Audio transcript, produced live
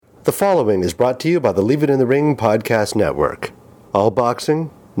The following is brought to you by the Leave It in the Ring podcast network. All boxing,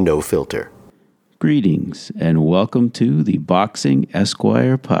 no filter. Greetings and welcome to the Boxing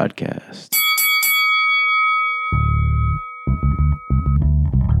Esquire podcast.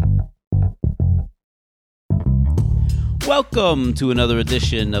 Welcome to another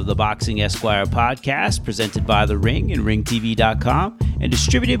edition of the Boxing Esquire podcast, presented by The Ring and ringtv.com and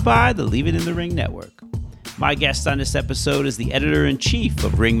distributed by the Leave It in the Ring network. My guest on this episode is the editor-in-chief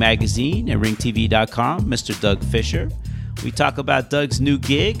of Ring Magazine and ringtv.com, Mr. Doug Fischer. We talk about Doug's new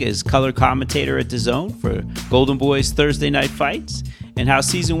gig as color commentator at DAZN for Golden Boy's Thursday Night Fights and how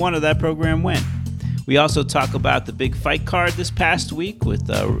season 1 of that program went. We also talk about the big fight card this past week with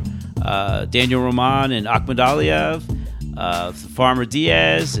Daniel Roman and Akmadaliev,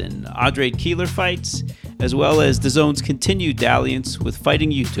 Farmer-Diaz and Andrade-Keeler fights, as well as DAZN's continued dalliance with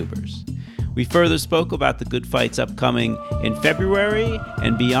fighting YouTubers. We further spoke about the good fights upcoming in February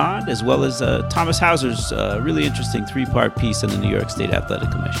and beyond, as well as Thomas Hauser's really interesting 3-part piece on the New York State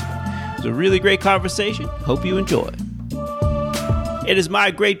Athletic Commission. It was a really great conversation. Hope you enjoy. It is my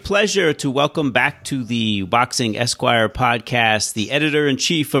great pleasure to welcome back to the Boxing Esquire podcast the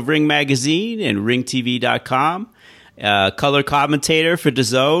editor-in-chief of Ring Magazine and ringtv.com, color commentator for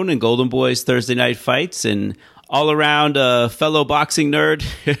DAZN and Golden Boy's Thursday Night Fights, and all-around fellow boxing nerd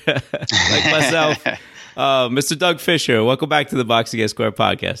like myself, Mr. Doug Fischer. Welcome back to the Boxing Esquire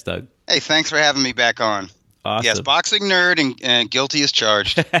podcast, Doug. Hey, thanks for having me back on. Awesome. Yes, boxing nerd and guilty as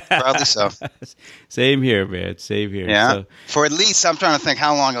charged. Proudly so. Same here, man. Same here. Yeah. So, for at least, I'm trying to think,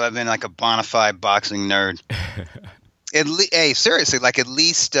 how long have I been like a bona fide boxing nerd? Hey, seriously, like at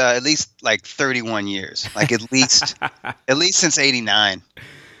least like 31 years. Like at least since 89.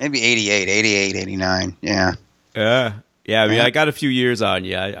 Maybe 88, 89. Yeah. Yeah, I mean, I got a few years on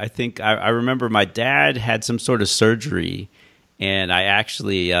you. I think I remember my dad had some sort of surgery, and I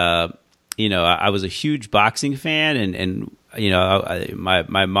actually, I was a huge boxing fan, and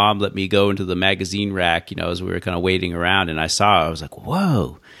my mom let me go into the magazine rack, as we were kind of waiting around, and I was like,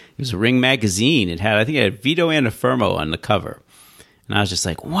 whoa, it was a Ring magazine. It had Vito Antuofermo on the cover, and I was just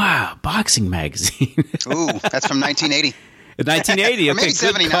like, wow, boxing magazine. Ooh, that's from 1980. 1980, okay, maybe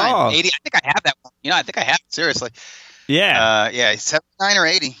 79, call. 80. I think I have that one. I think I have it, seriously. Yeah. 79 or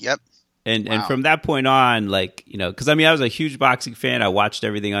 80, yep. And from that point on, because I was a huge boxing fan. I watched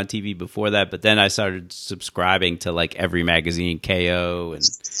everything on TV before that, but then I started subscribing to every magazine, KO and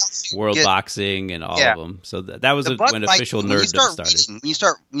World Boxing and all of them. So that was when official nerddom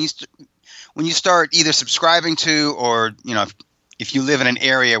started. When you start either subscribing to or, if you live in an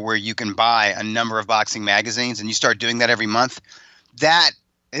area where you can buy a number of boxing magazines and you start doing that every month, that,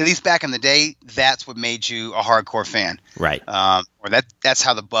 at least back in the day, that's what made you a hardcore fan. Right. Or that's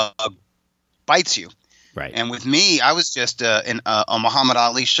how the bug bites you. Right. And with me, I was just a Muhammad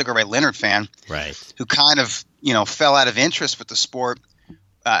Ali, Sugar Ray Leonard fan. Right. Who kind of, fell out of interest with the sport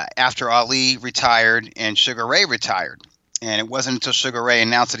after Ali retired and Sugar Ray retired. And it wasn't until Sugar Ray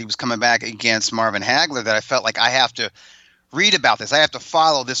announced that he was coming back against Marvin Hagler that I felt like I have to read about this. I have to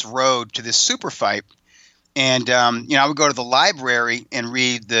follow this road to this super fight. And, I would go to the library and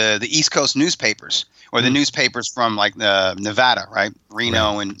read the East Coast newspapers or the newspapers from Nevada, right?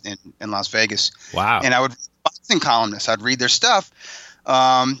 Reno and Las Vegas. Wow. And I would boxing columnists. I'd read their stuff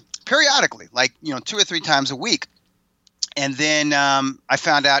periodically, 2 or 3 times a week. And then I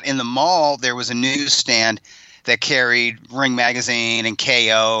found out in the mall there was a newsstand that carried Ring Magazine and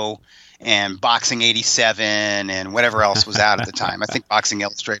KO and Boxing 87 and whatever else was out at the time. I think Boxing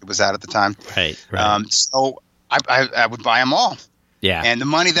Illustrated was out at the time. Right. So I would buy them all. Yeah. And the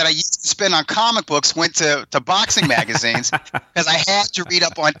money that I used to spend on comic books went to boxing magazines because I had to read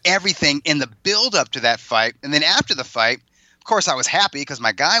up on everything in the build up to that fight. And then after the fight, of course, I was happy because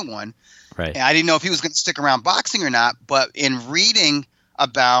my guy won. Right. And I didn't know if he was going to stick around boxing or not. But in reading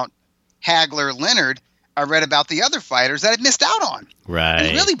about Hagler Leonard, I read about the other fighters that I'd missed out on. Right.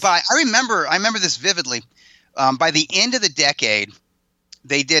 And really, I remember this vividly. By the end of the decade,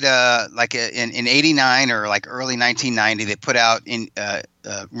 they did in 89 or early 1990, they put out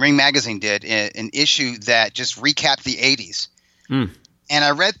Ring Magazine did an issue that just recapped the 80s. And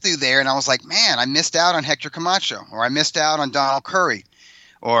I read through there and I was like, man, I missed out on Hector Camacho, or I missed out on Donald Curry,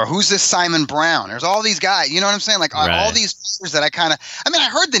 or who's this Simon Brown? There's all these guys, you know what I'm saying? All these fighters that I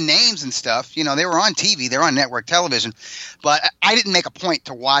heard the names and stuff, they were on TV, they were on network television, but I didn't make a point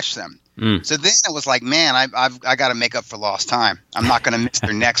to watch them. So then it was like, man, I got to make up for lost time. I'm not going to miss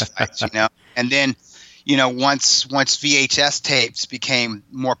their next fights, And then, once VHS tapes became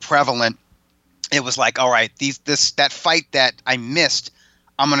more prevalent, it was like, all right, that fight that I missed,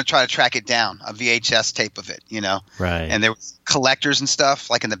 I'm going to try to track it down, a VHS tape of it, Right. And there were collectors and stuff,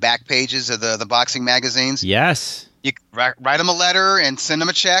 like in the back pages of the boxing magazines. Yes. You write them a letter and send them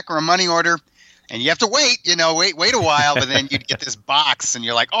a check or a money order, and you have to wait a while, but then you'd get this box, and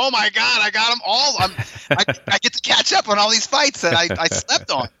you're like, oh my God, I got them all. I get to catch up on all these fights that I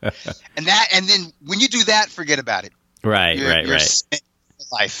slept on. And then when you do that, forget about it. Right. You're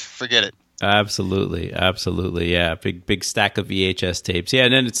life. Forget it. Absolutely. Yeah. Big stack of VHS tapes. Yeah.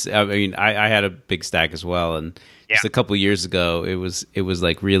 And then I had a big stack as well. And just a couple of years ago, it was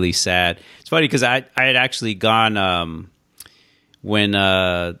like really sad. It's funny because I had actually gone, when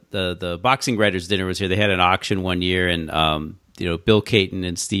the Boxing Writers Dinner was here, they had an auction one year, and Bill Caton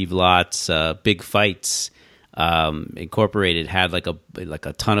and Steve Lott's Big Fights Incorporated had like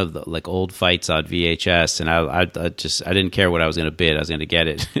a ton of old fights on VHS, and I didn't care what I was going to bid. I was going to get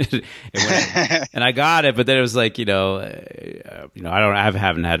it, and I got it. But then it was like I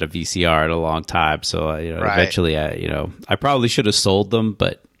haven't had a VCR in a long time, so eventually I probably should have sold them,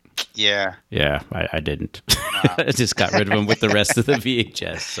 but. Yeah, I didn't. Wow. I just got rid of them with the rest of the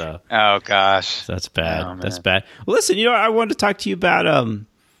VHS. So, oh gosh, so that's bad. Oh, that's bad. Well, listen, I wanted to talk to you about and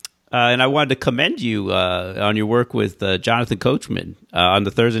I wanted to commend you on your work with Jonathan Coachman on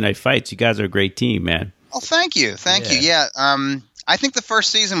the Thursday Night Fights. You guys are a great team, man. Oh, thank you. Yeah, I think the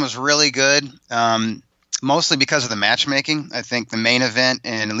first season was really good. Mostly because of the matchmaking. I think the main event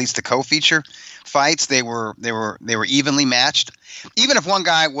and at least the co-feature fights, they were evenly matched. Even if one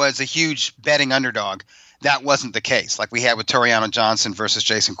guy was a huge betting underdog, that wasn't the case. Like we had with Toriano Johnson versus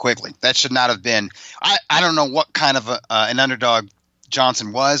Jason Quigley. That should not have been. I don't know what kind of an underdog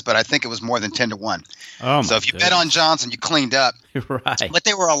Johnson was, but I think it was more than 10-1. Oh, so if you bet on Johnson, you cleaned up. Right. But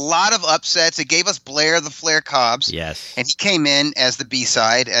there were a lot of upsets. It gave us Blair the Flair Cobbs. Yes. And he came in as the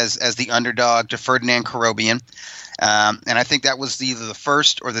B-side, as the underdog to Ferdinand Korobian. And I think that was either the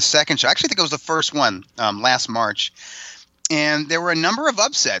first or the second show. I actually think it was the first one last March. And there were a number of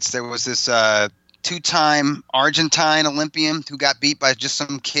upsets. There was this two-time Argentine Olympian who got beat by just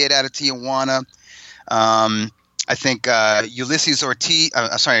some kid out of Tijuana. I think Ulysses Ortiz.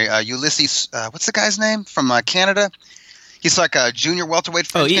 Ulysses. What's the guy's name from Canada? He's like a junior welterweight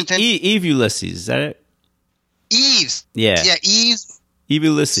contender. Eve Ulysses. Is that it? Eves. Yeah. Yeah. Eves. Eve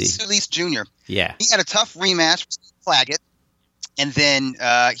Ulysses. Ulysses Jr. Yeah. He had a tough rematch with Claggett, and then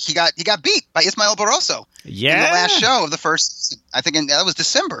he got beat by Ismael Barroso. Yeah. In the last show of the first season. I think that was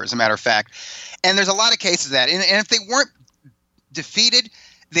December, as a matter of fact. And there's a lot of cases of that. And if they weren't defeated,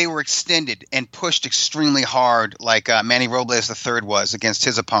 they were extended and pushed extremely hard, like Manny Robles III was against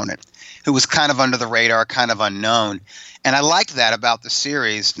his opponent, who was kind of under the radar, kind of unknown. And I liked that about the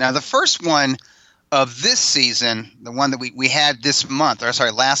series. Now, the first one of this season, the one that we had last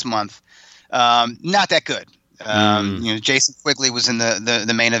month, not that good. Jason Quigley was in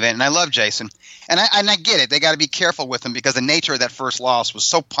the main event, and I love Jason. And I get it. They got to be careful with him because the nature of that first loss was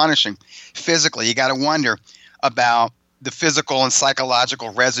so punishing physically. You got to wonder about the physical and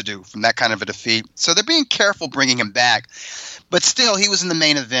psychological residue from that kind of a defeat. So they're being careful bringing him back. But still, he was in the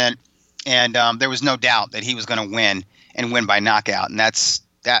main event, and there was no doubt that he was going to win and win by knockout. And that's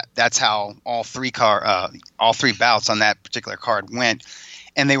how all three bouts on that particular card went.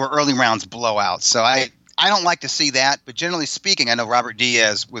 And they were early rounds blowouts. So I don't like to see that. But generally speaking, I know Robert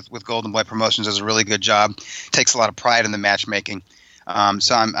Diaz with Golden Boy Promotions does a really good job, takes a lot of pride in the matchmaking.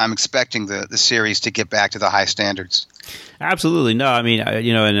 So I'm expecting the series to get back to the high standards. Absolutely. No, I mean,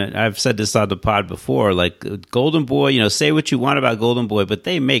 and I've said this on the pod before, like Golden Boy, say what you want about Golden Boy, but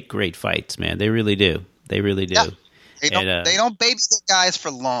they make great fights, man. They really do. They really do. Yeah. They don't baby the guys for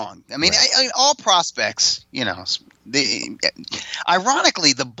long. I mean, right. All prospects,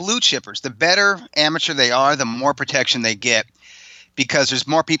 ironically, the blue chippers, the better amateur they are, the more protection they get. Because there's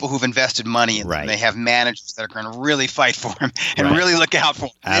more people who've invested money in them. They have managers that are going to really fight for them and really look out for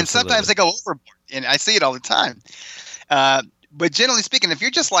them. Absolutely. And sometimes they go overboard, and I see it all the time. But generally speaking, if you're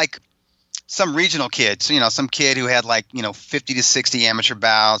just like some regional kids, some kid who had 50 to 60 amateur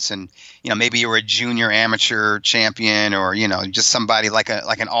bouts, and maybe you were a junior amateur champion, or just somebody like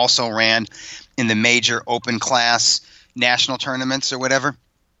an also ran in the major open class national tournaments or whatever.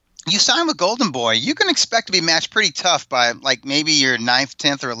 You sign with Golden Boy, you can expect to be matched pretty tough by maybe your 9th,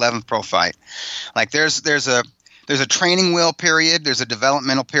 10th, or 11th pro fight. There's a training wheel period, there's a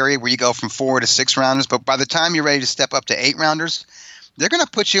developmental period where you go from 4 to 6 rounders, but by the time you're ready to step up to 8 rounders, they're going to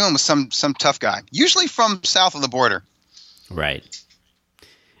put you in with some tough guy, usually from south of the border. Right.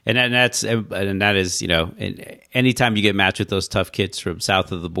 And that is, anytime you get matched with those tough kids from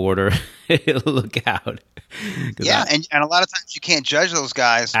south of the border, look out. Yeah, and a lot of times you can't judge those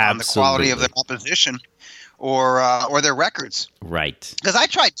guys on the quality of their opposition or their records. Right. Because I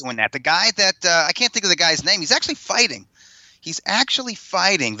tried doing that. The guy that I can't think of the guy's name. He's actually fighting.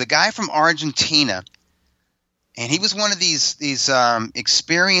 The guy from Argentina, and he was one of these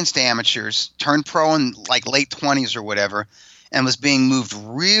experienced amateurs, turned pro in like late 20s or whatever, and was being moved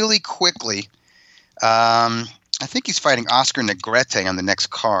really quickly. I think he's fighting Oscar Negrete on the next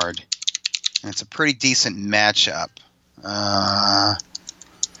card, and it's a pretty decent matchup.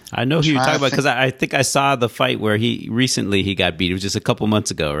 I know who you're talking about because I think I saw the fight where he got beat. It was just a couple months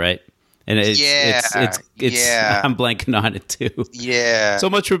ago, right? And it's I'm blanking on it too. Yeah. So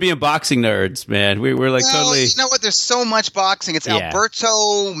much for being boxing nerds, man. We're like totally. You know what? There's so much boxing. It's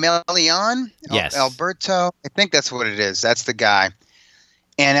Alberto Melian. Yes. Alberto. I think that's what it is. That's the guy.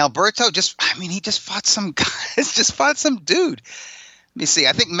 And Alberto he just fought some guy. Just fought some dude. Let me see.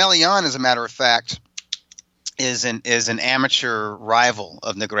 I think Melian, as a matter of fact, is an amateur rival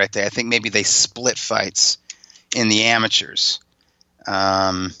of Negrete. I think maybe they split fights in the amateurs.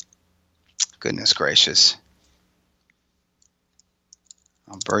 Goodness gracious.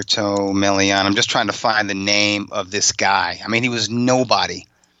 Alberto Melian. I'm just trying to find the name of this guy. I mean, he was nobody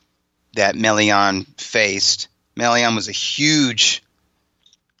that Melian faced. Melian was a huge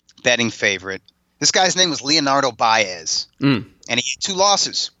betting favorite. This guy's name was Leonardo Baez, and he had 2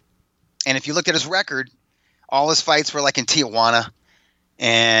 losses. And if you looked at his record, all his fights were like in Tijuana,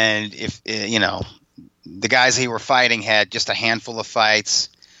 and if the guys he were fighting had just a handful of fights.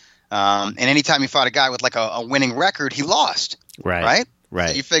 And anytime he fought a guy with like a winning record, he lost. Right. So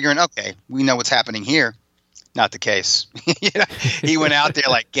you're figuring, okay, we know what's happening here. Not the case. He went out there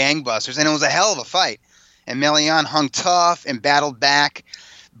like gangbusters, and it was a hell of a fight. And Melian hung tough and battled back.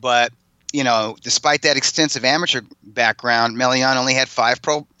 But, despite that extensive amateur background, Melian only had 5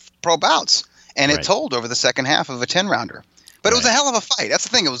 pro bouts. And it told over the second half of a 10-rounder. But it was a hell of a fight. That's the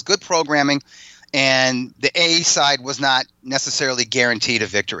thing. It was good programming. And the A side was not necessarily guaranteed a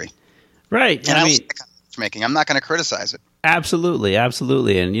victory. Right. And I'm not going to criticize it. Absolutely. And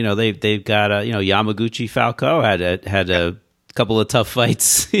they've got Yamaguchi Falcao had a couple of tough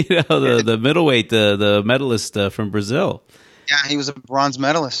fights. The middleweight, the medalist from Brazil. Yeah, he was a bronze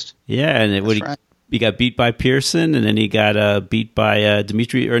medalist. Yeah, and he got beat by Pearson, and then he got beat by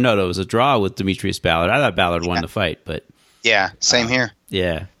Dimitri. Or no, it was a draw with Demetrius Ballard. I thought Ballard won the fight, but same here.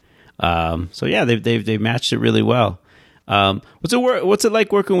 Yeah. So they matched it really well. What's it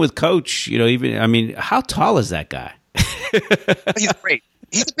like working with Coach? How tall is that guy? He's great.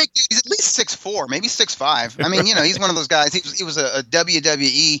 He's a big dude. He's at least 6'4", maybe 6'5". I mean, he's one of those guys. He was a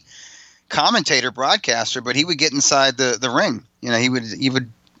WWE commentator, broadcaster, but he would get inside the ring. He would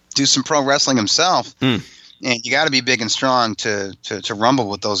do some pro wrestling himself. And you got to be big and strong to rumble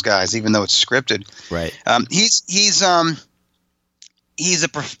with those guys, even though it's scripted. Right. He's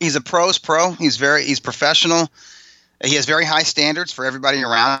a pro's pro. He's professional. He has very high standards for everybody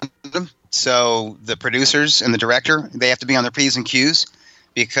around him. So the producers and the director, they have to be on their P's and Q's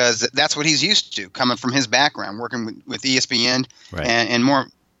because that's what he's used to, coming from his background, working with ESPN and more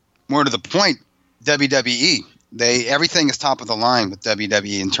to the point, WWE. Everything is top of the line with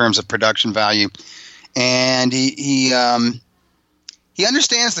WWE in terms of production value, and he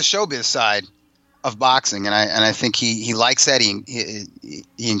understands the showbiz side of boxing, and I think he likes that. He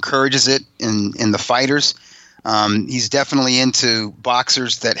encourages it in the fighters. He's definitely into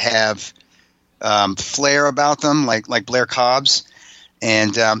boxers that have flair about them, like Blair Cobbs,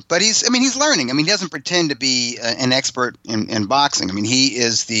 and but he's learning. He doesn't pretend to be an expert in boxing.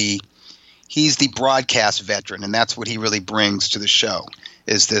 He's the broadcast veteran, and that's what he really brings to the show.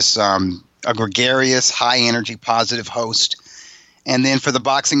 Is this a gregarious, high energy, positive host. And then for the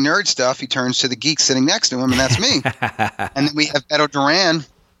boxing nerd stuff, he turns to the geek sitting next to him, and that's me. And then we have Beto Duran,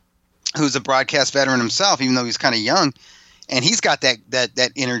 who's a broadcast veteran himself, even though he's kind of young. And he's got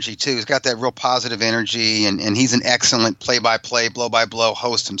that energy, too. He's got that real positive energy, and he's an excellent play-by-play, blow-by-blow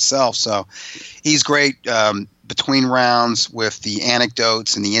host himself. So he's great between rounds with the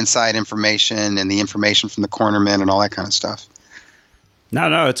anecdotes and the inside information and the information from the cornermen and all that kind of stuff.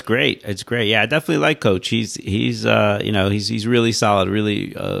 No, it's great. It's great. Yeah, I definitely like Coach. He's really solid,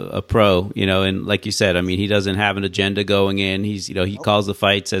 really a pro. And like you said, he doesn't have an agenda going in. He calls the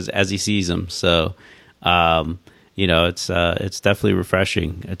fights as he sees them. So, it's definitely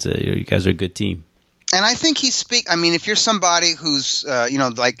refreshing. You guys are a good team. And I think if you're somebody who's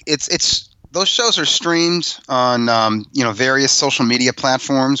it's those shows are streamed on various social media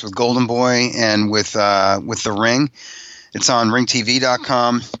platforms with Golden Boy and with The Ring. It's on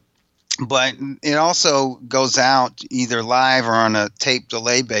ringtv.com, but it also goes out either live or on a tape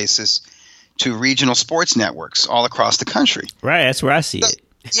delay basis to regional sports networks all across the country. Right, that's where I see it.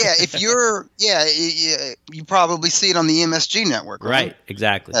 Yeah, if you're, you probably see it on the MSG network, Right,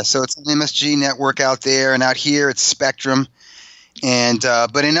 exactly. So it's an MSG network out there, and out here it's Spectrum. And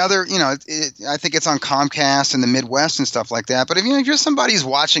but in other, I think it's on Comcast in the Midwest and stuff like that. But if you're somebody who's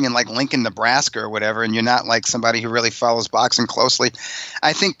watching in like Lincoln, Nebraska or whatever, and you're not like somebody who really follows boxing closely,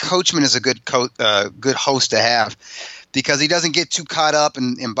 I think Coachman is a good host to have, because he doesn't get too caught up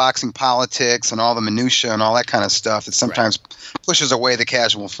in boxing politics and all the minutia and all that kind of stuff that sometimes pushes away the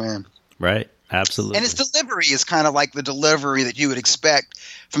casual fan. Right. Absolutely. And his delivery is kind of like the delivery that you would expect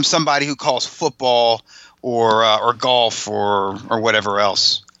from somebody who calls football or golf or whatever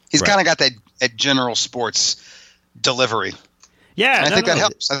else. He's kind of got that general sports delivery. Yeah, I think that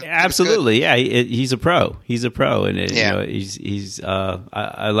helps. Absolutely. Yeah, he's a pro. He's a pro, and he's.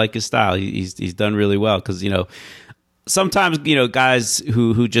 I like his style. He's done really well, because sometimes guys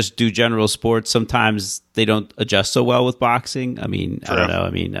who just do general sports, sometimes they don't adjust so well with boxing. I mean, I don't know.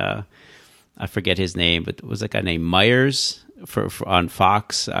 I mean, I forget his name, but was that guy named Myers for on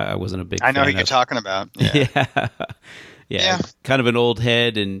Fox? I wasn't a big. I know fan who you're talking about. Yeah. Yeah, kind of an old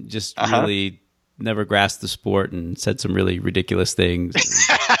head, and just really never grasped the sport, and said some really ridiculous things.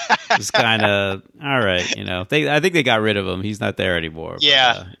 It's kind of all right, I think they got rid of him. He's not there anymore.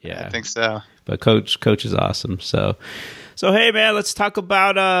 Yeah, I think so. But coach is awesome. So hey man, let's talk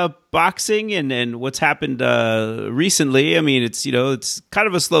about boxing and what's happened recently. I mean, it's it's kind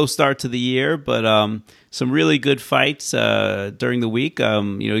of a slow start to the year, but some really good fights during the week.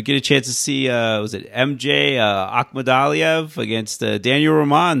 You get a chance to see was it MJ Akmadaliev against Daniel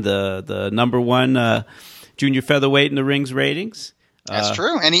Roman, the number one junior featherweight in the Rings ratings. That's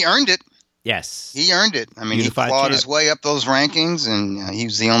true, and he earned it. Yes. He earned it. I mean, unified he clawed champ. his way up those rankings, and he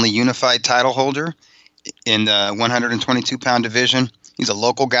was the only unified title holder in the 122-pound division. He's a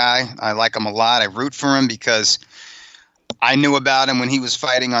local guy. I like him a lot. I root for him because I knew about him when he was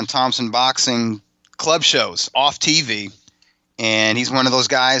fighting on Thompson Boxing club shows off TV, and he's one of those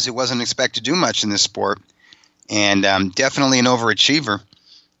guys who wasn't expected to do much in this sport, and definitely an overachiever.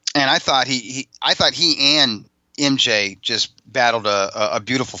 And I thought he and MJ just battled a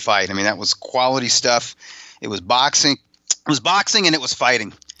beautiful fight. I mean, that was quality stuff. It was boxing. It was boxing, and it was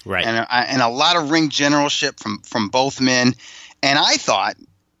fighting. Right. And a lot of ring generalship from both men. And I thought,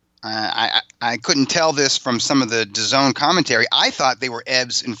 I couldn't tell this from some of the DAZN commentary, I thought they were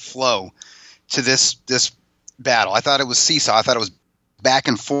ebbs and flow to this battle. I thought it was seesaw. I thought it was back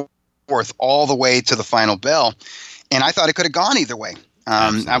and forth all the way to the final bell. And I thought it could have gone either way.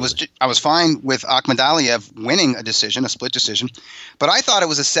 I was fine with Akmadaliev winning a split decision, but I thought it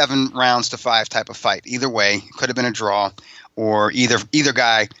was a 7-5 type of fight. Either way, it could have been a draw, or either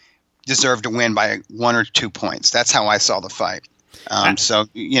guy deserved to win by 1 or 2 points. That's how I saw the fight. So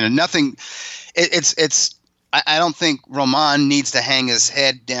nothing. I don't think Roman needs to hang his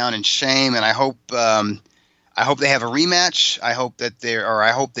head down in shame, and I hope they have a rematch. I hope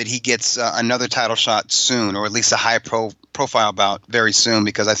that he gets another title shot soon, or at least a high profile bout very soon,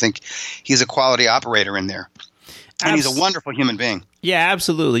 because I think he's a quality operator in there, and he's a wonderful human being. Yeah,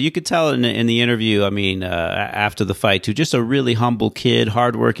 absolutely. You could tell in the interview. I mean, after the fight, too, just a really humble kid,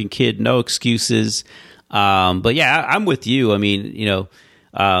 hardworking kid, no excuses. But yeah, I'm with you. I mean,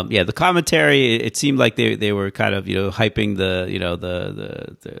 the commentary, it seemed like they were kind of hyping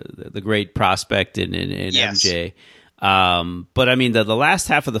the great prospect in Yes. MJ. But I mean the last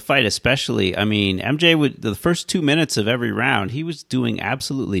half of the fight, especially. I mean, MJ would the first 2 minutes of every round, he was doing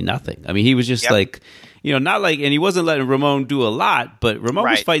absolutely nothing. I mean, he was just like, not like, and he wasn't letting Ramon do a lot, but Ramon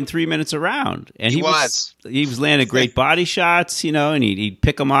was fighting 3 minutes a round, and he was landing great body shots, and he'd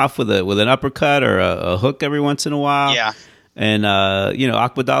pick them off with an uppercut or a hook every once in a while. Yeah. And,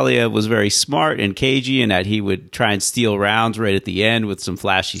 Akmadaliev was very smart and cagey in that he would try and steal rounds right at the end with some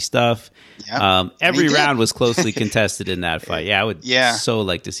flashy stuff. Yeah. Every round was closely contested in that fight. Yeah, I would so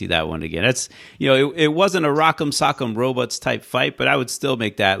like to see that one again. That's, it wasn't a rock'em sock'em robots type fight, but I would still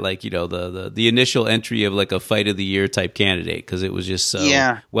make that like, the initial entry of like a fight of the year type candidate, because it was just so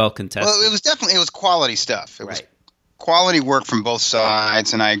well contested. Well, it was quality stuff. It was quality work from both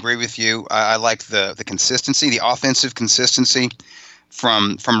sides, and I agree with you. I like the consistency, the offensive consistency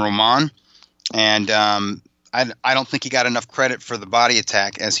from Roman, and I don't think he got enough credit for the body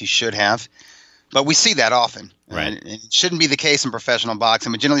attack as he should have, but we see that often. Right. And it shouldn't be the case in professional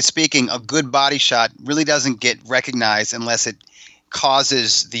boxing, but generally speaking, a good body shot really doesn't get recognized unless it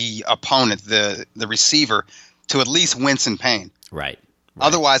causes the opponent, the receiver, to at least wince in pain. Right.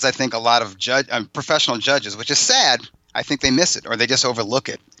 Otherwise, I think a lot of professional judges, which is sad, I think they miss it, or they just overlook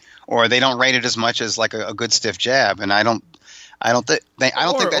it, or they don't rate it as much as like a good stiff jab. And I I don't think that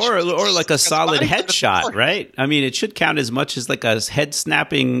or like a solid headshot, right? I mean, it should count as much as like a head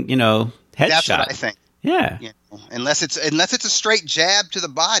snapping, headshot. That's what I think. Yeah. Unless it's a straight jab to the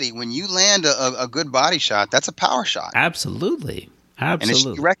body, when you land a good body shot, that's a power shot. Absolutely. And it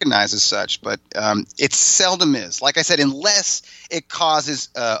should be recognized as such, but it seldom is. Like I said, unless it causes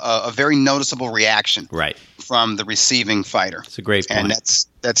a very noticeable reaction from the receiving fighter. It's a great point. And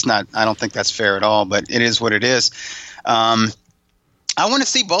that's not. I don't think that's fair at all. But it is what it is. I want to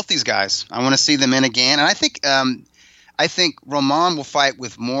see both these guys. I want to see them in again, and I think Roman will fight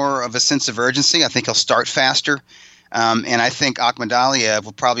with more of a sense of urgency. I think he'll start faster. And I think Akmadaliev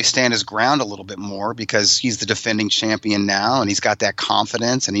will probably stand his ground a little bit more because he's the defending champion now, and he's got that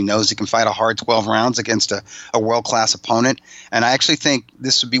confidence, and he knows he can fight a hard 12 rounds against a world-class opponent. And I actually think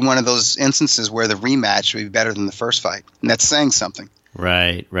this would be one of those instances where the rematch would be better than the first fight, and that's saying something.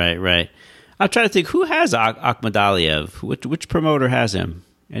 Right. I'm trying to think, who has Akmadaliev? Which promoter has him?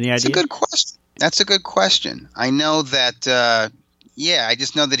 Any idea? That's a good question. That's a good question. I know that, I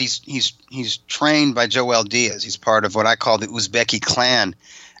just know that he's trained by Joel Diaz. He's part of what I call the Uzbeki clan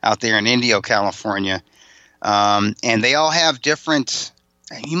out there in Indio, California. And they all have different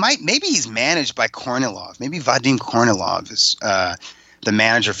 – maybe he's managed by Kornilov. Maybe Vadim Kornilov is the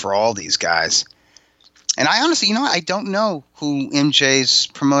manager for all these guys. And I honestly, I don't know who MJ's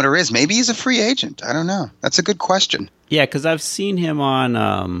promoter is. Maybe he's a free agent. I don't know. That's a good question. Yeah, because I've seen him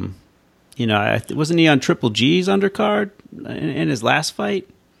on wasn't he on Triple G's undercard in his last fight?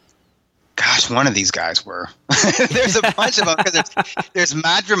 Gosh, one of these guys were. There's a bunch of them because there's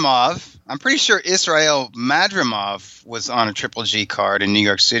Madrimov. I'm pretty sure Israel Madrimov was on a Triple G card in New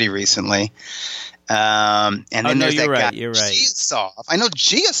York City recently. And then there's that guy, Giasov. I know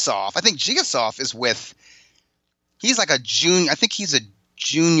Giasov. I think Giasov is with. He's like a junior. I think he's a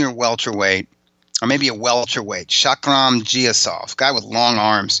junior welterweight, or maybe a welterweight. Shakram Giasov, guy with long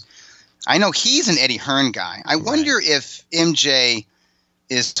arms. I know he's an Eddie Hearn guy. I wonder if MJ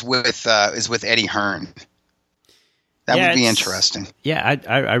is with Eddie Hearn. That would be interesting. Yeah,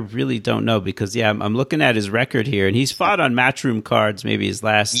 I really don't know because I'm looking at his record here, and he's fought on Matchroom cards maybe his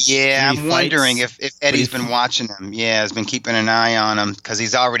last. Yeah, I'm wondering if Eddie's been watching him. Yeah, has been keeping an eye on him because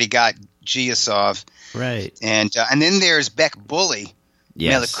he's already got Giasov. Right. And then there's Beck Bully,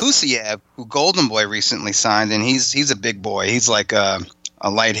 Melikusiev, who Golden Boy recently signed, and he's a big boy. He's like a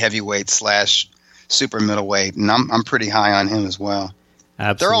light heavyweight / super middleweight, and I'm pretty high on him as well.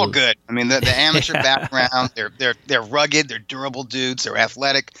 Absolutely. They're all good. I mean, the amateur background, they're rugged, they're durable dudes, they're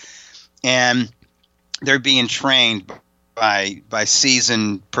athletic, and they're being trained by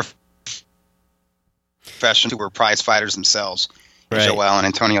seasoned professionals who are prize fighters themselves, Joel and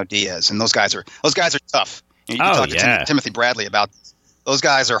Antonio Diaz, and those guys are tough. You can talk to Timothy Bradley about this. Those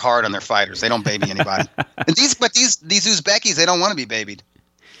guys are hard on their fighters. They don't baby anybody. And these Uzbekis, they don't want to be babied.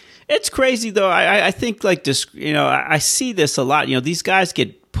 It's crazy though. I think like this, I see this a lot. These guys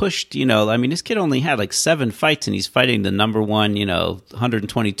get pushed. I mean, this kid only had like 7 fights, and he's fighting the number one,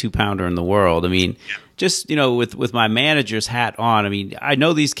 122 pounder in the world. I mean, just with my manager's hat on. I mean, I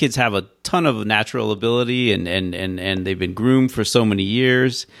know these kids have a ton of natural ability, and they've been groomed for so many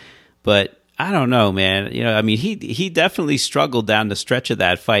years, but I don't know, man. I mean, he definitely struggled down the stretch of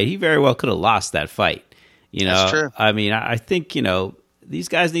that fight. He very well could have lost that fight. That's true. I mean, I think these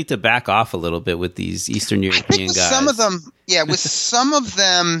guys need to back off a little bit with these Eastern European guys. Some of them, with some of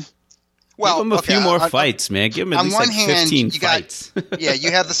them. Well, give them a few more fights, man. Give them at least like 15 fights.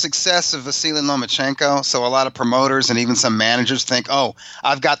 You have the success of Vasily Lomachenko, so a lot of promoters and even some managers think, "Oh,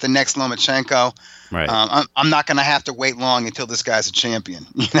 I've got the next Lomachenko. Right. I'm not going to have to wait long until this guy's a champion.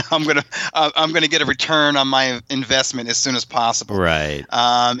 I'm gonna get a return on my investment as soon as possible." Right.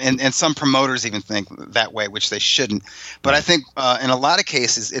 And some promoters even think that way, which they shouldn't. But I think in a lot of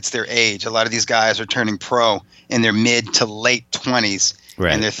cases, it's their age. A lot of these guys are turning pro in their mid to late 20s.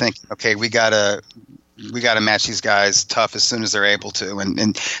 Right. And they're thinking, okay, we gotta match these guys tough as soon as they're able to,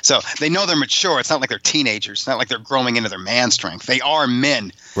 and so they know they're mature. It's not like they're teenagers. It's not like they're growing into their man strength. They are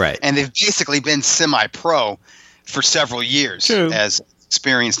men, right? And they've basically been semi-pro for several years as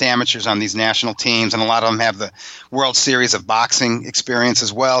experienced amateurs on these national teams, and a lot of them have the World Series of Boxing experience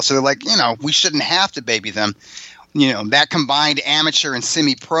as well. So they're like, we shouldn't have to baby them. That combined amateur and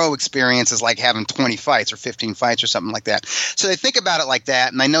semi-pro experience is like having 20 fights or 15 fights or something like that. So they think about it like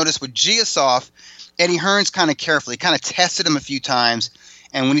that. And I noticed with Giasov, Eddie Hearn's kind of carefully, kind of tested him a few times.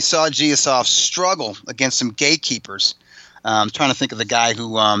 And when he saw Giasov struggle against some gatekeepers, I'm trying to think of the guy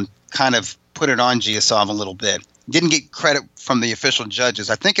who kind of put it on Giasov a little bit. Didn't get credit from the official judges.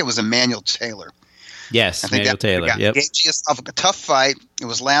 I think it was Emmanuel Taylor. Yes, Emmanuel Taylor. Yep. Gave Giasov a tough fight. It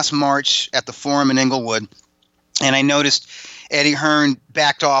was last March at the Forum in Inglewood. And I noticed Eddie Hearn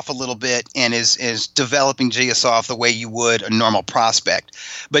backed off a little bit and is developing Giasov the way you would a normal prospect.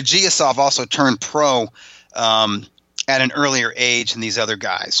 But Giasov also turned pro at an earlier age than these other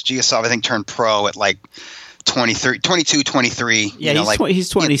guys. Giasov, I think, turned pro at like 22, 23. Yeah, he's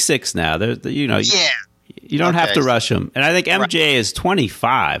 26 now. Yeah. You don't have to rush him. And I think MJ is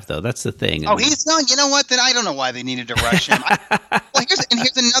 25, though. That's the thing. Oh, he's young. You know what? Then I don't know why they needed to rush him.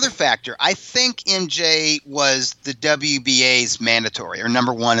 Here's another factor. I think MJ was the WBA's mandatory, or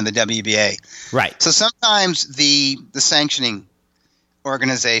number one in the WBA. Right. So sometimes the sanctioning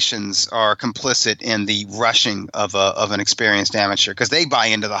organizations are complicit in the rushing of an experienced amateur because they buy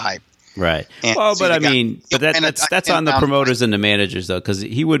into the hype. Right. Well, but I mean, that's on the promoters and the managers, though, because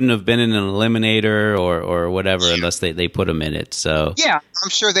he wouldn't have been in an eliminator or whatever unless they put him in it. So yeah, I'm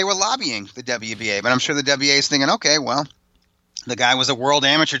sure they were lobbying the WBA, but I'm sure the WBA is thinking, okay, well, the guy was a world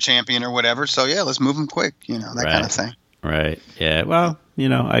amateur champion or whatever, so yeah, let's move him quick, that kind of thing. Right. Yeah. Well,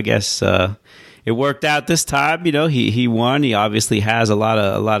 I guess it worked out this time. He won. He obviously has a lot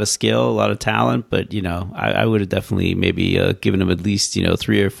of skill, a lot of talent. But I would have definitely maybe given him at least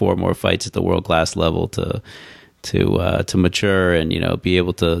 3 or 4 more fights at the world class level to mature and be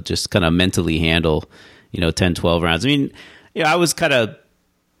able to just kind of mentally handle 10, 12 rounds. I mean, I was kind of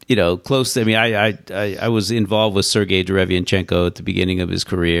close. I mean, I was involved with Sergei Derevianchenko at the beginning of his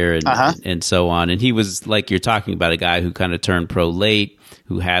career and so on. And he was, like you're talking about, a guy who kind of turned pro late,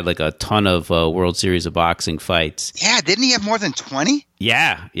 who had like a ton of World Series of Boxing fights. Yeah, didn't he have more than 20?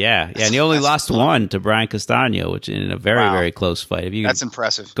 Yeah. And he only lost one to Brian Castano, which in a very, very close fight. If you that's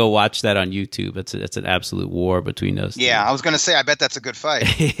impressive. Go watch that on YouTube. It's an absolute war between those two. Yeah, I was going to say, I bet that's a good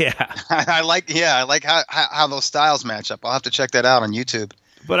fight. Yeah. I like how those styles match up. I'll have to check that out on YouTube.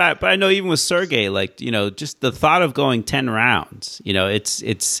 But I know even with Sergey, just the thought of going 10 rounds,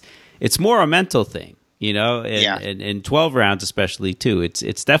 it's more a mental thing, and 12 rounds especially too.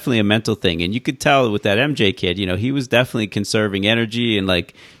 It's definitely a mental thing, and you could tell with that MJ kid, he was definitely conserving energy and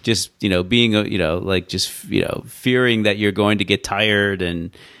just being fearing that you're going to get tired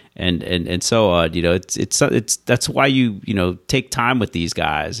and so on. It's that's why you take time with these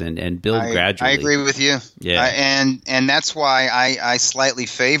guys and build gradually. I agree with you. Yeah, and that's why I slightly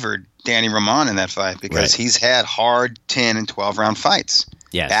favored Danny Roman in that fight because he's had hard 10 and 12 round fights.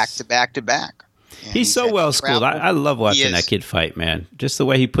 Yes, back to back. And he's so well schooled. I love watching that kid fight, man. Just the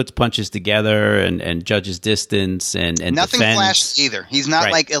way he puts punches together and judges distance and nothing defends. flashy either. He's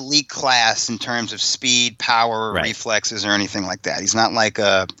not like elite class in terms of speed, power, reflexes, or anything like that. He's not like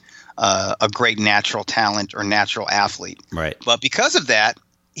a great natural talent or natural athlete. Right. But because of that,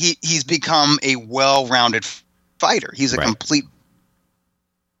 he's become a well-rounded fighter. He's a complete.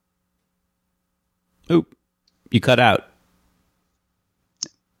 Oop! You cut out.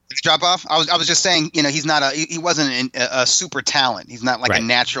 Drop off. I was just saying, he's not he wasn't a super talent. He's not like a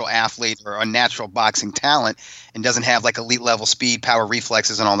natural athlete or a natural boxing talent, and doesn't have like elite level speed, power,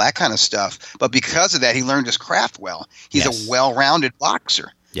 reflexes, and all that kind of stuff. But because of that, he learned his craft well. He's a well-rounded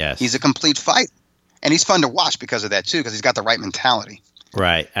boxer. Yes, he's a complete fighter, and he's fun to watch because of that too, because he's got the right mentality.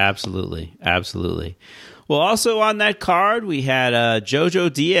 Right. Absolutely. Well, also on that card, we had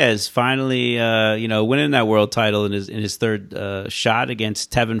Jojo Diaz finally, winning that world title in his third shot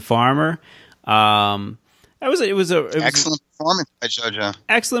against Tevin Farmer. It was excellent performance by Jojo.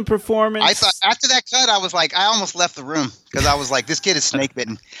 Excellent performance. I thought after that cut, I was like, I almost left the room because I was like, this kid is snake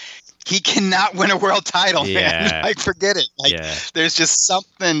bitten. He cannot win a world title, man. Forget it. There's just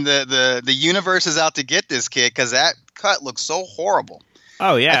something. The universe is out to get this kid because that cut looks so horrible.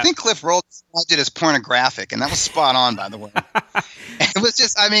 Oh, yeah. I think Cliff Roll described it as pornographic, and that was spot on, by the way. It was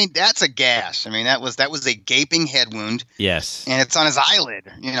just, that's a gash. That was a gaping head wound. Yes. And it's on his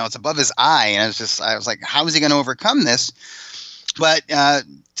eyelid. It's above his eye. And I was like, how is he going to overcome this? But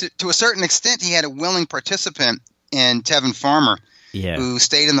to a certain extent, he had a willing participant in Tevin Farmer who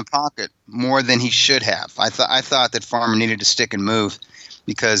stayed in the pocket more than he should have. I thought that Farmer needed to stick and move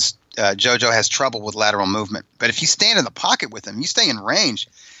because Jojo has trouble with lateral movement. But if you stand in the pocket with him, you stay in range.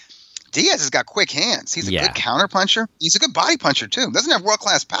 Diaz has got quick hands. He's a good counter puncher. He's a good body puncher, too. Doesn't have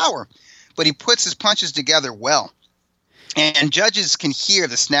world-class power, but he puts his punches together well. And judges can hear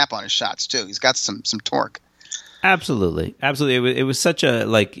the snap on his shots, too. He's got some torque. Absolutely. It was such a,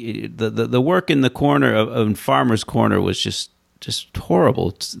 the work in the corner of Farmer's corner was just horrible.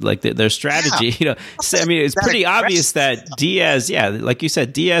 It's like their strategy, it's pretty obvious that Diaz, like you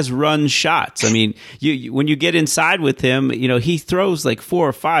said, Diaz runs shots. When you get inside with him, he throws like 4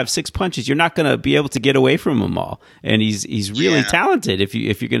 or 5, 6 punches. You're not going to be able to get away from them all. And he's really talented if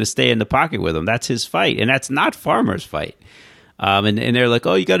you're going to stay in the pocket with him. That's his fight, and that's not Farmer's fight. And they're like,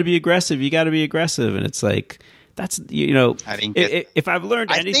 oh, you got to be aggressive. And it's like, that's I didn't get if I've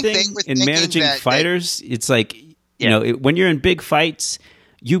learned I think anything they were in thinking managing that fighters, it's like when you're in big fights,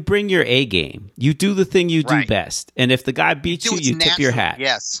 you bring your A game. You do the thing you do Right. best, and if the guy beats you, it you tip your naturally. hat.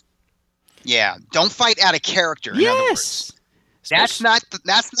 Yes. Yeah. Don't fight out of character. In other words. Yes. That's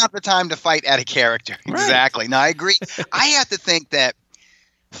not the time to fight out of character. Right. Exactly. No, I agree. I have to think that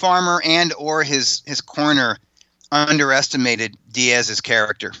Farmer and or his corner underestimated Diaz's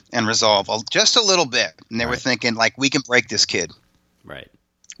character and resolve just a little bit, and they were thinking like, we can break this kid. Right.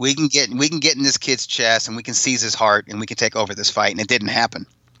 We can get in this kid's chest, and we can seize his heart, and we can take over this fight. And it didn't happen.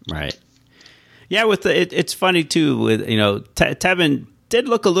 Right. Yeah. With it's funny too. With Tevin did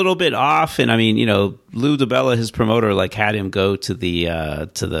look a little bit off, and I mean, Lou DiBella, his promoter, like had him go to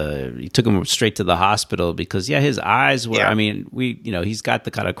he took him straight to the hospital because his eyes were. Yeah. I mean, he's got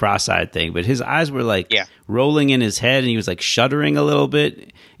the kind of cross-eyed thing, but his eyes were like rolling in his head, and he was like shuddering a little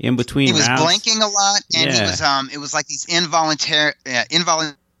bit in between. He was rounds. blinking a lot, and he was it was like these involuntary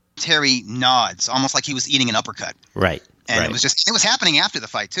nods, almost like he was eating an uppercut. Right. And it was happening after the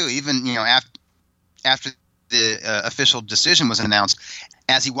fight too. Even after the official decision was announced,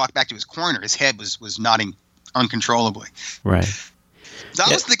 as he walked back to his corner, his head was nodding uncontrollably. Right. So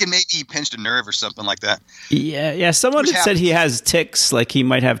I was thinking maybe he pinched a nerve or something like that. Yeah. Someone had said he has tics, like he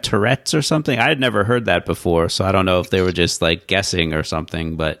might have Tourette's or something. I had never heard that before, so I don't know if they were just like guessing or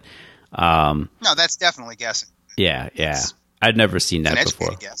something. But no, that's definitely guessing. Yeah. I'd never seen that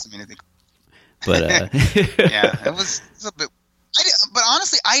before. Guess. I mean, but yeah, it was a bit. But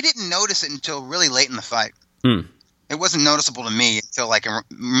honestly, I didn't notice it until really late in the fight. It wasn't noticeable to me until like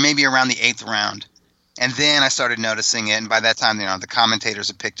maybe around the 8th round, and then I started noticing it. And by that time, the commentators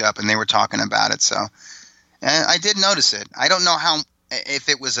had picked up and they were talking about it. So I did notice it. I don't know if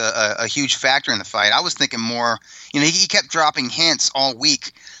it was a huge factor in the fight. I was thinking more. He kept dropping hints all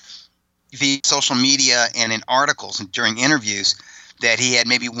week via social media and in articles and during interviews that he had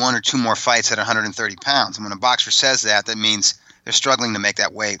maybe 1 or 2 more fights at 130 pounds. And when a boxer says that, that means they're struggling to make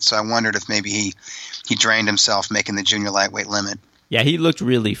that weight. So I wondered if maybe he drained himself making the junior lightweight limit. Yeah, he looked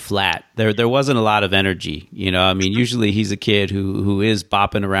really flat. There wasn't a lot of energy. I mean, usually he's a kid who is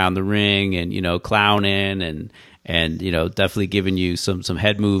bopping around the ring and clowning and definitely giving you some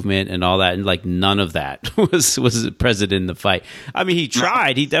head movement and all that, and like none of that was present in the fight. I mean, he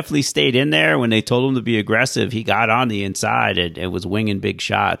tried. He definitely stayed in there when they told him to be aggressive. He got on the inside and was winging big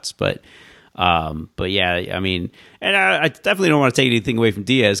shots, but yeah, I mean, and I definitely don't want to take anything away from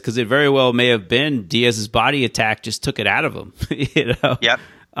Diaz because it very well may have been Diaz's body attack just took it out of him. Yep.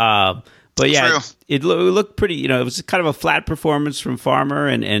 But yeah, True. it looked pretty. It was kind of a flat performance from Farmer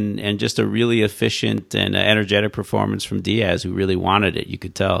and just a really efficient and energetic performance from Diaz, who really wanted it. You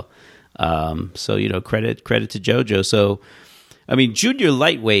could tell. So credit to JoJo. So. I mean, junior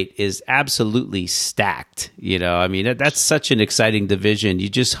lightweight is absolutely stacked. I mean, that's such an exciting division. You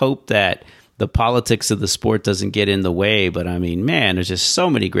just hope that the politics of the sport doesn't get in the way. But I mean, man, there's just so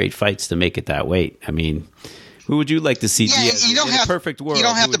many great fights to make it that weight. I mean, who would you like to see? Diaz? You don't in have a perfect world. You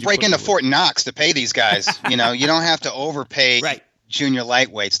don't have to break into Fort Knox to pay these guys. You don't have to overpay junior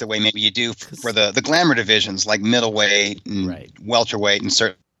lightweights the way maybe you do for the glamour divisions like middleweight and welterweight and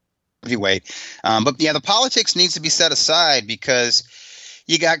certain heavyweight. But yeah, the politics needs to be set aside because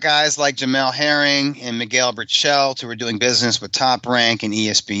you got guys like Jamel Herring and Miguel Burchelt who are doing business with Top Rank and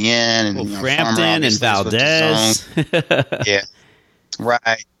ESPN and Frampton and Valdez. Yeah,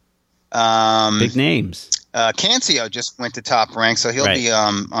 right. Big names. Cancio just went to Top Rank, so he'll be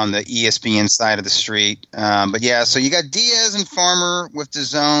on the ESPN side of the street. But yeah, so you got Diaz and Farmer with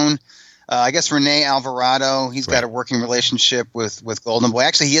DAZN. I guess Rene Alvarado, he's got a working relationship with Golden Boy.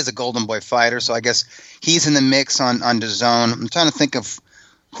 Actually, he is a Golden Boy fighter, so I guess he's in the mix on DAZN. I'm trying to think of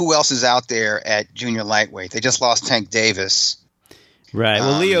who else is out there at junior lightweight. They just lost Tank Davis. Right.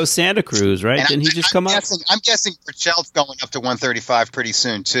 Well, Leo Santa Cruz, right? Didn't he just come up? I'm guessing Burchelt's going up to 135 pretty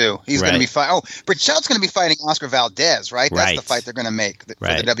soon, too. He's going to be fighting. Oh, Burchelt's going to be fighting Oscar Valdez, right? That's the fight they're going to make for the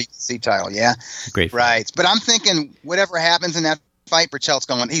WBC title, yeah? Great fight. Right. But I'm thinking whatever happens in that fight, Burchelt's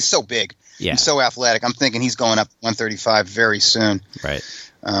going. He's so big. Yeah. He's so athletic. I'm thinking he's going up to 135 very soon. Right.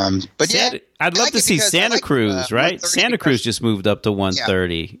 But yeah, I'd love to see Santa Cruz, right? Santa Cruz just moved up to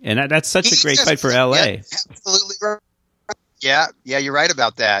 130, and that's such a great fight for LA. Yeah, absolutely right. Yeah, you're right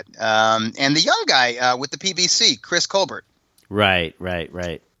about that. And the young guy with the PBC, Chris Colbert. Right.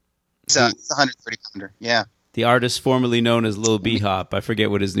 It's 130 pounder. Yeah. The artist formerly known as Lil B Hop. I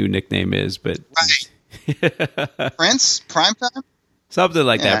forget what his new nickname is, but Prince Primetime. Something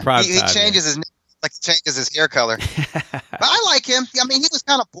like that. Prime he changes his name, changes his hair color. But I like him. I mean, he was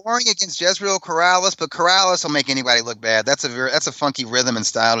kind of boring against Jezreel Corrales, but Corrales will make anybody look bad. That's a funky rhythm and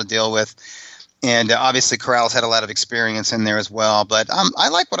style to deal with. And obviously Corrales had a lot of experience in there as well. But I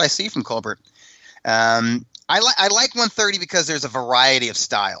like what I see from Colbert. I like 130 because there's a variety of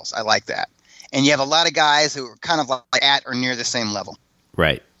styles. I like that. And you have a lot of guys who are kind of like at or near the same level.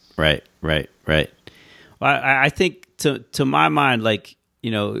 Right. Well, I think to my mind, like,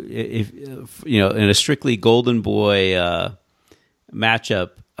 if in a strictly Golden Boy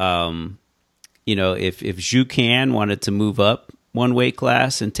matchup, if Zhu Can wanted to move up one weight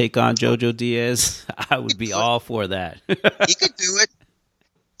class and take on Jojo Diaz, I would be all for that. He could do it.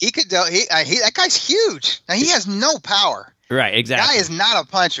 He could do. That guy's huge. Now he has no power. Right, exactly. The guy is not a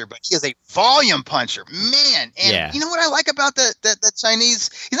puncher, but he is a volume puncher, man. And you know what I like about the Chinese?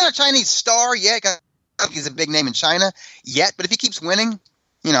 He's not a Chinese star yet. I think he's a big name in China yet, but if he keeps winning,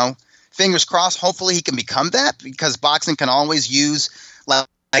 fingers crossed. Hopefully, he can become that, because boxing can always use like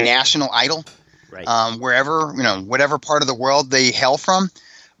a national idol, right? Wherever whatever part of the world they hail from.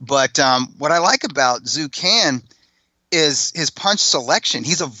 But what I like about Zhu Can is his punch selection.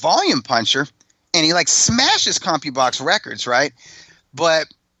 He's a volume puncher. And he like smashes CompuBox records, right? But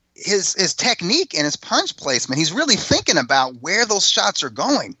his technique and his punch placement, he's really thinking about where those shots are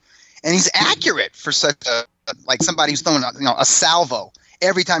going, and he's accurate for such somebody who's throwing a salvo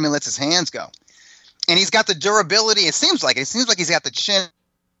every time he lets his hands go. And he's got the durability. It seems like he's got the chin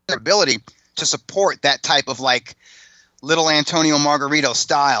ability to support that type of like little Antonio Margarito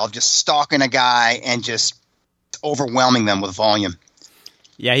style of just stalking a guy and just overwhelming them with volume.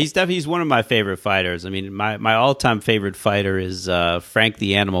 Yeah, he's one of my favorite fighters. I mean, my all-time favorite fighter is Frank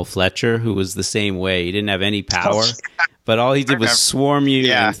the Animal Fletcher, who was the same way. He didn't have any power, but all he did was swarm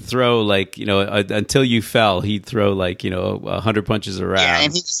you and throw until you fell. He'd throw 100 punches around. Yeah,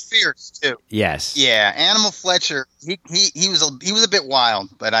 and he was fierce too. Yes. Yeah, Animal Fletcher. He was a bit wild,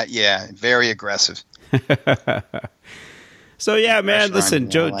 but very aggressive. So yeah, man. Listen,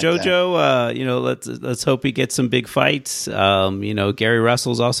 Jojo. Let's hope he gets some big fights. Gary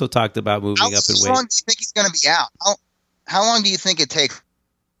Russell's also talked about moving up in weight. How long do you think he's going to be out? How long do you think it takes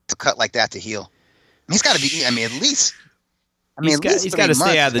to cut like that to heal? He's got to be. At least. He's got to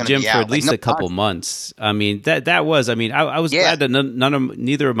stay out of the gym for at least a couple months. I mean, that was. I mean, I was glad that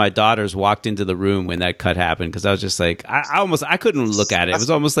neither of my daughters walked into the room when that cut happened, because I was just like, I couldn't look at it. It was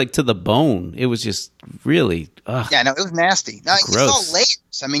almost like to the bone. It was just really. Ugh. Yeah, no, it was nasty. No, gross. You saw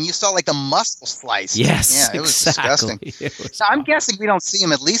layers. I mean, you saw like the muscle slice. Yes, yeah, it was disgusting. So I'm guessing we don't see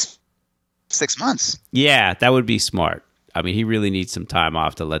him at least 6 months. Yeah, that would be smart. I mean, he really needs some time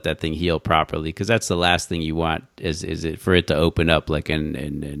off to let that thing heal properly, because that's the last thing you want is it for it to open up like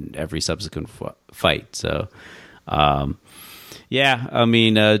in every subsequent fight. So, yeah, I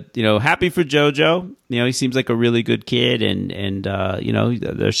mean, happy for Jojo. He seems like a really good kid, and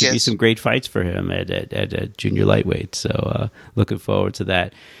there should be some great fights for him at junior lightweight. So, looking forward to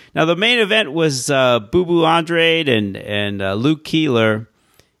that. Now, the main event was Boo Boo Andrade and Luke Keeler,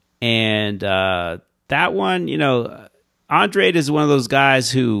 and that one, Andrade is one of those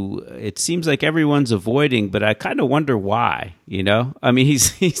guys who it seems like everyone's avoiding, but I kind of wonder why. I mean,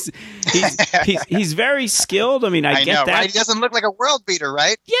 he's very skilled. I mean, I get that. Right? He doesn't look like a world beater,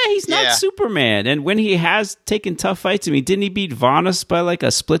 right? Yeah, he's not Superman. And when he has taken tough fights, I mean, didn't he beat Vanas by like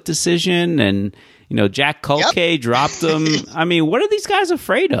a split decision? And Jack Culkay dropped him. I mean, what are these guys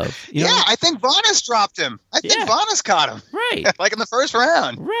afraid of? I think Vanas dropped him. I think Vanas caught him. Right. Like in the first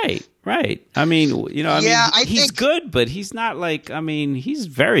round. Right. I mean, he's good, but he's not like, he's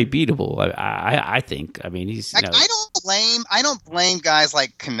very beatable. I think. I mean, he's. I don't blame guys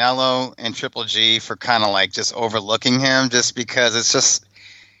like Canelo and Triple G for kind of like just overlooking him, just because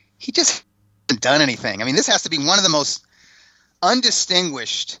he just hasn't done anything. I mean, this has to be one of the most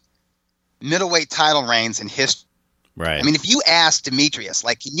undistinguished middleweight title reigns in history. Right. I mean, if you ask Demetrius,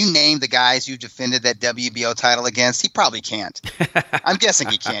 like, can you name the guys you defended that WBO title against? He probably can't. I'm guessing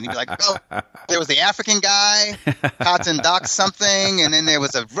he can. He'd be like, well, there was the African guy, Cotton Doc something, and then there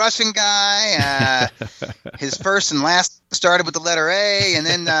was a Russian guy. His first and last started with the letter A, and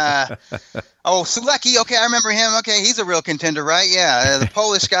then, Sulecki, okay, I remember him. Okay, he's a real contender, right? Yeah, the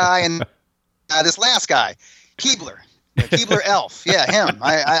Polish guy, and this last guy, Keebler Elf. Yeah, him.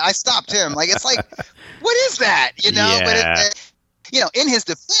 I stopped him. Like, it's like, what is that? But in his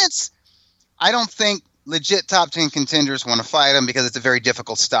defense, I don't think legit top 10 contenders want to fight him because it's a very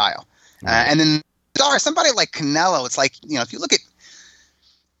difficult style. Right. And then somebody like Canelo, it's like, if you look at,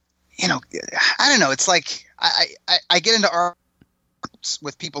 I don't know. It's like I get into arguments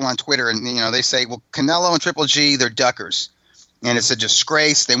with people on Twitter, and they say, well, Canelo and Triple G, they're duckers, and it's a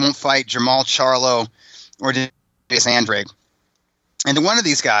disgrace. They won't fight Jamal Charlo or Andrade. And one of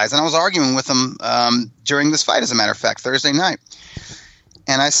these guys, and I was arguing with him during this fight, as a matter of fact, Thursday night.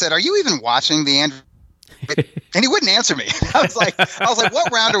 And I said, "Are you even watching the Andrade?" And he wouldn't answer me. I was like,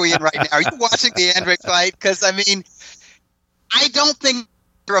 "What round are we in right now? Are you watching the Andrade fight?" Because I mean, I don't think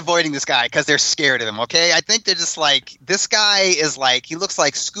they're avoiding this guy because they're scared of him. Okay, I think they're just like, this guy is like, he looks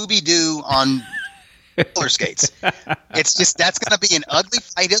like Scooby-Doo on roller skates. It's just, that's going to be an ugly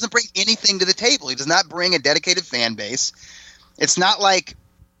fight. He doesn't bring anything to the table. He does not bring a dedicated fan base. It's not like,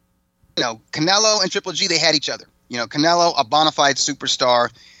 Canelo and Triple G, they had each other. Canelo, a bona fide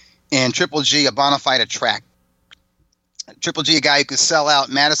superstar, and Triple G, a bona fide attract. Triple G, a guy who could sell out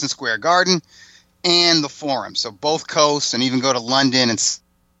Madison Square Garden and the Forum. So both coasts, and even go to London and sell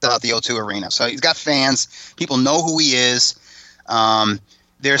out the O2 Arena. So he's got fans. People know who he is.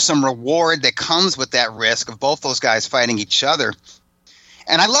 There's some reward that comes with that risk of both those guys fighting each other.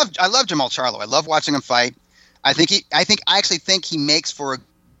 And I love Jermall Charlo. I love watching him fight. I actually think he makes for a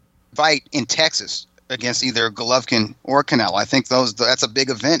fight in Texas against either Golovkin or Canelo. I think that's a big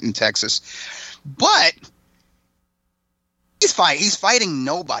event in Texas. But he's fighting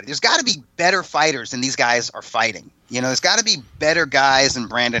nobody. There's got to be better fighters than these guys are fighting. There's got to be better guys than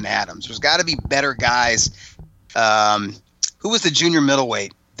Brandon Adams. There's got to be better guys. Who was the junior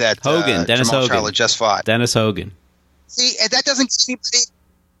middleweight that Hogan, Dennis Jermall Hogan Charlo just fought? Dennis Hogan. See, that doesn't seem.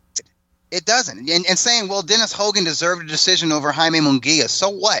 It doesn't. And saying, well, Dennis Hogan deserved a decision over Jaime Munguia. So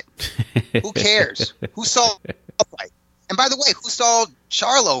what? Who cares? Who saw the fight? And by the way, who saw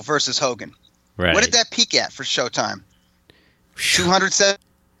Charlo versus Hogan? Right. What did that peak at for Showtime? 207.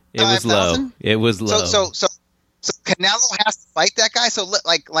 It was low. It was low. So Canelo has to fight that guy. So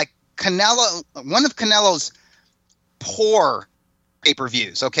like Canelo, one of Canelo's poor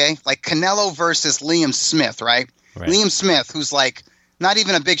pay-per-views. Okay, like Canelo versus Liam Smith, right? Liam Smith, who's like not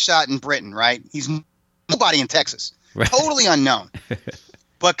even a big shot in Britain, right? He's nobody in Texas, totally unknown.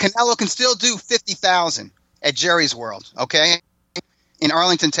 But Canelo can still do 50,000 at Jerry's World, okay, in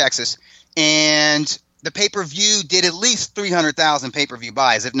Arlington, Texas, and the pay-per-view did at least 300,000 pay-per-view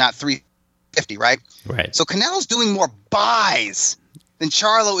buys, if not 350, right? Right. So Canelo's doing more buys than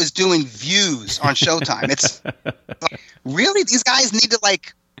Charlo is doing views on Showtime. It's really, these guys need to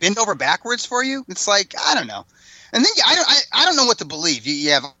like bend over backwards for you. It's like, I don't know. And then I don't know what to believe.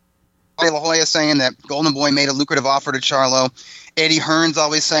 You have De La Hoya saying that Golden Boy made a lucrative offer to Charlo. Eddie Hearn's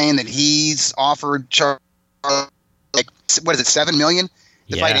always saying that he's offered Charlo like, what is it, $7 million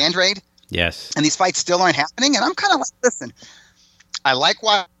to fight Andrade? Yes. And these fights still aren't happening. And I'm kind of like, listen, I like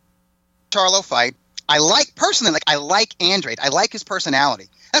watching Charlo fight. I like Andrade. I like his personality.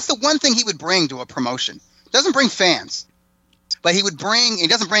 That's the one thing he would bring to a promotion. Doesn't bring fans. But he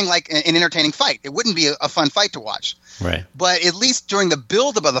doesn't bring like an entertaining fight. It wouldn't be a fun fight to watch. Right. But at least during the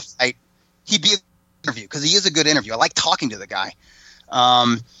build-up of the fight, he'd be an interview because he is a good interview. I like talking to the guy.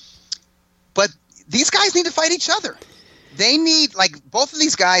 But these guys need to fight each other. They need, both of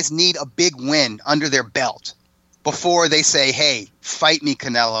these guys need a big win under their belt before they say, hey, fight me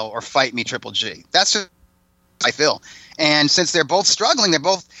Canelo or fight me Triple G. That's just how I feel. And since they're both struggling, they're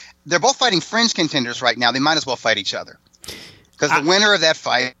both fighting fringe contenders right now. They might as well fight each other. Because the winner of that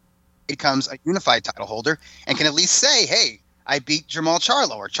fight becomes a unified title holder and can at least say, hey, I beat Jermall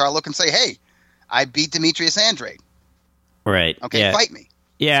Charlo. Or Charlo can say, hey, I beat Demetrius Andrade. Right. Okay, fight me.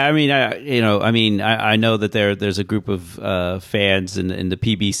 Yeah, I mean, I know that there's a group of fans in the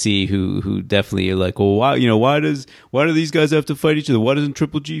PBC who definitely are like, well, why do these guys have to fight each other? Why doesn't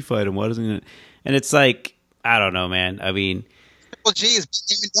Triple G fight him? Why doesn't it? And it's like, I don't know, man. I mean, Triple G has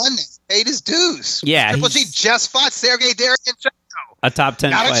done that. Paid his dues. Yeah, Triple G just fought Sergey Derevyanchenko. A top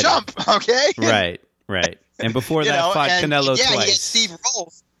 10 not fighter. A chump, okay? Right. And before that, fought Canelo twice. Yeah, he had Steve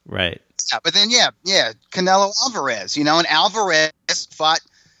Rolfe. Right. Yeah, but then Canelo Alvarez, and Alvarez fought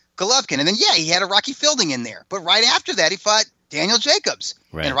Golovkin, and then he had a Rocky Fielding in there. But right after that, he fought Daniel Jacobs,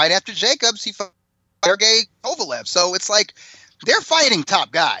 and right after Jacobs, he fought Sergey Kovalev. So it's like they're fighting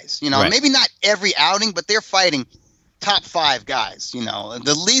top guys. Maybe not every outing, but they're fighting top 5 guys.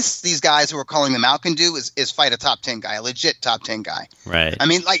 The least these guys who are calling them out can do is fight a top 10 guy, a legit top 10 guy. Right. I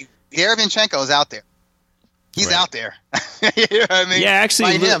mean, like Derevyanchenko is out there. He's out there. You know what I mean? Yeah,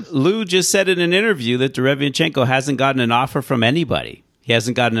 actually, Lou just said in an interview that Derevyanchenko hasn't gotten an offer from anybody. He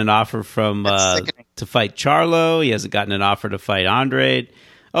hasn't gotten an offer from to fight Charlo. He hasn't gotten an offer to fight Andrade.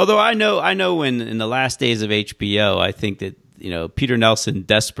 Although I know when in the last days of HBO, I think that Peter Nelson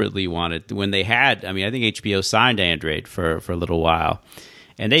desperately wanted when they had. I mean, I think HBO signed Andrade for a little while,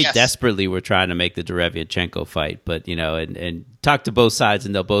 and they desperately were trying to make the Derevyanchenko fight. But and talk to both sides,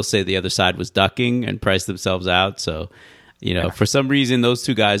 and they'll both say the other side was ducking and priced themselves out. So. For some reason, those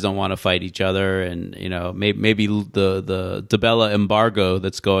two guys don't want to fight each other, and maybe the DiBella embargo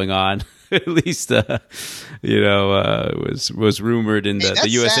that's going on at least was rumored in the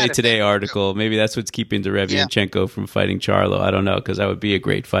USA Today article. Maybe that's what's keeping Derevianchenko from fighting Charlo. I don't know, because that would be a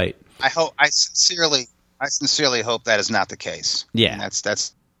great fight. I sincerely hope that is not the case. Yeah,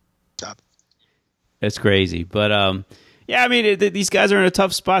 that's tough. That's crazy, but yeah, I mean, these guys are in a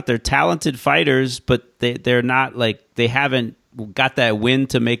tough spot. They're talented fighters, but they're not they haven't got that win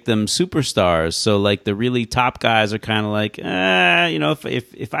to make them superstars. So like the really top guys are kind of like,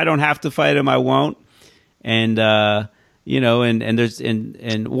 if I don't have to fight him, I won't. And and there's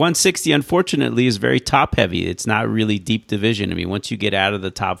 160 unfortunately is very top heavy. It's not really deep division. I mean, once you get out of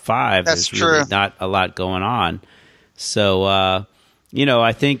the top five, there's really not a lot going on. So I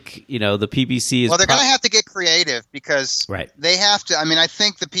think the PBC is. Well, they're going to have to get creative because they have to. I mean, I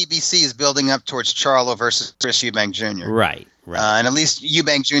think the PBC is building up towards Charlo versus Chris Eubank Jr. Right. And at least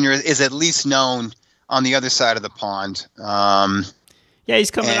Eubank Jr. is at least known on the other side of the pond. Yeah,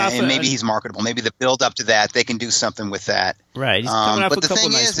 he's coming off, and maybe he's marketable. Maybe the build up to that, they can do something with that. Right. He's coming off but a the couple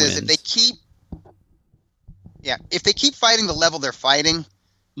thing nice is, wins. if they keep fighting the level they're fighting,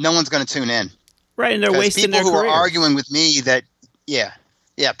 no one's going to tune in. Right, and they're wasting their careers. People who are arguing with me that,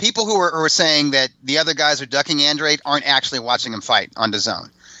 people who are saying that the other guys are ducking Andrade aren't actually watching him fight on DAZN.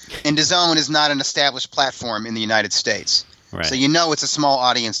 And DAZN is not an established platform in the United States. Right. So it's a small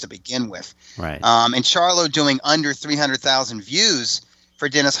audience to begin with. Right. And Charlo doing under 300,000 views for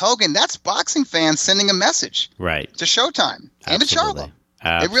Dennis Hogan, that's boxing fans sending a message to Showtime and to Charlo.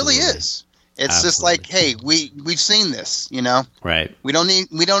 It really is. It's just like, hey, we've seen this, Right. We don't need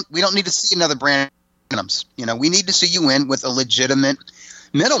to see another Brandon Adams. We need to see you win with a legitimate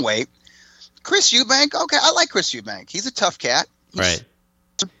middleweight. Chris Eubank, okay, I like Chris Eubank. He's a tough cat.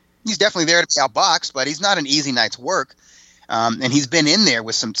 He's definitely there to be outboxed, but he's not an easy night's work. And he's been in there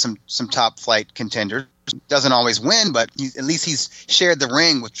with some top flight contenders. Doesn't always win, but at least he's shared the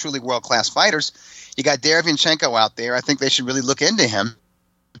ring with truly world-class fighters. You got Derevianchenko out there. I think they should really look into him.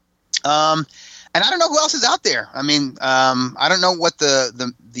 And I don't know who else is out there. I mean, I don't know what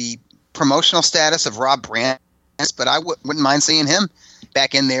the promotional status of Rob Brandt is, but I wouldn't mind seeing him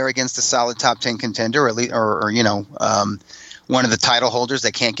back in there against a solid top 10 contender, or one of the title holders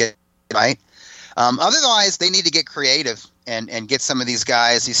that can't get right. Otherwise, they need to get creative and get some of these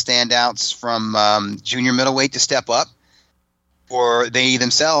guys, these standouts from junior middleweight to step up, or they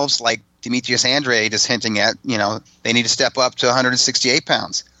themselves, like Demetrius Andrade is hinting at, they need to step up to 168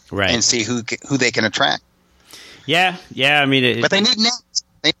 pounds and see who they can attract. Yeah. I mean, but they need names.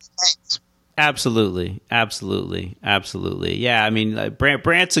 Absolutely. Yeah, I mean,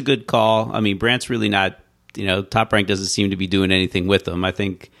 Brandt's a good call. I mean, Brandt's really not, Top Rank doesn't seem to be doing anything with him. I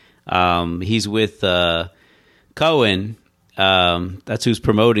think he's with Cohen. That's who's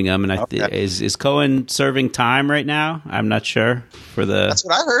promoting him, and is Cohen serving time right now? I'm not sure for the. That's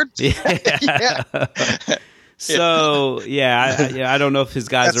what I heard. Yeah. So I don't know if his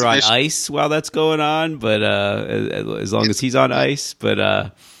guys are on ice while that's going on, but as long as he's on ice,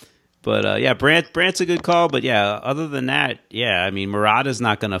 but Brandt's a good call. But other than that, I mean, Murata's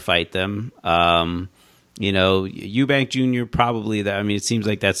not going to fight them. Eubank Jr. probably. I mean, it seems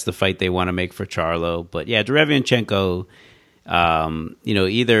like that's the fight they want to make for Charlo. But Derevianchenko,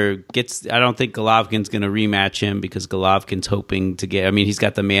 either gets. I don't think Golovkin's going to rematch him because Golovkin's hoping to get. I mean, he's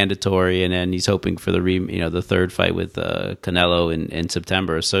got the mandatory, and then he's hoping for the third fight with Canelo in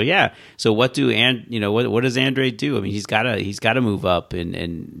September. So So what what does Andrade do? I mean, he's got to move up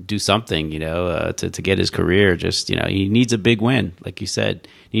and do something. To get his career. Just he needs a big win, like you said.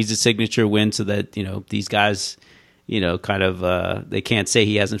 He needs a signature win so that these guys. They can't say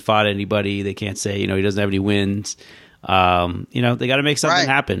he hasn't fought anybody. They can't say he doesn't have any wins. They got to make something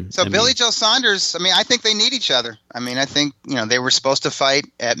happen. So Billy Joe Saunders, I mean, I think they need each other. I mean, I think, they were supposed to fight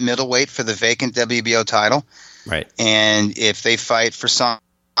at middleweight for the vacant WBO title. Right. And if they fight for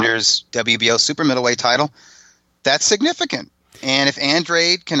Saunders' WBO super middleweight title, that's significant. And if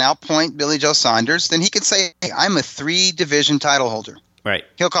Andrade can outpoint Billy Joe Saunders, then he can say, hey, I'm a 3-division title holder. Right.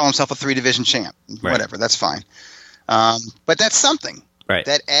 He'll call himself a 3-division champ. Right. Whatever. That's fine. But that's something. Right.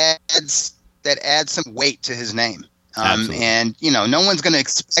 That adds some weight to his name. And no one's going to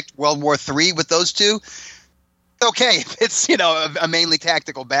expect World War III with those two. Okay, if it's a mainly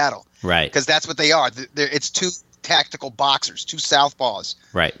tactical battle, right? Because that's what they are. It's two tactical boxers, two southpaws,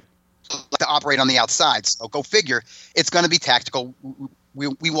 right? To operate on the outside. So go figure. It's going to be tactical. We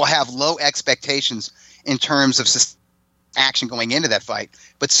will have low expectations in terms of action going into that fight,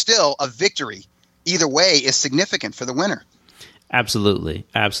 but still a victory either way is significant for the winner. Absolutely.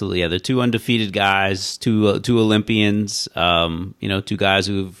 Yeah, they're two undefeated guys, two Olympians, two guys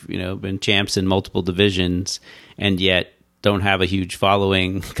who've been champs in multiple divisions, and yet don't have a huge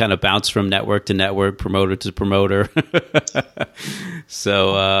following, kind of bounce from network to network, promoter to promoter.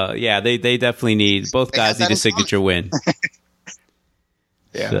 So they definitely need, both guys need a signature win.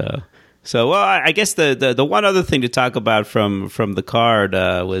 Yeah. So well, I guess the one other thing to talk about from the card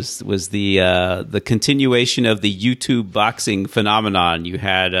was the continuation of the YouTube boxing phenomenon. You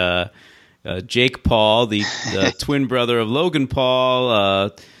had Jake Paul, the twin brother of Logan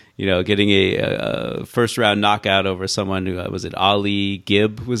Paul, getting a first round knockout over someone who was it Ali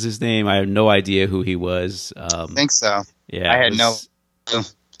Gibb was his name. I have no idea who he was. I think so. Yeah, I had no.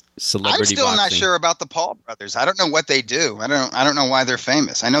 Celebrity I'm still boxing. not sure about the Paul brothers. I don't know what they do. I don't know why they're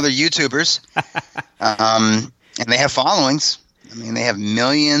famous. I know they're YouTubers, and they have followings. I mean, they have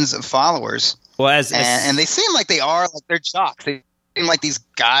millions of followers. Well, and they seem like they're jocks. They seem like these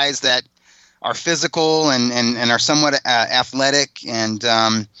guys that are physical and are somewhat athletic. And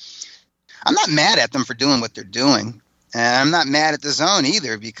I'm not mad at them for doing what they're doing. And I'm not mad at DAZN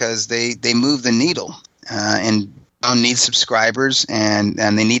either because they move the needle and DAZN needs subscribers and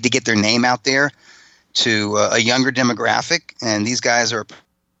they need to get their name out there to a younger demographic. And these guys are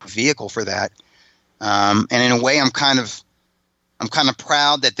a vehicle for that. And in a way, I'm kind of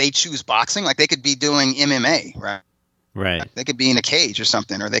proud that they choose boxing. Like they could be doing MMA, right? Right. They could be in a cage or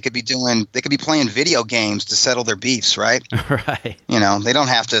something, or they could be playing video games to settle their beefs, right? Right. They don't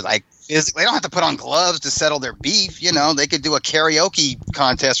have to they don't have to put on gloves to settle their beef. They could do a karaoke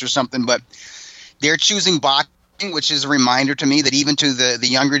contest or something, but they're choosing boxing, which is a reminder to me that even to the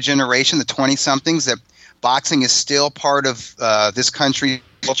younger generation, the 20-somethings, that boxing is still part of this country's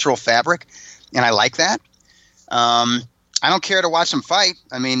cultural fabric, and I like that. I don't care to watch them fight.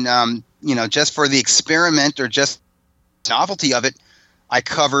 I mean, just for the experiment or just novelty of it, I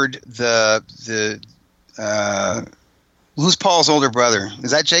covered the who's Paul's older brother? Is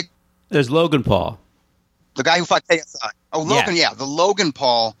that Jake? There's Logan Paul, the guy who fought KSI. Oh, Logan, yeah, the Logan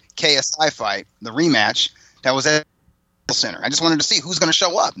Paul KSI fight, the rematch that was at the center. I just wanted to see who's going to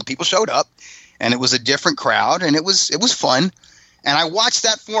show up, and people showed up, and it was a different crowd, and it was fun, and I watched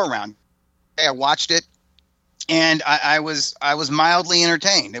that 4-round. I watched it, and I was mildly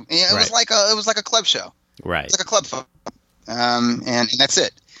entertained. It was like a club show. Right. It's like a club photo. And that's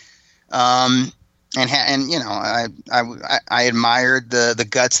it. I admired the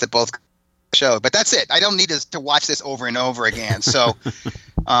guts that both showed, but that's it. I don't need to watch this over and over again. So,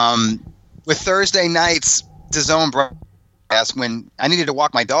 with Thursday night's DAZN broadcast, when I needed to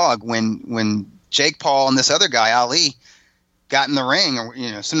walk my dog, when Jake Paul and this other guy Ali got in the ring, or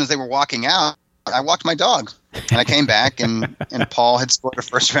as soon as they were walking out, I walked my dog. And I came back, and Paul had scored a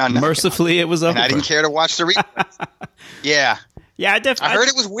first round knockout. Mercifully, it was over. And I didn't care to watch the replay. Yeah. Yeah, I heard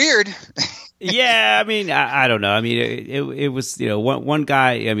it was weird. Yeah, I mean, I don't know. I mean, it was one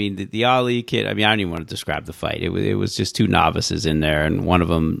guy. I mean, the Ali kid. I mean, I don't even want to describe the fight. It was just two novices in there, and one of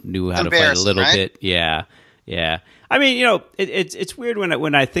them knew how to fight a little bit. Yeah. I mean, it's weird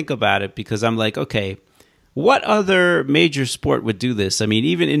when I think about it because I'm like, okay, what other major sport would do this? I mean,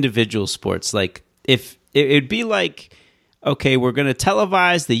 even individual sports, like if it'd be like, okay, we're going to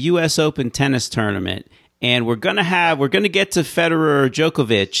televise the U.S. Open tennis tournament, and we're going to get to Federer or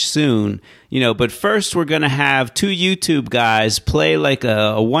Djokovic soon, but first we're going to have two YouTube guys play like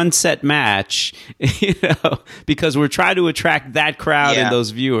a one-set match, because we're trying to attract that crowd and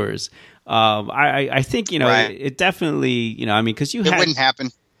those viewers. I think, right. it definitely, I mean, because it wouldn't happen.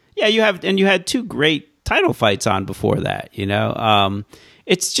 Yeah, you had two great title fights on before that,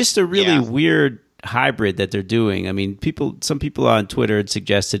 it's just a really weird hybrid that they're doing. I mean, some people on Twitter had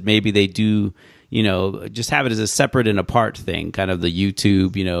suggested maybe they do, just have it as a separate and apart thing, kind of the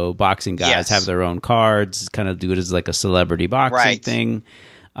YouTube, boxing guys have their own cards, kind of do it as like a celebrity boxing thing,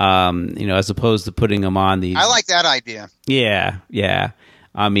 as opposed to putting them on these. I like that idea. Yeah.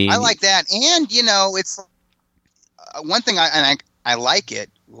 I mean, I like that. And, it's one thing I like it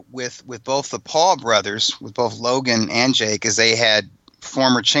with both the Paul brothers, with both Logan and Jake, is they had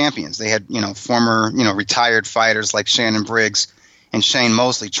former champions. They had, former, retired fighters like Shannon Briggs and Shane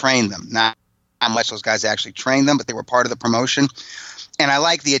Mosley trained them. Not how much those guys actually trained them, but they were part of the promotion. And I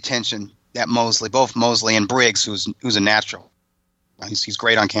like the attention that both Mosley and Briggs, who's a natural. He's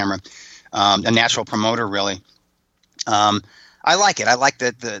great on camera. A natural promoter, really. I like it. I like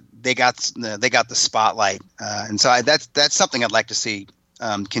that they got the spotlight. And so that's something I'd like to see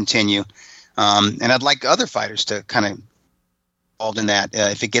continue. And I'd like other fighters to kind of involved in that,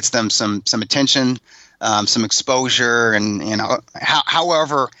 if it gets them some attention, some exposure, and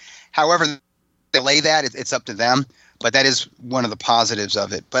however they lay that, it's up to them. But that is one of the positives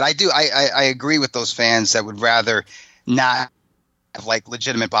of it. But I agree with those fans that would rather not like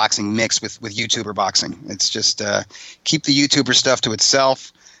legitimate boxing mixed with YouTuber boxing. It's just keep the YouTuber stuff to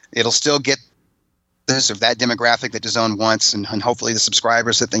itself. It'll still get this or that demographic that DAZN wants, and hopefully the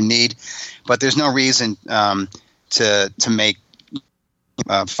subscribers that they need. But there's no reason to make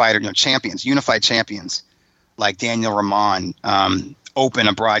fighter champions, unified champions like Daniel Roman open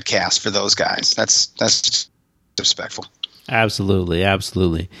a broadcast for those guys. That's disrespectful. Absolutely,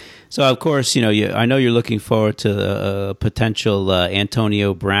 absolutely. So, of course, I know you're looking forward to a potential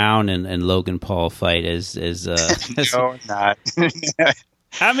Antonio Brown and Logan Paul fight. No, not.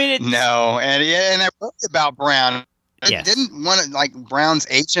 I mean, no, and I wrote about Brown. Yes. Didn't want Brown's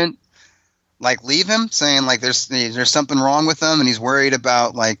agent leave him, saying there's something wrong with him, and he's worried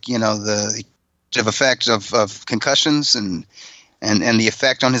about the effect of concussions and the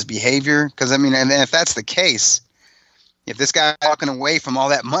effect on his behavior. Because and if that's the case. If this guy walking away from all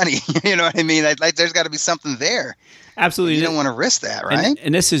that money, you know what I mean? There's got to be something there. Absolutely. You don't want to risk that, right?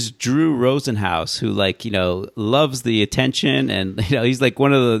 And this is Drew Rosenhaus, who loves the attention, and he's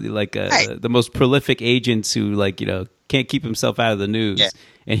one of the the most prolific agents who can't keep himself out of the news. Yeah.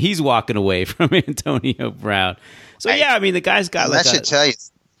 And he's walking away from Antonio Brown. So the guy's got that should tell you.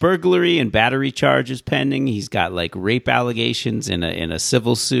 Burglary and battery charges pending. He's got rape allegations in a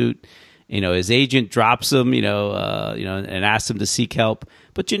civil suit. His agent drops him, and asks him to seek help.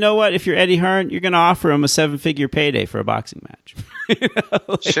 But you know what? If you're Eddie Hearn, you're going to offer him a 7-figure payday for a boxing match.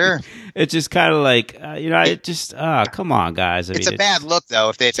 Sure. It's just kind of come on, guys. It's a bad look, though,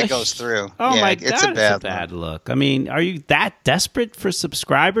 if it goes through. Oh, my God, it's a bad look. I mean, are you that desperate for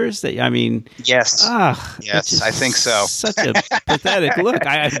subscribers? Yes. Yes, I think so. Such a pathetic look.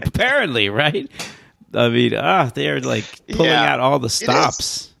 Apparently, right? I mean, they're pulling out all the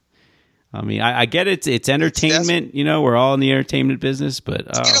stops. I mean, I get it. It's entertainment. We're all in the entertainment business, but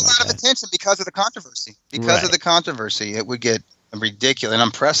it's get a lot of attention because of the controversy. Because of the controversy, it would get a ridiculous, an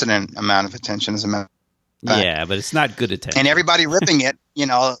unprecedented amount of attention. As a matter of fact. Yeah, but it's not good attention. And everybody ripping it.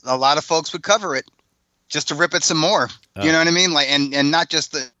 A lot of folks would cover it just to rip it some more. Oh. You know what I mean? And not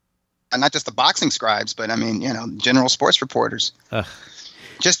just the boxing scribes, but general sports reporters.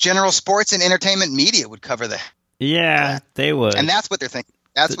 Just general sports and entertainment media would cover that. Yeah, they would. And that's what they're thinking.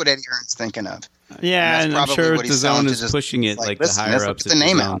 That's what Eddie Hearn's thinking of. Yeah, and I'm sure DAZN is pushing it, the higher ups at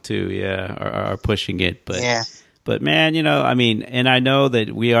DAZN too. Yeah, are pushing it. But but man, and I know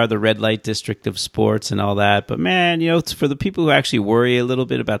that we are the red light district of sports and all that. But man, it's for the people who actually worry a little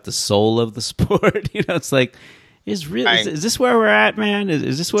bit about the soul of the sport. It's is this where we're at, man?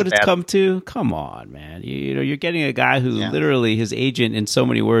 Is this what it's come to? Come on, man. You're getting a guy who literally his agent, in so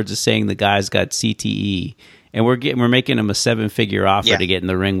many words, is saying the guy's got CTE. And we're making him a 7-figure offer to get in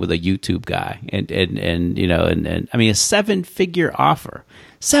the ring with a YouTube guy, and I mean a 7-figure offer,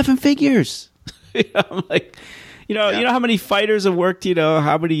 7 figures. I'm you know how many fighters have worked,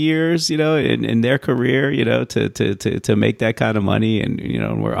 how many years, in their career, to make that kind of money,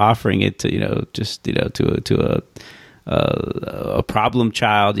 and we're offering it to to a problem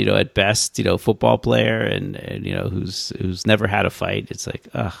child, at best, football player, and who's never had a fight. It's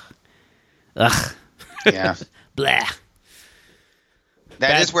ugh. Yeah. Blah.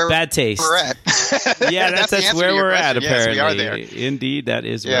 That is where bad taste. We're at. Yeah, that's where we're at, apparently. Yes, we are there. Indeed, that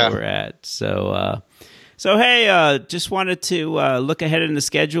is where we're at. So hey, just wanted to look ahead in the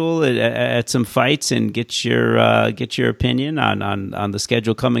schedule at some fights and get your opinion on the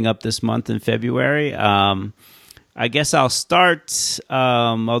schedule coming up this month in February. I guess I'll start,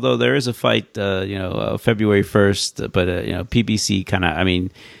 although there is a fight, February 1st, but PBC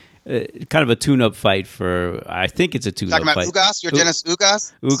kind of a tune-up fight for. I think it's a tune-up fight. Talking about Ugas, Dennis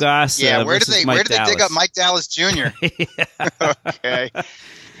Ugas. Ugas. Yeah, where did they dig up Mike Dallas Jr.? Okay.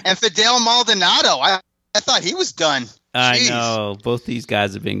 And Fidel Maldonado. I thought he was done. I know both these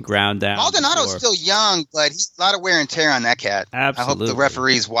guys have been ground down. Maldonado's still young, but he's a lot of wear and tear on that cat. Absolutely. I hope the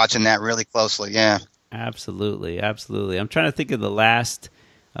referee's watching that really closely. Yeah. Absolutely. I'm trying to think of the last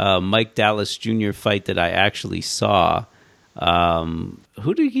Mike Dallas Jr. fight that I actually saw.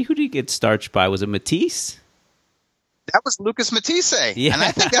 Who did he get starched by? Was it Matisse? That was Lucas Matisse. Yeah. And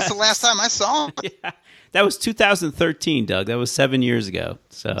I think that's the last time I saw him. Yeah. That was 2013, Doug. That was 7 years ago.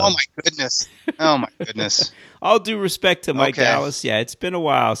 So. Oh my goodness. All due respect to Mike Dallas. Yeah, it's been a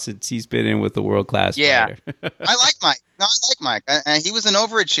while since he's been in with the world-class fighter. I like Mike. No, I like Mike. He was an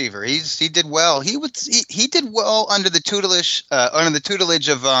overachiever. He did well. He did well under the tutelage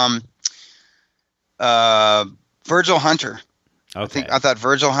of Virgil Hunter. Okay. I thought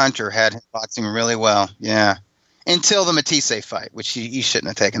Virgil Hunter had boxing really well. Yeah. Until the Matisse fight, which he shouldn't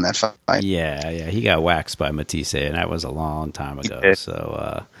have taken that fight. Yeah. He got waxed by Matisse, and that was a long time ago.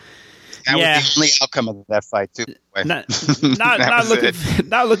 So, That was the only outcome of that fight, too.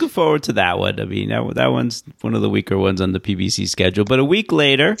 Not looking forward to that one. I mean, that one's one of the weaker ones on the PBC schedule. But a week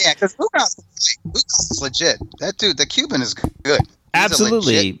later, yeah, because Ugas is legit. That dude, the Cuban, is good. He's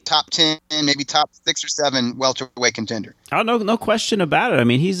absolutely a legit top 10, maybe top 6 or 7 welterweight contender. Oh, no question about it. I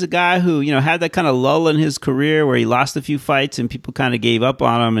mean, he's a guy who had that kind of lull in his career where he lost a few fights and people kind of gave up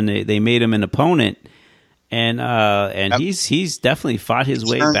on him and they made him an opponent. And he's definitely fought his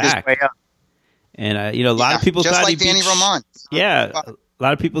way back. His way up. And a lot of people thought like he Danny beat Roman. Yeah, a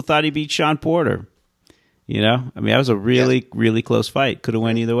lot of people thought he beat Sean Porter. I mean, that was a really close fight. Could have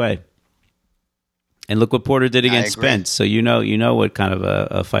went either way. And look what Porter did against Spence. So you know what kind of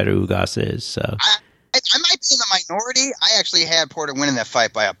a fighter Ugas is. So I might be in the minority. I actually had Porter winning that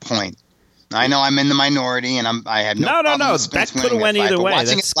fight by a point. I know I'm in the minority, and I had no. That could have went either way.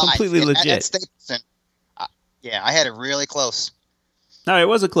 That's completely legit. I had it really close. No, it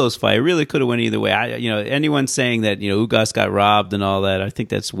was a close fight. It really could have went either way. Anyone saying that Ugas got robbed and all that, I think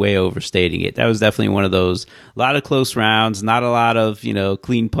that's way overstating it. That was definitely one of those. A lot of close rounds, not a lot of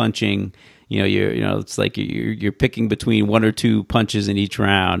clean punching. It's like you're picking between 1 or 2 punches in each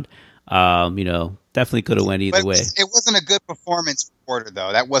round. Definitely could have went either way. It wasn't a good performance for Porter,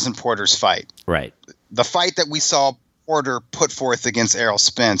 though. That wasn't Porter's fight. Right. The fight that we saw Porter put forth against Errol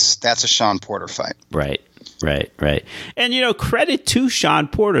Spence, that's a Sean Porter fight. Right. And, credit to Sean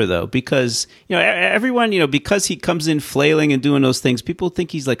Porter, though, because, everyone, because he comes in flailing and doing those things, people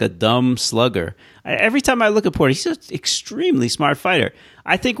think he's like a dumb slugger. Every time I look at Porter, he's an extremely smart fighter.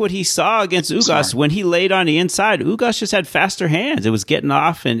 I think what he saw against Ugas when he laid on the inside, Ugas just had faster hands. It was getting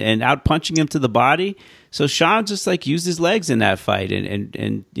off and out punching him to the body. So Sean just used his legs in that fight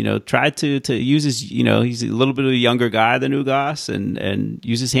and tried to use his, he's a little bit of a younger guy than Ugas and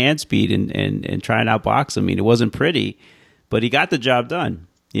use his hand speed and try and outbox him. I mean, it wasn't pretty, but he got the job done,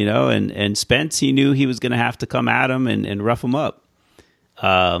 and Spence, he knew he was going to have to come at him and rough him up.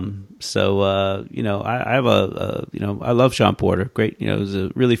 I have I love Sean Porter. Great. He was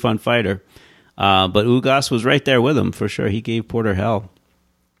a really fun fighter. But Ugas was right there with him for sure. He gave Porter hell.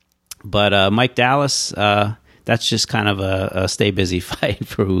 But Mike Dallas, that's just kind of a stay busy fight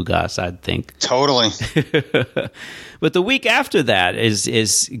for Ugas, I'd think. Totally. But the week after that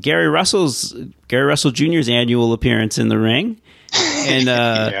is Gary Russell Jr.'s annual appearance in the ring.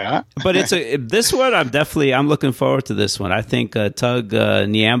 And but this one I'm looking forward to this one. I think Tug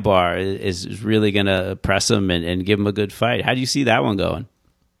Niambar is really going to press him and give him a good fight. How do you see that one going?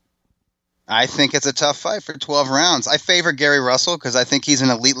 I think it's a tough fight for 12 rounds. I favor Gary Russell because I think he's an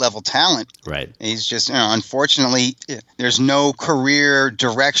elite level talent. Right. He's just, unfortunately, there's no career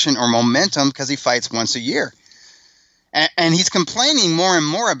direction or momentum because he fights once a year. And he's complaining more and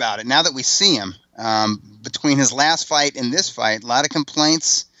more about it now that we see him. Between his last fight and this fight, a lot of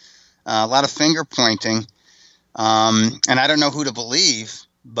complaints, a lot of finger pointing. And I don't know who to believe,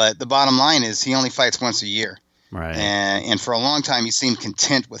 but the bottom line is he only fights once a year. Right. And for a long time, he seemed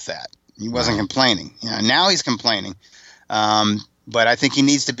content with that. He wasn't complaining. Now he's complaining. But I think he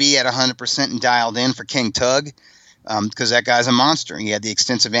needs to be at 100% and dialed in for King Tug because that guy's a monster. He had the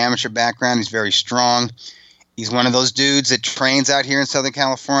extensive amateur background. He's very strong. He's one of those dudes that trains out here in Southern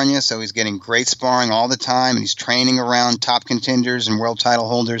California, so he's getting great sparring all the time, and he's training around top contenders and world title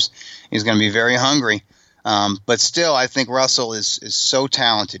holders. He's going to be very hungry. But still, I think Russell is so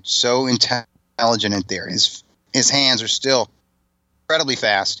talented, so intelligent in there. His hands are still incredibly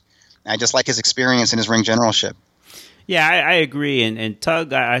fast. I just like his experience and his ring generalship. Yeah, I agree. And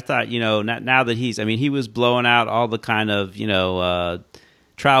Tug, I thought, now that he was blowing out all the kind of,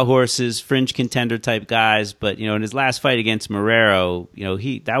 trial horses, fringe contender type guys. But, in his last fight against Marrero,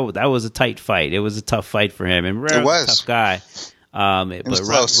 that was a tight fight. It was a tough fight for him. And Marrero's a tough guy. But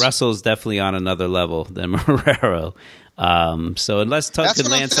Russell's definitely on another level than Marrero. So unless Tug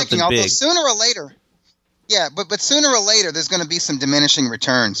can land something big. Sooner or later. Yeah, but sooner or later, there's going to be some diminishing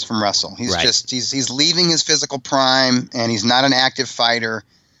returns from Russell. He's he's leaving his physical prime, and he's not an active fighter.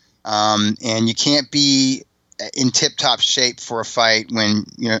 And you can't be in tip-top shape for a fight when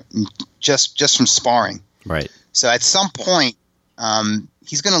just from sparring. Right. So at some point,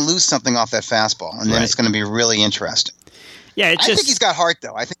 he's going to lose something off that fastball, and then it's going to be really interesting. Yeah, I think he's got heart,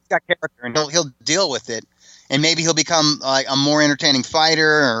 though. I think he's got character, and he'll deal with it. And maybe he'll become like a more entertaining fighter,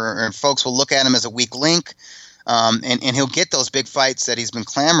 or folks will look at him as a weak link, and he'll get those big fights that he's been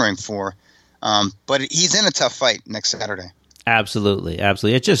clamoring for. But he's in a tough fight next Saturday. Absolutely.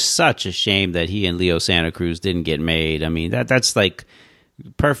 It's just such a shame that he and Leo Santa Cruz didn't get made. I mean, that's like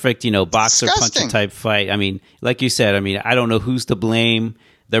perfect, boxer puncher type fight. I mean, like you said, I don't know who's to blame.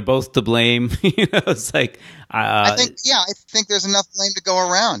 they're both to blame. It's like I think there's enough blame to go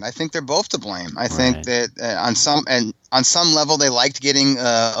around. I think they're both to blame. I think that on some level they liked getting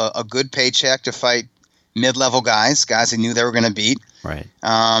a good paycheck to fight mid-level guys they knew they were going to beat. Right.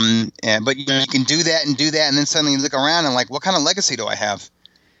 But you can do that, and then suddenly you look around and like, what kind of legacy do I have?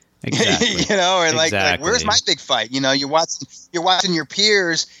 Exactly. Or like where's my big fight? You're watching your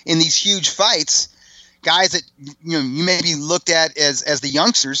peers in these huge fights, guys that you maybe looked at as the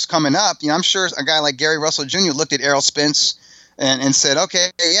youngsters coming up. I'm sure a guy like Gary Russell Jr. looked at Errol Spence and said, okay,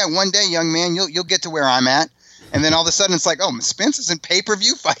 yeah, one day, young man, you'll get to where I'm at. And then all of a sudden it's like, oh, Spence is in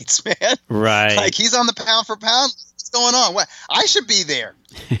pay-per-view fights, man. Right. Like he's on the pound for pound. What's going on? What? I should be there.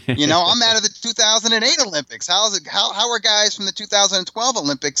 I'm out of the 2008 Olympics. How are guys from the 2012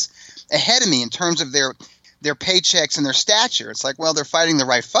 Olympics ahead of me in terms of their paychecks and their stature? It's like, well, they're fighting the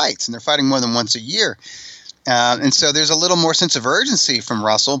right fights, and they're fighting more than once a year. And so there's a little more sense of urgency from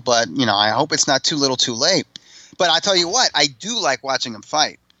Russell, but, I hope it's not too little too late. But I tell you what, I do like watching him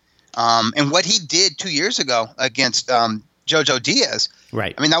fight. And what he did 2 years ago against Jojo Diaz,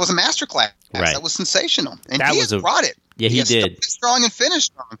 right? I mean, that was a masterclass. Right. That was sensational, and that Diaz brought it. Yeah, he did. Strong and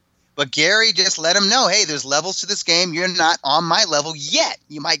finished strong. But Gary just let him know, hey, there's levels to this game. You're not on my level yet.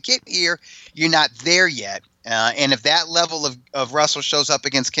 You might get here. You're not there yet. And if that level of Russell shows up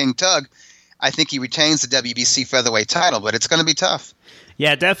against King Tug, I think he retains the WBC featherweight title. But it's going to be tough.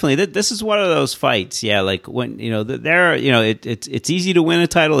 Yeah, definitely. This is one of those fights. Yeah, like when it's easy to win a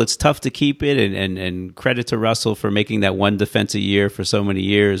title. It's tough to keep it, and credit to Russell for making that one defense a year for so many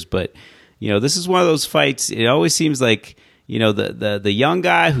years. But this is one of those fights. It always seems like the young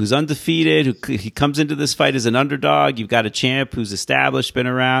guy who's undefeated, he comes into this fight as an underdog. You've got a champ who's established, been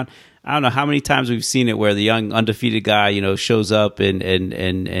around. I don't know how many times we've seen it where the young undefeated guy, shows up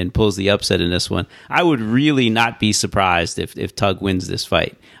and pulls the upset in this one. I would really not be surprised if Tug wins this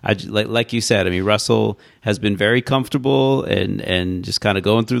fight. Like you said, I mean, Russell has been very comfortable and just kind of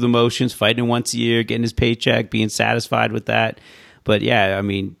going through the motions, fighting once a year, getting his paycheck, being satisfied with that. But yeah, I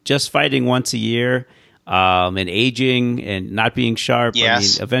mean, just fighting once a year and aging and not being sharp.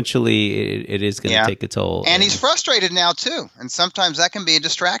 Yes. I mean, eventually it is going to take a toll. And he's frustrated now too. And sometimes that can be a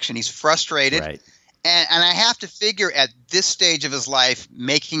distraction. He's frustrated. Right. And I have to figure at this stage of his life,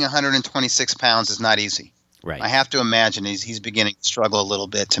 making 126 pounds is not easy. Right. I have to imagine he's beginning to struggle a little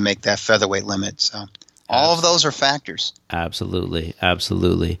bit to make that featherweight limit. So all of those are factors. Absolutely.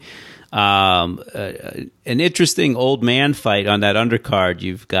 Absolutely. An interesting old man fight on that undercard.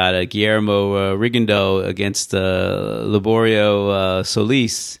 You've got Guillermo Rigondeaux against Liborio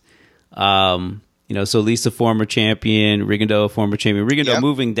Solis. Solis a former champion, Rigondeaux a former champion. Rigondeaux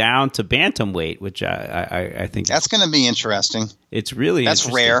moving down to bantamweight, which I think that's going to be interesting. It's really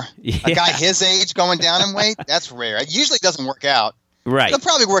rare. Yeah. A guy his age going down in weight, that's rare. It usually doesn't work out. Right. It'll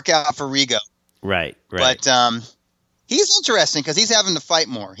probably work out for Rigo. Right. But he's interesting because he's having to fight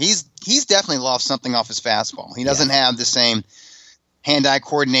more. He's definitely lost something off his fastball. He doesn't have the same hand-eye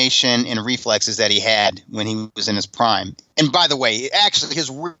coordination and reflexes that he had when he was in his prime. And by the way, actually his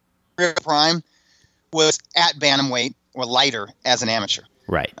real prime was at bantamweight or lighter as an amateur.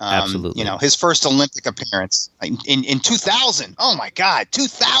 Right, absolutely. His first Olympic appearance in 2000. Oh my God,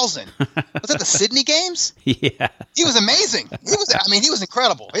 2000! Was that the Sydney Games? Yeah, he was amazing. He was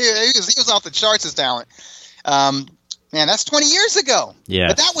incredible. He was off the charts, his talent. Man, that's 20 years ago. Yeah,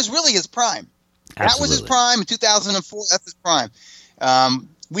 but that was really his prime. Absolutely. That was his prime in 2004. That's his prime.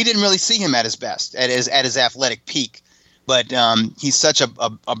 We didn't really see him at his best, at his athletic peak. But he's such a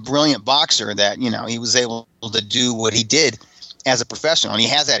brilliant boxer that he was able to do what he did as a professional, and he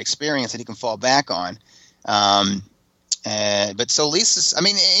has that experience that he can fall back on. But Solis is,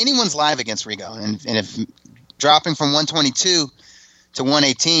 anyone's live against Rigo, and if dropping from 122 to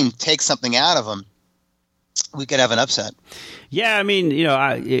 118 takes something out of him, we could have an upset. Yeah,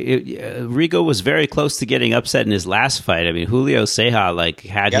 Rigo was very close to getting upset in his last fight. I mean, Julio Ceja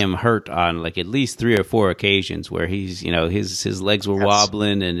had him hurt on at least 3 or 4 occasions where he's his legs were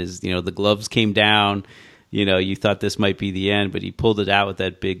wobbling and his the gloves came down. You thought this might be the end, but he pulled it out with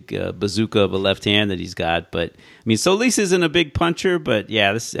that big bazooka of a left hand that he's got. But Solis isn't a big puncher, but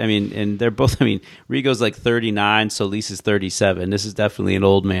yeah, and they're both. Rigo's 39, Solis is 37. This is definitely an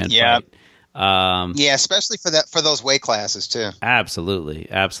old man fight. Especially for those weight classes too. Absolutely.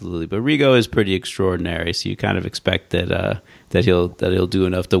 But Rigo is pretty extraordinary, so you kind of expect that he'll do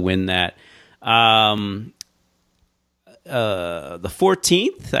enough to win that. The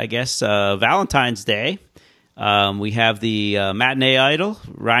 14th, I guess, Valentine's Day. We have the matinee idol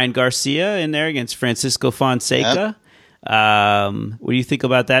Ryan Garcia in there against Francisco Fonseca. What do you think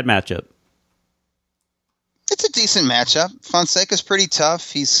about that matchup? It's a decent matchup. Fonseca's pretty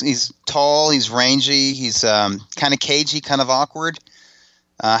tough. He's tall. He's rangy. He's kind of cagey, kind of awkward.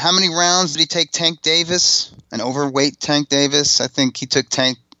 How many rounds did he take Tank Davis? An overweight Tank Davis. I think he took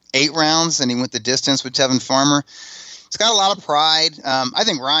Tank 8 rounds, and he went the distance with Tevin Farmer. He's got a lot of pride. I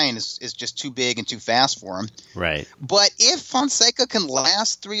think Ryan is just too big and too fast for him. Right. But if Fonseca can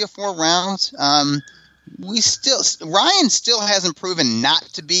last 3 or 4 rounds, Ryan still hasn't proven not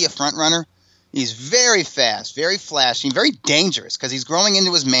to be a front runner. He's very fast, very flashy, very dangerous because he's growing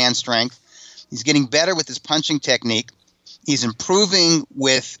into his man strength. He's getting better with his punching technique. He's improving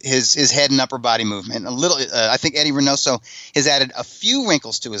with his head and upper body movement. I think Eddie Reynoso has added a few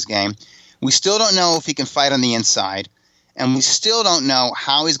wrinkles to his game. We still don't know if he can fight on the inside, and we still don't know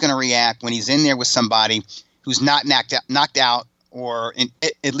how he's going to react when he's in there with somebody who's not knocked out or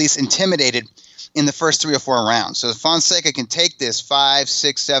at least intimidated in the first 3 or 4 rounds. So if Fonseca can take this 5,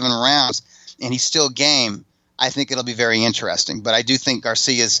 6, 7 rounds and he's still game, I think it'll be very interesting. But I do think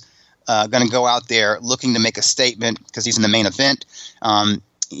Garcia's going to go out there looking to make a statement because he's in the main event.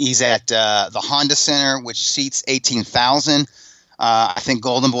 He's at the Honda Center, which seats 18,000. I think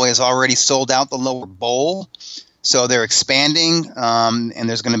Golden Boy has already sold out the lower bowl. So they're expanding, and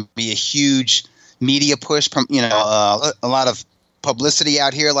there's going to be a huge media push from, a lot of publicity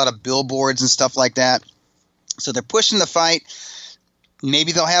out here, a lot of billboards and stuff like that. So they're pushing the fight.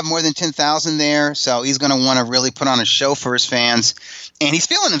 Maybe they'll have more than 10,000 there, so he's going to want to really put on a show for his fans. And he's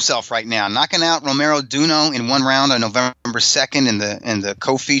feeling himself right now, knocking out Romero Duno in 1 round on November 2nd in the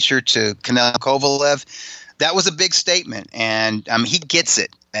co-feature to Canelo Kovalev. That was a big statement, and he gets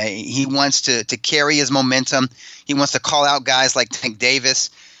it. He wants to carry his momentum. He wants to call out guys like Tank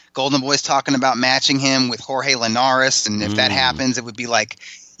Davis. Golden Boy's talking about matching him with Jorge Linares, and if that happens, it would be like –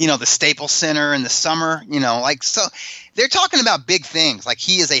 the Staples Center in the summer, so they're talking about big things. Like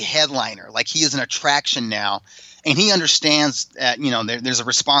he is a headliner, like he is an attraction now. And he understands that, there's a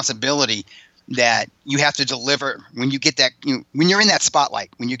responsibility that you have to deliver when you get that, when you're in that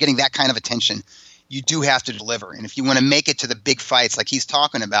spotlight, when you're getting that kind of attention, you do have to deliver. And if you want to make it to the big fights, like he's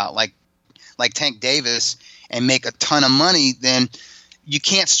talking about, like Tank Davis and make a ton of money, then you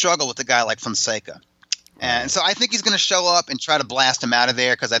can't struggle with a guy like Fonseca. And so I think he's going to show up and try to blast him out of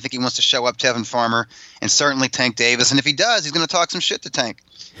there because I think he wants to show up Tevin Farmer and certainly Tank Davis. And if he does, he's going to talk some shit to Tank.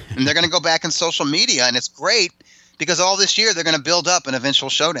 And they're going to go back in social media, and it's great because all this year they're going to build up an eventual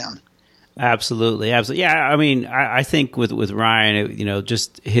showdown. Absolutely. Yeah, I mean, I think with Ryan,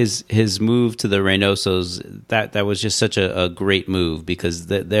 just his move to the Reynosos, that was just such a great move because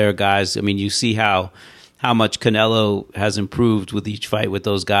they're guys. I mean, you see how much Canelo has improved with each fight with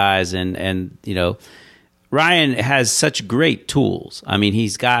those guys, and Ryan has such great tools. I mean,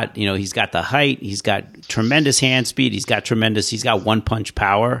 he's got the height, he's got tremendous hand speed, he's got one punch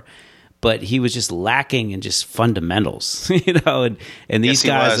power, but he was just lacking in just fundamentals, and these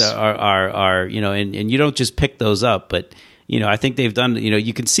guys are and you don't just pick those up, but I think they've done,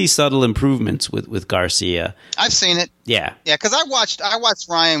 you can see subtle improvements with Garcia. I've seen it. Yeah. Yeah, cuz I watched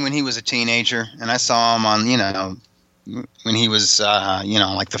Ryan when he was a teenager, and I saw him on, when he was,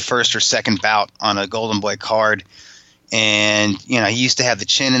 like the first or second bout on a Golden Boy card. And, he used to have the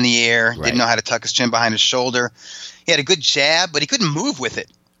chin in the air, didn't know how to tuck his chin behind his shoulder. He had a good jab, but he couldn't move with it.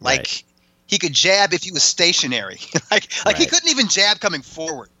 Like, he could jab if he was stationary. He couldn't even jab coming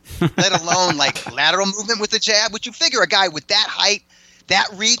forward, let alone, lateral movement with the jab. Would you figure a guy with that height, that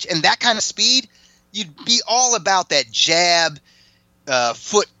reach, and that kind of speed, you'd be all about that jab,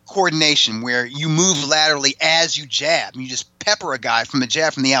 foot coordination where you move laterally as you jab. You just pepper a guy from a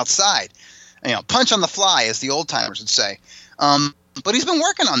jab from the outside. Punch on the fly, as the old timers would say. But he's been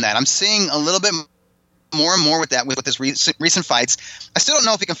working on that. I'm seeing a little bit more and more with that with his recent fights. I still don't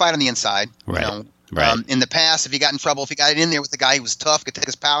know if he can fight on the inside. Right. In the past, if he got in trouble, if he got in there with a guy who was tough, could take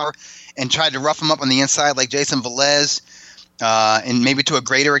his power, and tried to rough him up on the inside like Jason Velez, and maybe to a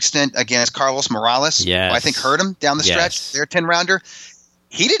greater extent against Carlos Morales, who I think hurt him down the stretch. Their 10-rounder.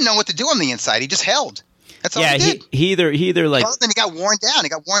 He didn't know what to do on the inside. He just held. That's all he did. He either like then he got worn down. He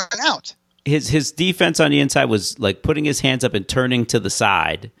got worn out. His defense on the inside was like putting his hands up and turning to the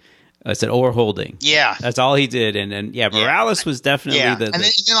side. I said, or holding. Yeah. That's all he did. And Morales was definitely the... And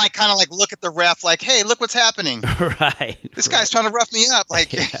then you kind of look at the ref like, hey, look what's happening. Right. This guy's trying to rough me up.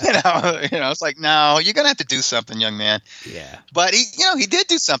 It's like, no, you're going to have to do something, young man. Yeah. But he did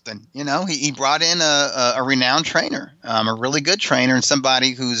do something. He brought in a renowned trainer, a really good trainer, and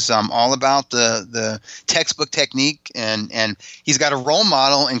somebody who's all about the textbook technique. And he's got a role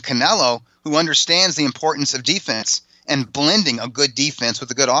model in Canelo who understands the importance of defense and blending a good defense with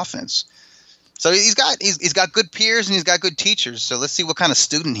a good offense. So he's got good peers and he's got good teachers. So let's see what kind of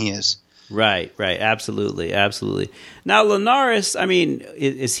student he is. Right. Absolutely. Now, Linares, I mean,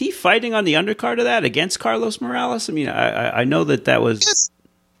 is he fighting on the undercard of that against Carlos Morales? I mean, I know that was...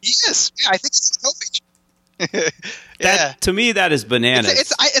 Yes. Yeah, I think it's Kovic. To me, that is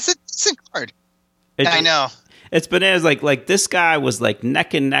bananas. It's a decent card. I know. It's bananas. Like this guy was like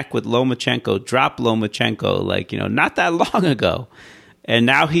neck and neck with Lomachenko, dropped Lomachenko, like, not that long ago. And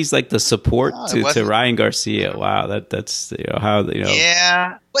now he's like the support to Ryan Garcia. Wow, that's how.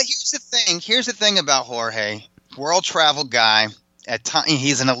 Yeah, but here's the thing about Jorge, world travel guy. At times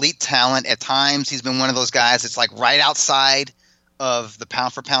he's an elite talent. At times he's been one of those guys that's like right outside of the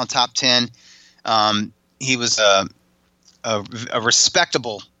pound for pound top 10. He was a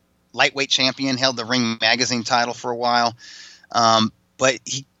respectable lightweight champion. Held the Ring Magazine title for a while, but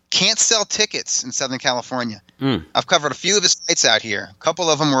he can't sell tickets in Southern California. I've covered a few of his fights out here. A couple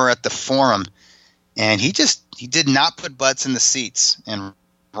of them were at the Forum, and he did not put butts in the seats. And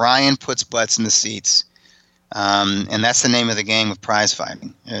Ryan puts butts in the seats, and that's the name of the game with prize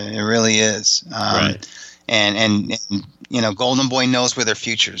fighting. It really is. Right. And Golden Boy knows where their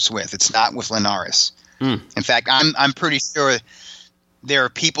future's with. It's not with Linares. In fact, I'm pretty sure there are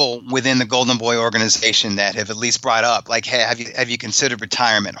people within the Golden Boy organization that have at least brought up, like, hey, have you considered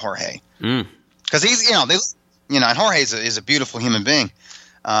retirement, Jorge? Because he's, and Jorge is a beautiful human being.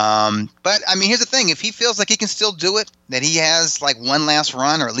 But I mean, here's the thing: if he feels like he can still do it, that he has like one last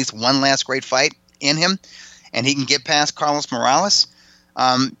run or at least one last great fight in him, and he can get past Carlos Morales,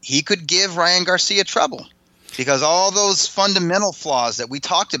 he could give Ryan Garcia trouble. Because all those fundamental flaws that we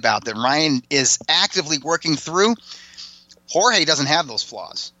talked about that Ryan is actively working through, Jorge doesn't have those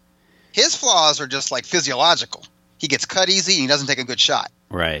flaws. His flaws are just like physiological. He gets cut easy and he doesn't take a good shot.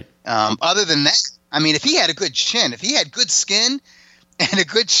 Right. Other than that, I mean, if he had a good chin, if he had good skin and a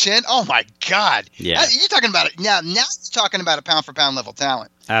good chin, oh my God. Yeah. You're talking about it. Now you're talking about a pound for pound level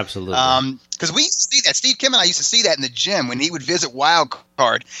talent. Absolutely. Because we used to see that. Steve Kim and I used to see that in the gym when he would visit Wild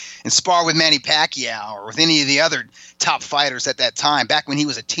Card and spar with Manny Pacquiao or with any of the other top fighters at that time, back when he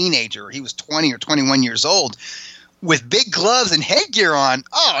was a teenager, or he was 20 or 21 years old, with big gloves and headgear on.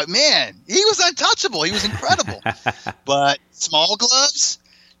 Oh, man, he was untouchable. He was incredible. But small gloves,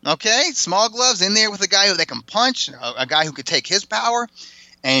 small gloves in there with a guy who they can punch, a guy who could take his power,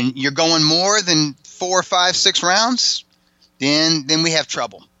 and you're going more than 4, 5, 6 rounds, then we have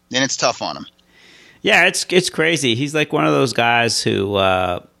trouble. Then it's tough on him. Yeah, it's crazy. He's like one of those guys who,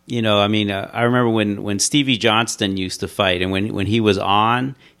 I remember when Stevie Johnston used to fight, and when he was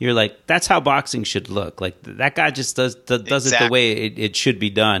on, you're like, that's how boxing should look. Like that guy just does it the way it should be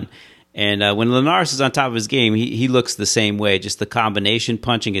done. And when Linares is on top of his game, he looks the same way. Just the combination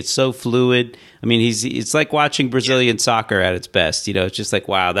punching, it's so fluid. I mean, it's like watching Brazilian soccer at its best. It's just like,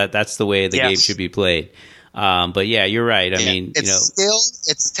 wow, that's the way the game should be played. But yeah, you're right. I mean, it's skill,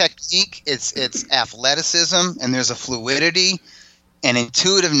 it's technique, it's athleticism, and there's a fluidity and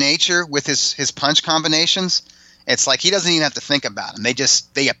intuitive nature with his punch combinations. It's like he doesn't even have to think about them.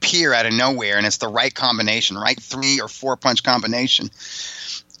 They appear out of nowhere, and it's the right combination, right 3 or 4 punch combination.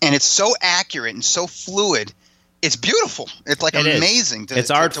 And it's so accurate and so fluid. It's beautiful. It's like amazing.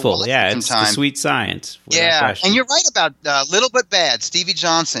 It's artful. It's the sweet science. Yeah, and you're right about Little But Bad, Stevie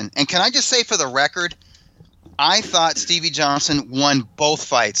Johnson. And can I just say for the record, I thought Stevie Johnson won both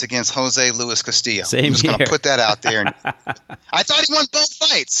fights against Jose Luis Castillo. I'm just going to put that out there. I thought he won both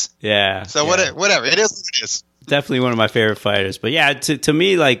fights. Yeah. So whatever. It is what it is. Definitely one of my favorite fighters. But yeah, to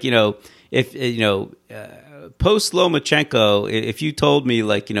me, like, if post Lomachenko, if you told me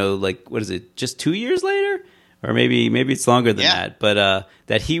like what is it, just 2 years later, or maybe it's longer than that, but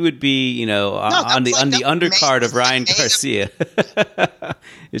that he would be on the undercard of Ryan Garcia,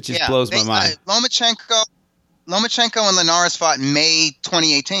 it just blows my mind. Lomachenko and Linares fought in May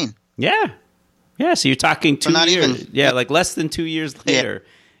 2018. Yeah. So you're talking 2 years. Like less than 2 years later.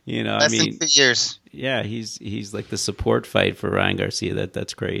 Less than 2 years. Yeah, he's like the support fight for Ryan Garcia.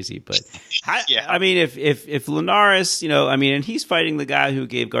 That's crazy. But I mean, if Linares, and he's fighting the guy who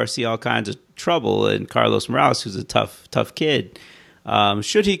gave Garcia all kinds of trouble, and Carlos Morales, who's a tough kid.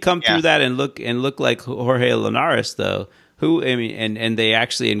 Should he come through that and look like Jorge Linares, though? And they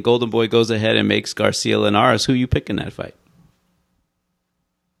actually, and Golden Boy goes ahead and makes Garcia Linares. Who you pick in that fight?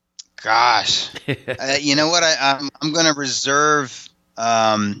 Gosh, you know what? I'm going to reserve.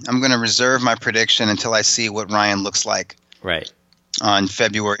 I'm going to reserve my prediction until I see what Ryan looks like. Right. On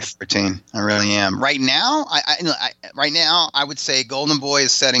February 14. I really am. Right now, I would say Golden Boy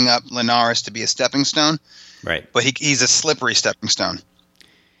is setting up Linares to be a stepping stone. Right. But he's a slippery stepping stone.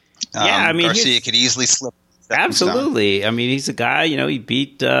 Garcia could easily slip Absolutely. I mean, he's a guy, he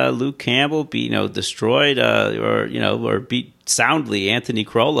beat Luke Campbell, destroyed or beat soundly Anthony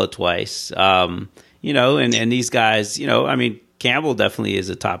Crolla twice. And these guys, Campbell definitely is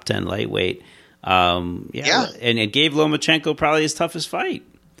a top 10 lightweight. And it gave Lomachenko probably his toughest fight.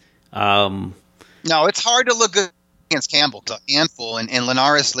 No, it's hard to look good against Campbell. It's a handful, and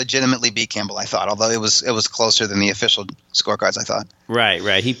Linares legitimately beat Campbell, I thought, although it was closer than the official scorecards, I thought.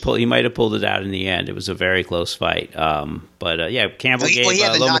 Right. He might have pulled it out in the end. It was a very close fight. Campbell gave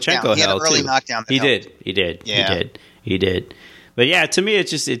Lomachenko hell too. He did. He did. But yeah, to me,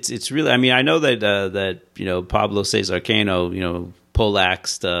 it's really. I mean, I know that Pablo Cesar Cano,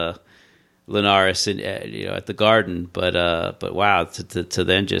 poleaxed Linares at the Garden, but wow, to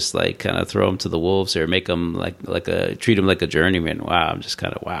then just like kind of throw him to the wolves or make him treat him like a journeyman. Wow, I'm just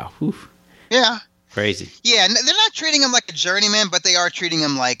kind of wow. Whew. Yeah. Crazy. Yeah, they're not treating him like a journeyman, but they are treating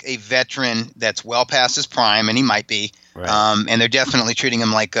him like a veteran that's well past his prime, and he might be. Right. And they're definitely treating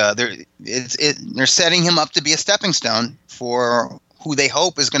him like they're setting him up to be a stepping stone for who they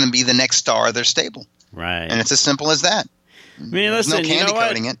hope is going to be the next star of their stable. Right. And it's as simple as that. I mean, listen, no candy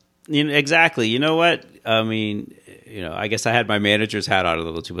coating it. Exactly. You know what? I mean, I guess I had my manager's hat on a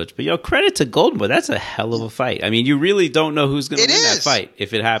little too much, but credit to Golden Boy. That's a hell of a fight. I mean, you really don't know who's going to win that fight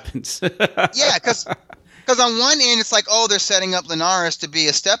if it happens. Yeah, because on one end it's like, they're setting up Linares to be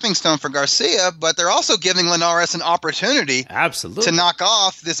a stepping stone for Garcia, but they're also giving Linares an opportunity, absolutely, to knock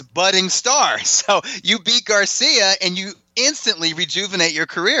off this budding star. So you beat Garcia and you instantly rejuvenate your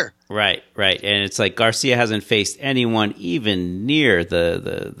career. Right. And it's like Garcia hasn't faced anyone even near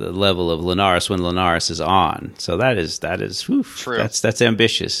the level of Linares when Linares is on. So that is true. That's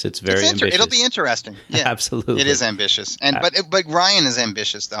ambitious. It's very ambitious. It'll be interesting. Yeah, absolutely. It is ambitious. And but Ryan is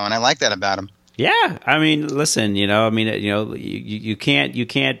ambitious though, and I like that about him. Yeah, I mean, listen, you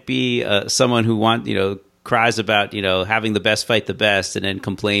can't be someone who cries about having the best fight the best and then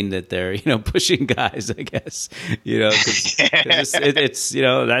complain that they're pushing guys. I guess cause it's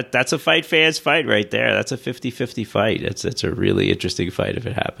that's a fight fans fight right there. That's a 50-50 fight. It's a really interesting fight if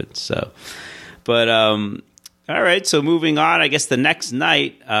it happens. So, but all right. So moving on, I guess the next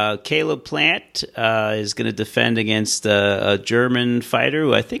night, Caleb Plant is going to defend against a German fighter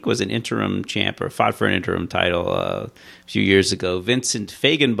who I think was an interim champ or fought for an interim title a few years ago, Vincent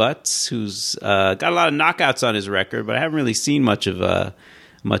Fagenbutz, who's got a lot of knockouts on his record, but I haven't really seen much of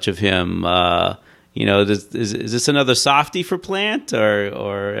him. Is this another softie for Plant,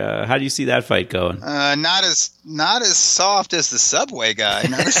 or how do you see that fight going? Not as soft as the Subway guy,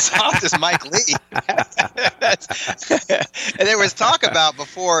 not as soft as Mike Lee. And there was talk about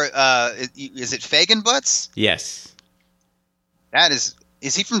before. Is it Fagenbutz? Yes. That is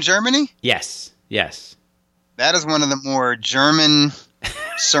he from Germany? Yes. That is one of the more German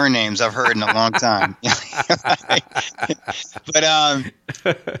surnames I've heard in a long time. But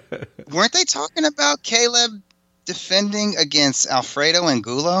weren't they talking about Caleb defending against Alfredo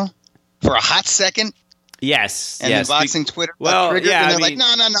Angulo for a hot second? Yes. And then boxing Twitter triggered, and they're like,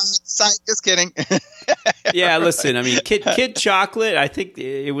 no, just kidding. Yeah, listen, I mean, Kid Chocolate, I think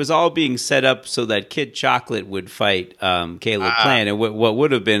it was all being set up so that Kid Chocolate would fight Caleb Plant, and what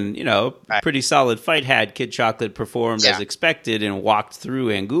would have been, a pretty solid fight had Kid Chocolate performed as expected and walked through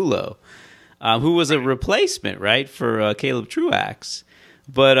Angulo, who was a replacement, right, for Caleb Truax.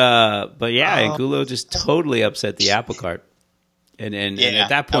 But Angulo just totally upset the apple cart. And at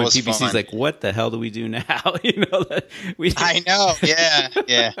that point, that PBC's like, what the hell do we do now? I know,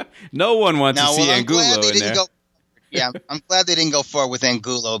 yeah. No one wants to see Angulo in there. I'm glad they didn't go far with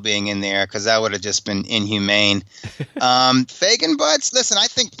Angulo being in there because that would have just been inhumane. Fagenbutz, listen, I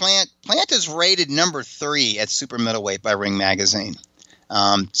think Plant is rated number 3 at super middleweight by Ring Magazine.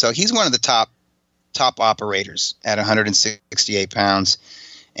 So he's one of the top operators at 168 pounds.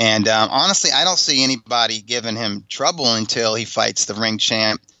 And honestly, I don't see anybody giving him trouble until he fights the ring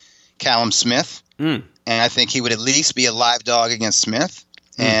champ, Callum Smith. And I think he would at least be a live dog against Smith.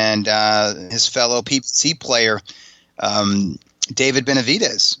 And his fellow PBC player, David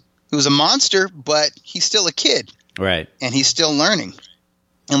Benavidez, who's a monster, but he's still a kid. Right. And he's still learning.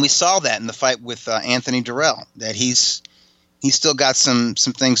 And we saw that in the fight with Anthony Durrell, that he's still got some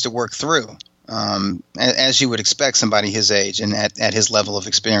things to work through. As you would expect somebody his age and at his level of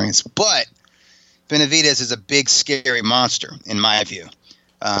experience. But Benavidez is a big, scary monster, in my view.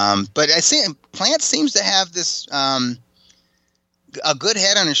 But I see Plant seems to have this a good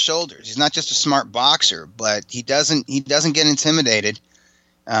head on his shoulders. He's not just a smart boxer, but he doesn't get intimidated,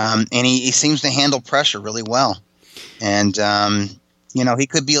 and he seems to handle pressure really well. And he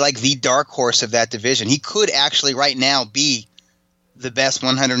could be like the dark horse of that division. He could actually right now be the best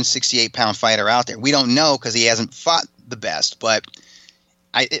 168-pound fighter out there. We don't know because he hasn't fought the best, but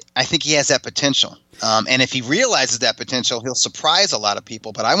I think he has that potential. And if he realizes that potential, he'll surprise a lot of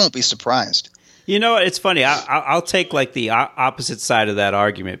people, but I won't be surprised. You know, it's funny. I'll take like the opposite side of that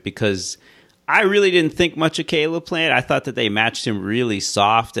argument because I really didn't think much of Caleb Plant. I thought that they matched him really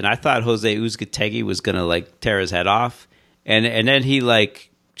soft, and I thought Jose Uzcategui was going to like tear his head off. And then he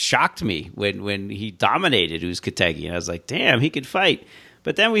like shocked me when he dominated Uzcategui, and I was like, damn, he could fight.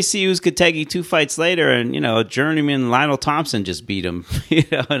 But then we see Uzcategui 2 fights later, and, you know, journeyman Lionel Thompson just beat him, you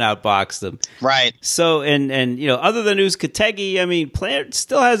know, and outboxed him. Right. So, and you know, other than Uzcategui, I mean, Plant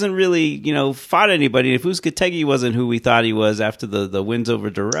still hasn't really, you know, fought anybody. If Uzcategui wasn't who we thought he was after the wins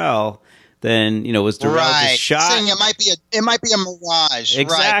over Durrell, then, you know, was Durrell just shot? Saying it might be a mirage.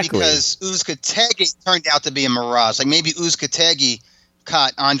 Exactly. Right, because Uzcategui turned out to be a mirage. Like maybe Uzcategui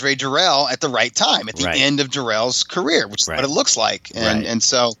caught Andre Durrell at the right time, at the end of Durrell's career, which is what it looks like. And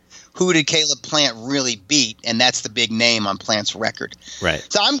so who did Caleb Plant really beat? And that's the big name on Plant's record. Right.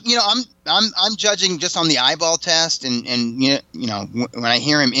 So I'm judging just on the eyeball test, and you know when I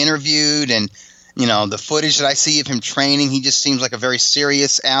hear him interviewed and, you know, the footage that I see of him training, he just seems like a very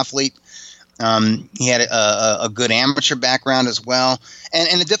serious athlete. He had a good amateur background as well,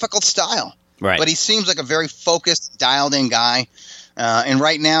 and a difficult style. Right. But he seems like a very focused, dialed-in guy. And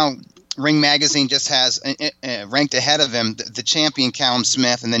right now, Ring Magazine just has ranked ahead of him the champion Callum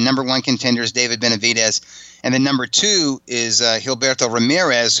Smith, and the number 1 contender is David Benavidez, and the number 2 is Gilberto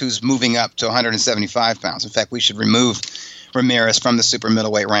Ramirez, who's moving up to 175 pounds. In fact, we should remove Ramirez from the super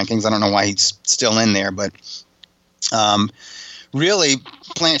middleweight rankings. I don't know why he's still in there, but really,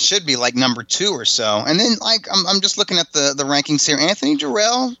 Plant should be like number 2 or so. And then, like, I'm just looking at the rankings here. Anthony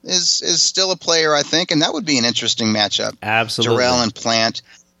Durrell is still a player, I think, and that would be an interesting matchup. Absolutely. Durrell and Plant.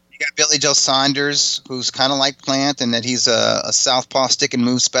 You got Billy Joe Saunders, who's kind of like Plant, and that he's a southpaw stick and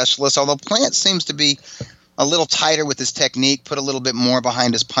move specialist, although Plant seems to be a little tighter with his technique, put a little bit more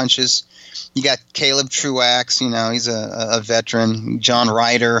behind his punches. You got Caleb Truax, you know, he's a veteran. John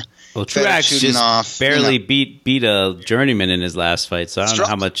Ryder. Well, Truax just barely beat a journeyman in his last fight, so I don't know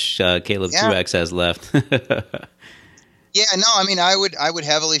how much Caleb Truax has left. Yeah, no, I mean, I would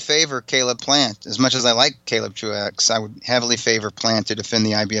heavily favor Caleb Plant. As much as I like Caleb Truax, I would heavily favor Plant to defend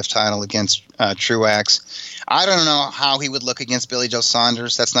the IBF title against Truax. I don't know how he would look against Billy Joe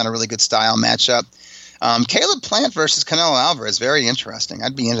Saunders. That's not a really good style matchup. Caleb Plant versus Canelo Alvarez, very interesting.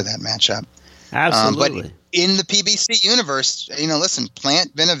 I'd be into that matchup. Absolutely. But in the PBC universe, you know, listen,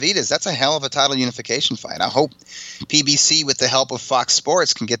 Plant Benavidez, that's a hell of a title unification fight. I hope PBC, with the help of Fox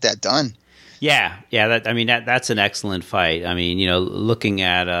Sports, can get that done. Yeah. That's an excellent fight. I mean, you know, looking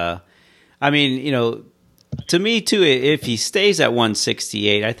at, to me too, if he stays at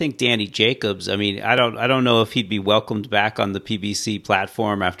 168, I think Danny Jacobs. I mean, I don't know if he'd be welcomed back on the PBC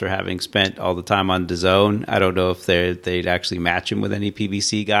platform after having spent all the time on DAZN. I don't know if they'd actually match him with any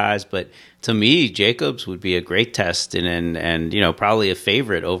PBC guys, but to me, Jacobs would be a great test and you know, probably a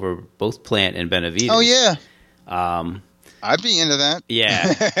favorite over both Plant and Benavidez. Oh yeah. I'd be into that.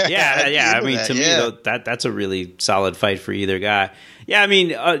 Yeah. I mean, to me, though, that's a really solid fight for either guy. Yeah, I mean,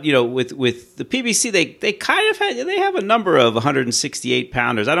 you know, with the PBC, they kind of have a number of 168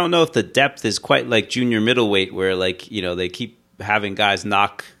 pounders. I don't know if the depth is quite like junior middleweight, where, like, you know, they keep having guys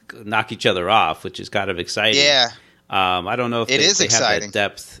knock each other off, which is kind of exciting. Yeah. I don't know if they have that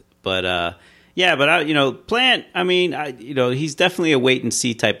depth, but you know, Plant, I mean, you know, he's definitely a wait and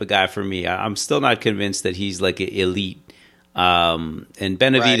see type of guy for me. I'm still not convinced that he's like elite. And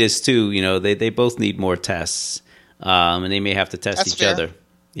Benavidez too, you know, they both need more tests, and they may have to test each other.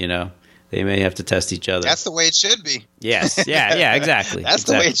 You know, they may have to test each other. That's the way it should be. Yes, yeah, exactly. That's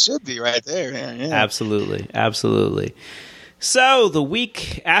the way it should be, right there. Yeah. Absolutely. So the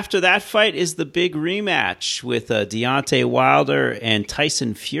week after that fight is the big rematch with Deontay Wilder and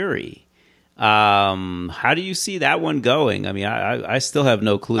Tyson Fury. How do you see that one going? I mean, I still have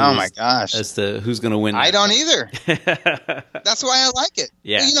no clue. Oh my gosh, as to who's going to win. I don't either. That's why I like it.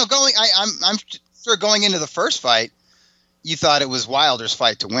 Yeah, you know, I'm sure going into the first fight, you thought it was Wilder's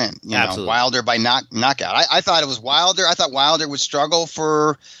fight to win. You know, Wilder by knockout. I thought it was Wilder. I thought Wilder would struggle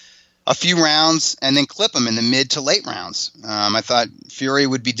for a few rounds and then clip him in the mid to late rounds. I thought Fury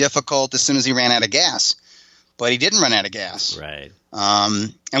would be difficult as soon as he ran out of gas, but he didn't run out of gas. Right.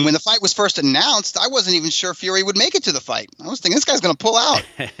 And when the fight was first announced, I wasn't even sure Fury would make it to the fight. I was thinking, this guy's going to pull out.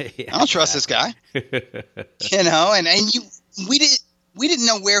 I don't trust this guy. You know, and we didn't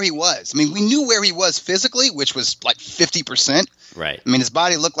know where he was. I mean, we knew where he was physically, which was like 50%. Right. I mean, his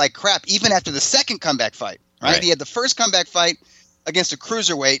body looked like crap even after the second comeback fight. Right. He had the first comeback fight against a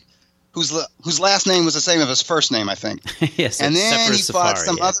cruiserweight whose last name was the same as his first name, I think. Yes, and then he fought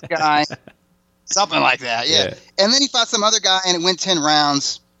some other guy, something like that. Yeah. And then he fought some other guy, and it went 10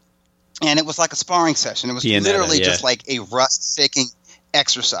 rounds, and it was like a sparring session. It was literally just like a rust-shaking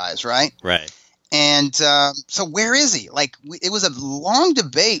exercise, right? Right. And so where is he? Like, it was a long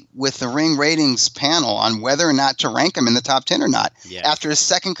debate with the Ring Ratings panel on whether or not to rank him in the top 10 or not after his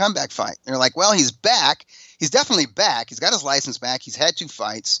second comeback fight. They're like, well, he's back. He's definitely back. He's got his license back. He's had 2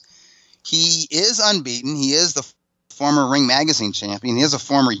 fights. He is unbeaten. He is the former Ring Magazine champion. He is a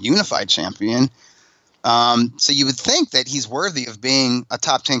former unified champion. So you would think that he's worthy of being a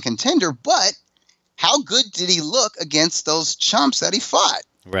top 10 contender, but how good did he look against those chumps that he fought?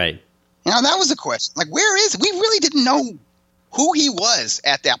 Right. You know, that was the question. Like, where is he? We really didn't know who he was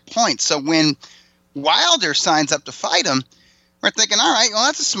at that point. So when Wilder signs up to fight him, we're thinking, all right, well,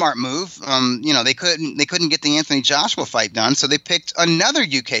 that's a smart move. You know, they couldn't get the Anthony Joshua fight done, so they picked another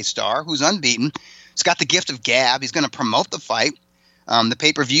UK star who's unbeaten. He's got the gift of gab. He's going to promote the fight. The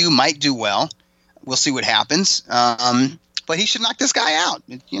pay-per-view might do well. We'll see what happens. But he should knock this guy out.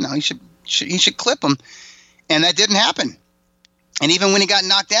 You know, he should clip him, and that didn't happen. And even when he got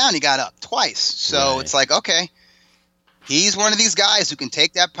knocked down, he got up twice. So It's like, okay, he's one of these guys who can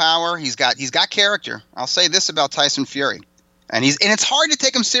take that power. He's got character. I'll say this about Tyson Fury, and it's hard to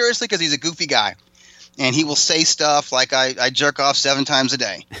take him seriously because he's a goofy guy, and he will say stuff like I jerk off 7 times a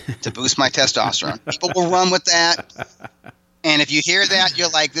day to boost my testosterone. People will run with that, and if you hear that, you're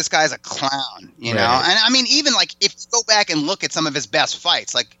like, this guy's a clown, you know. And I mean, even like if you go back and look at some of his best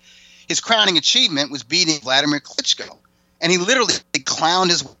fights, like his crowning achievement was beating Vladimir Klitschko. And he literally clowned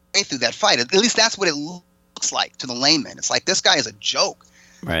his way through that fight. At least that's what it looks like to the layman. It's like, this guy is a joke.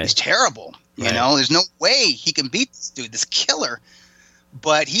 Right. He's terrible. You know, there's no way he can beat this dude, this killer.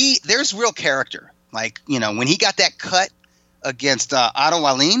 But there's real character. Like, you know, when he got that cut against Otto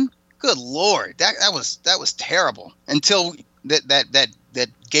Wallin, good Lord, that was terrible. Until that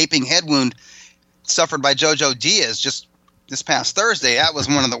gaping head wound suffered by Jojo Diaz just this past Thursday. That was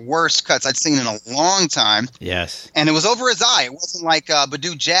one of the worst cuts I'd seen in a long time. Yes. And it was over his eye. It wasn't like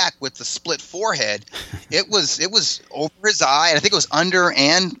Badou Jack with the split forehead. It was over his eye. I think it was under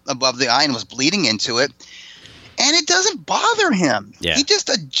and above the eye and was bleeding into it. And it doesn't bother him. Yeah. He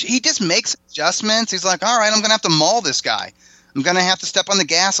just makes adjustments. He's like, all right, I'm going to have to maul this guy. I'm going to have to step on the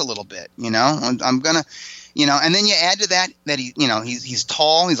gas a little bit, you know. I'm going to, you know, and then you add to that he, you know, he's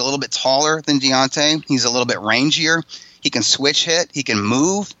tall. He's a little bit taller than Deontay. He's a little bit rangier. He can switch hit. He can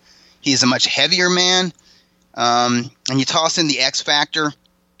move. He's a much heavier man. And you toss in the X factor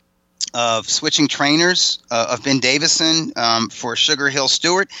of switching trainers of Ben Davison for Sugar Hill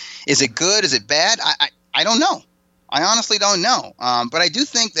Stewart. Is it good? Is it bad? I don't know. I honestly don't know. But I do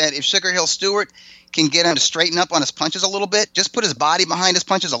think that if Sugar Hill Stewart can get him to straighten up on his punches a little bit, just put his body behind his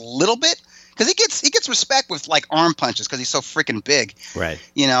punches a little bit, because he gets respect with like arm punches because he's so freaking big, right?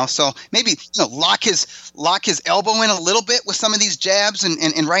 You know, so maybe, you know, lock his elbow in a little bit with some of these jabs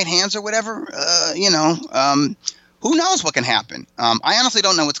and right hands or whatever. You know, who knows what can happen? I honestly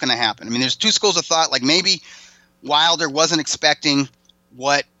don't know what's going to happen. I mean, there's 2 schools of thought. Like maybe Wilder wasn't expecting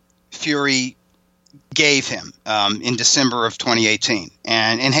what Fury gave him in December of 2018,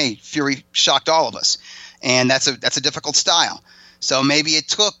 and hey, Fury shocked all of us, and that's a difficult style. So maybe it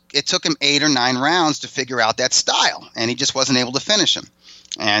took him 8 or 9 rounds to figure out that style, and he just wasn't able to finish him.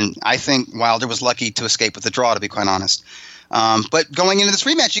 And I think Wilder was lucky to escape with the draw, to be quite honest. But going into this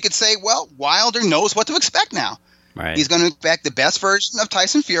rematch, you could say, well, Wilder knows what to expect now. Right. He's going to expect the best version of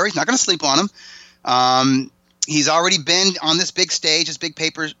Tyson Fury. He's not going to sleep on him. He's already been on this big stage, this big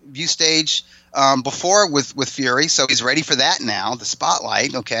pay-per-view stage before with Fury, so he's ready for that now, the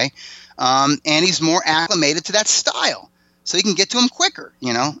spotlight, okay? And he's more acclimated to that style. So he can get to him quicker,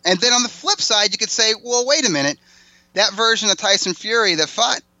 you know. And then on the flip side, you could say, well, wait a minute. That version of Tyson Fury that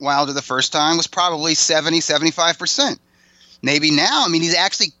fought Wilder the first time was probably 70-75%. Maybe now, I mean, he's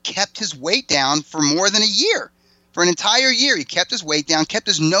actually kept his weight down for more than a year. For an entire year, he kept his weight down, kept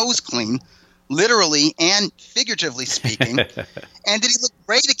his nose clean, literally and figuratively speaking. And did he look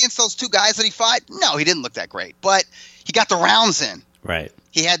great against those 2 guys that he fought? No, he didn't look that great. But he got the rounds in. Right.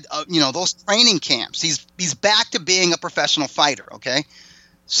 He had, you know, those training camps. He's back to being a professional fighter, okay?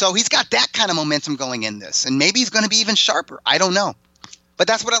 So he's got that kind of momentum going in this. And maybe he's going to be even sharper. I don't know. But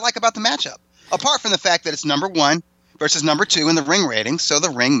that's what I like about the matchup. Apart from the fact that it's number 1 versus number 2 in the Ring ratings, so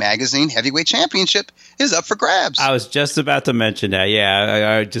the Ring Magazine Heavyweight Championship is up for grabs. I was just about to mention that.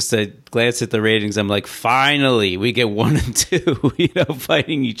 Yeah, I just glanced at the ratings. I'm like, finally, we get 1 and 2, you know,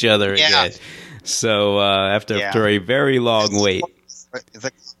 fighting each other again. So after a very long wait.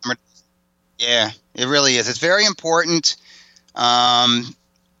 Yeah, it really is. It's very important.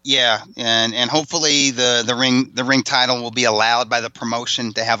 Yeah, and hopefully the ring title will be allowed by the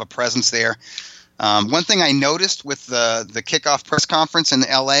promotion to have a presence there. One thing I noticed with the kickoff press conference in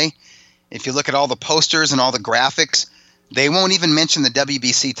L.A., if you look at all the posters and all the graphics, they won't even mention the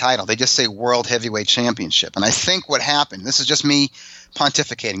WBC title. They just say World Heavyweight Championship. And I think what happened, this is just me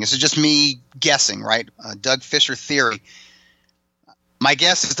pontificating, this is just me guessing, right? Doug Fischer theory. My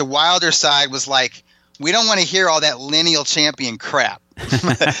guess is the Wilder side was like, we don't want to hear all that lineal champion crap.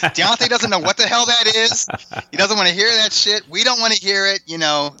 Deontay doesn't know what the hell that is. He doesn't want to hear that shit. We don't want to hear it. We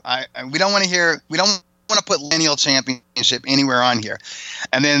don't want to put lineal championship anywhere on here.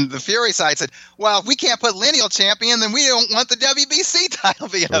 And then the Fury side said, well, if we can't put lineal champion, then we don't want the WBC title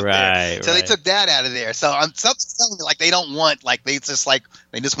being up there. So they took that out of there. So something's telling me like they don't want, like they just want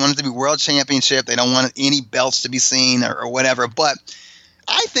it to be world championship. They don't want any belts to be seen or whatever. But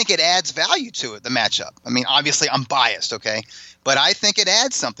I think it adds value to it, the matchup. I mean, obviously I'm biased, okay? But I think it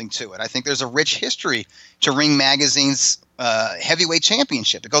adds something to it. I think there's a rich history to Ring Magazine's heavyweight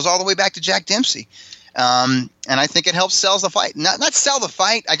championship. It goes all the way back to Jack Dempsey. And I think it helps sell the fight. Not sell the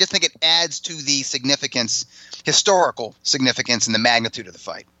fight. I just think it adds to the significance, historical significance, and the magnitude of the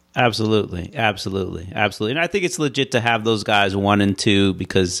fight. Absolutely. And I think it's legit to have those guys 1 and 2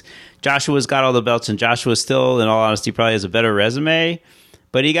 because Joshua's got all the belts, and Joshua still, in all honesty, probably has a better resume.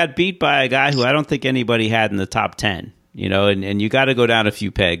 But he got beat by a guy who I don't think anybody had in the top 10. And you got to go down a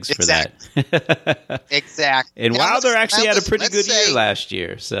few pegs for that. Exactly. And Wilder actually had a pretty good year last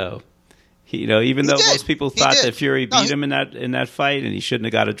year. So, even though most people thought that Fury beat him in that fight and he shouldn't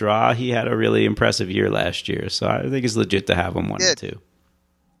have got a draw, he had a really impressive year last year. So I think it's legit to have him 1 and 2.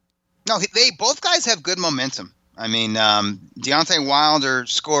 No, both guys have good momentum. I mean, Deontay Wilder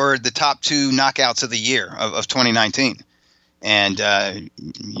scored the top 2 knockouts of the year of 2019. And I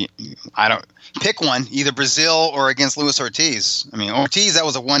don't pick one, either Brazil or against Luis Ortiz. I mean, Ortiz, that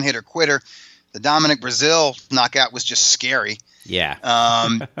was a one-hitter quitter. The Dominic Brazil knockout was just scary. Yeah.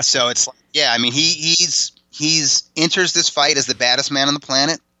 So it's like, yeah, I mean, he's enters this fight as the baddest man on the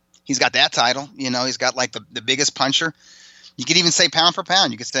planet. He's got that title. He's got like the biggest puncher. You could even say pound for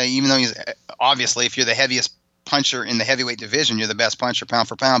pound. You could say, even though he's obviously, if you're the heaviest puncher in the heavyweight division, you're the best puncher pound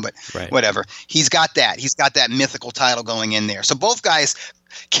for pound, but whatever. He's got that mythical title going in there. So both guys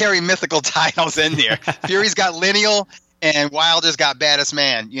carry mythical titles in there. Fury's got lineal and Wilder's got baddest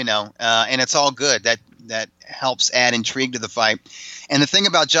man, and it's all good. That helps add intrigue to the fight. And the thing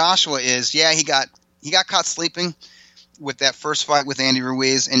about Joshua is, yeah, he got caught sleeping with that first fight with Andy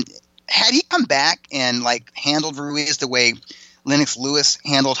Ruiz, and had he come back and like handled Ruiz the way Lennox Lewis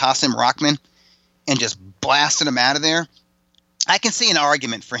handled Hasim Rahman and just blasted him out of there, I can see an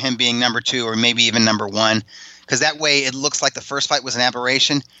argument for him being number 2 or maybe even number 1, because that way it looks like the first fight was an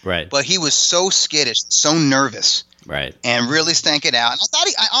aberration. Right. But he was so skittish, so nervous, right, and really stank it out. And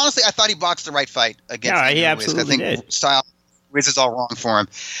I thought he boxed the right fight against. Yeah, he Ruiz. absolutely I think did. Style Ruiz is all wrong for him.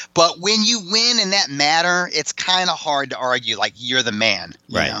 But when you win in that matter, it's kind of hard to argue like you're the man.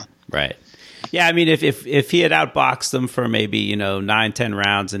 Right. Yeah, I mean, if he had outboxed them for maybe 9-10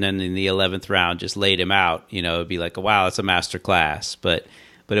 rounds, and then in the 11th round just laid him out, it'd be like, wow, it's a master class. But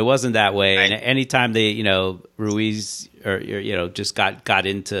it wasn't that way. Right. And anytime they Ruiz or just got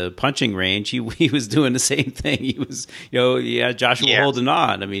into punching range, he was doing the same thing. He was Joshua holding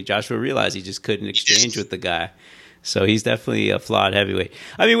on. I mean, Joshua realized he just couldn't exchange with the guy. So he's definitely a flawed heavyweight.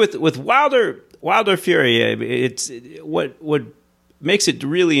 I mean, with Wilder Fury, it's what makes it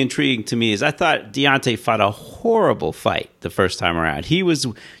really intriguing to me is I thought Deontay fought a horrible fight the first time around. He was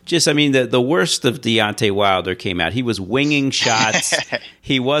just, I mean, the worst of Deontay Wilder came out. He was winging shots.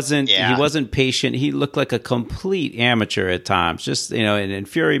 He wasn't patient. He looked like a complete amateur at times. Just, and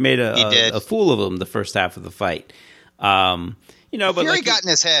Fury made a fool of him the first half of the fight. But Fury got in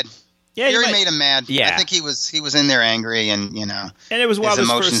his head. Yeah, Fury made him mad. Yeah. I think he was in there angry, and and it was Wilder's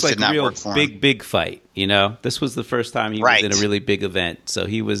first real big fight. This was the first time he was in a really big event, so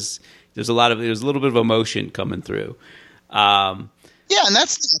there's a little bit of emotion coming through. And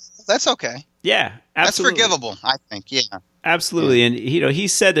that's okay. Yeah, absolutely. That's forgivable, I think. Yeah, absolutely. And he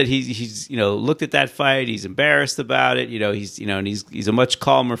said that he's looked at that fight, he's embarrassed about it. He's a much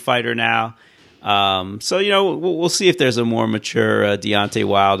calmer fighter now. So we'll see if there's a more mature Deontay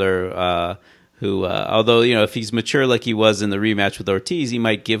Wilder who, although if he's mature like he was in the rematch with Ortiz, he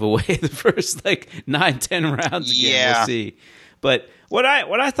might give away the first 9-10 rounds again. Yeah. We'll see. But what I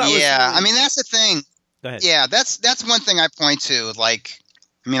thought was I mean, that's the thing. Go ahead. Yeah, that's one thing I point to. A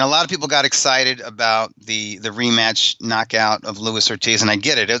lot of people got excited about the rematch knockout of Luis Ortiz, and I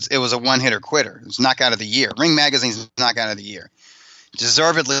get it. It was a one-hitter quitter. It was knockout of the year. Ring Magazine's knockout of the year.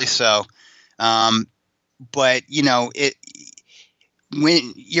 Deservedly so. But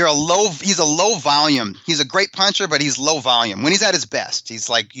when he's a low volume. He's a great puncher, but he's low volume. When he's at his best,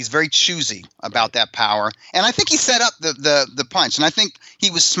 he's very choosy about that power. And I think he set up the punch. And I think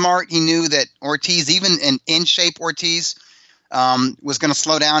he was smart. He knew that Ortiz, even an in-shape Ortiz, was going to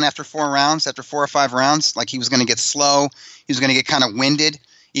slow down after 4 or 5 rounds. Like he was going to get slow. He was going to get kind of winded,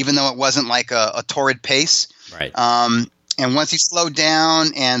 even though it wasn't like a torrid pace. Right. And once he slowed down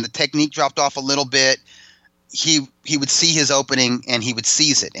and the technique dropped off a little bit, he would see his opening and he would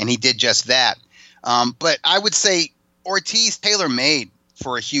seize it, and he did just that. But I would say Ortiz tailor-made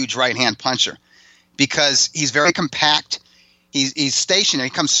for a huge right-hand puncher because he's very compact. He's stationary.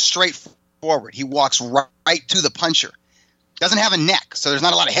 He comes straight forward. He walks right to the puncher. Doesn't have a neck, so there's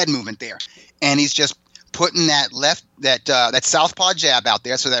not a lot of head movement there. And he's just putting that southpaw jab out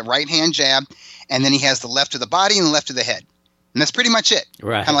there, so that right-hand jab, and then he has the left to the body and the left to the head. And that's pretty much it.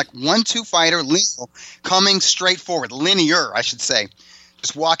 Right. Kind of like 1-2 fighter, linear, coming straight forward. Linear, I should say.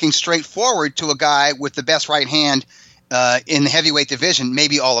 Just walking straight forward to a guy with the best right hand in the heavyweight division,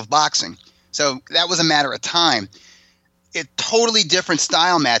 maybe all of boxing. So that was a matter of time. A totally different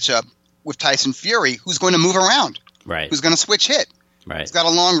style matchup with Tyson Fury, who's going to move around. Right. Who's going to switch hit. Right. He's got a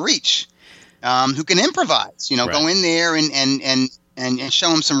long reach. Who can improvise, go in there and show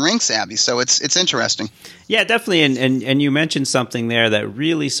him some ring savvy. So it's interesting. Yeah, definitely. And you mentioned something there that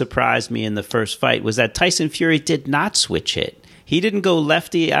really surprised me in the first fight was that Tyson Fury did not switch hit. He didn't go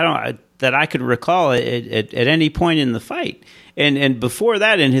lefty. That I could recall at any point in the fight. And before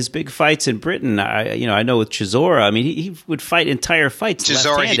that, in his big fights in Britain, I know with Chisora, I mean, he would fight entire fights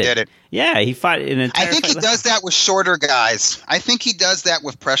Chisora, left-handed. he did it. Yeah, he fought an entire fight. I think he does that with shorter guys. I think he does that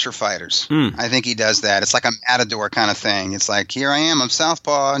with pressure fighters. I think he does that. It's like a matador kind of thing. It's like, here I am, I'm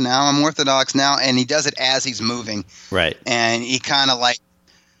southpaw, now I'm orthodox now, and he does it as he's moving. Right. And he kind of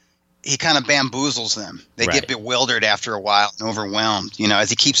bamboozles them. They get bewildered after a while and overwhelmed, as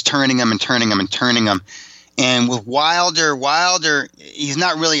he keeps turning them and turning them and turning them. And with Wilder, he's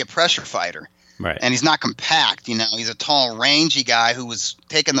not really a pressure fighter. Right. And he's not compact, He's a tall, rangy guy who was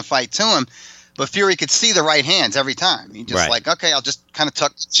taking the fight to him. But Fury could see the right hands every time. He just okay, I'll just kind of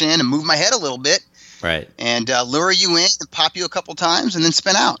tuck the chin and move my head a little bit. Right. And lure you in and pop you a couple times and then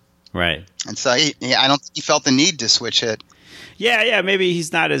spin out. Right. And so I don't think he felt the need to switch hit. Yeah. Maybe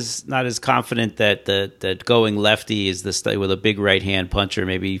he's not as confident that going lefty is the with a big right hand puncher.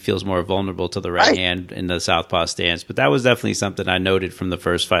 Maybe he feels more vulnerable to the right hand in the southpaw stance. But that was definitely something I noted from the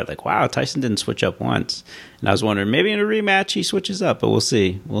first fight. Like, wow, Tyson didn't switch up once, and I was wondering maybe in a rematch he switches up. But we'll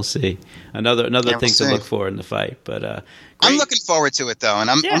see. Another thing to look for in the fight. But I'm looking forward to it though, and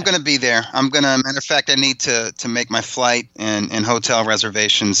I'm going to be there. Matter of fact, I need to make my flight and hotel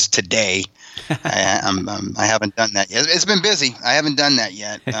reservations today. I haven't done that yet. It's been busy. I haven't done that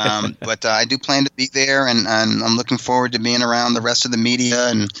yet, but I do plan to be there, and I'm looking forward to being around the rest of the media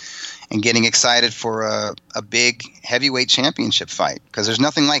and getting excited for a big heavyweight championship fight, because there's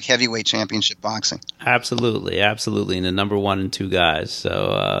nothing like heavyweight championship boxing. Absolutely, and the number 1 and 2 guys.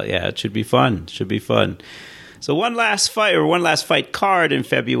 So it should be fun. So one last fight card in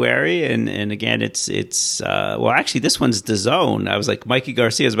February, and again, it's actually this one's DAZN. I was like Mikey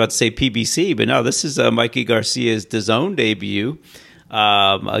Garcia. I was about to say PBC, but no, this is Mikey Garcia's DAZN debut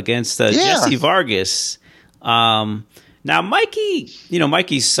against Jesse Vargas. Now,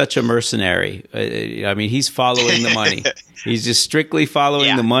 Mikey's such a mercenary. I mean, he's following the money. He's just strictly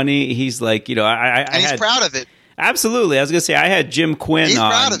following the money. He's like, he's proud of it. Absolutely. I was gonna say I had Jim Quinn. He's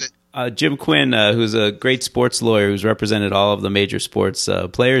proud of it. Jim Quinn, who's a great sports lawyer who's represented all of the major sports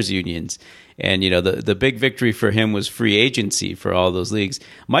players unions. And, the big victory for him was free agency for all those leagues.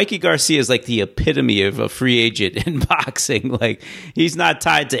 Mikey Garcia is like the epitome of a free agent in boxing. Like, he's not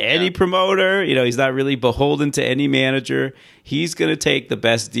tied to any promoter. He's not really beholden to any manager. He's going to take the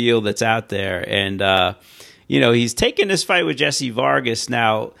best deal that's out there. And, he's taken this fight with Jesse Vargas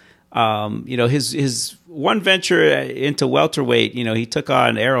now. His one venture into welterweight, he took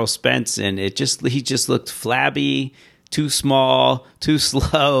on Errol Spence, and he just looked flabby, too small, too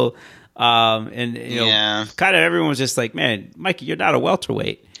slow. Kind of everyone was just like, man, Mikey, you're not a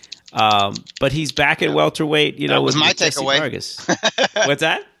welterweight. But he's back at welterweight, that was my takeaway. What's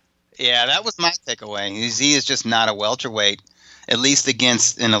that? Yeah, that was my takeaway. He is just not a welterweight, at least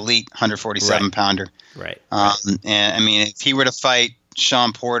against an elite 147 pounder. Right. And I mean, if he were to fight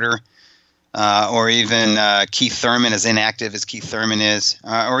Sean Porter, or even Keith Thurman, as inactive as Keith Thurman is,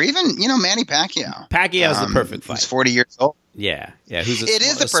 or even Manny Pacquiao. Pacquiao's the perfect fight. He's 40 years old. Yeah. It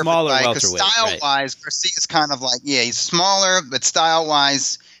is the perfect fight because style-wise, Garcia's kind of like, he's smaller, but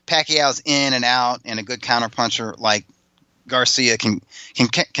style-wise, Pacquiao's in and out and a good counterpuncher like Garcia can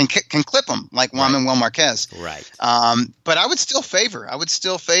clip him like Juan Manuel Marquez. Right. But I would still favor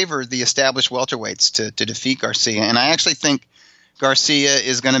the established welterweights to defeat Garcia, and I actually think Garcia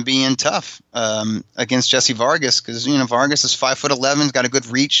is going to be in tough against Jesse Vargas because Vargas is 5'11", he's got a good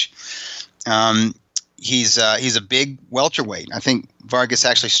reach. He's a big welterweight. I think Vargas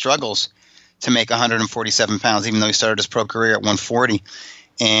actually struggles to make 147 pounds, even though he started his pro career at 140.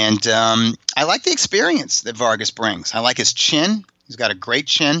 And I like the experience that Vargas brings. I like his chin. He's got a great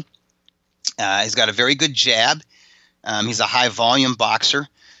chin. He's got a very good jab. He's a high volume boxer,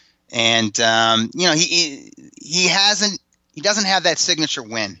 and he doesn't have that signature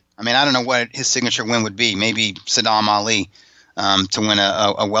win. I mean, I don't know what his signature win would be. Maybe Saddam Ali to win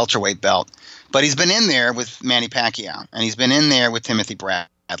a welterweight belt. But he's been in there with Manny Pacquiao, and he's been in there with Timothy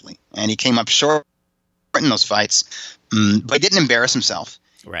Bradley, and he came up short in those fights, but he didn't embarrass himself.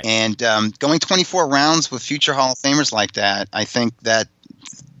 Right. And going 24 rounds with future Hall of Famers like that, I think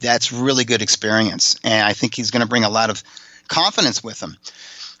that's really good experience, and I think he's going to bring a lot of confidence with him.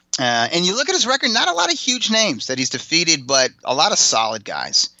 And you look at his record, not a lot of huge names that he's defeated, but a lot of solid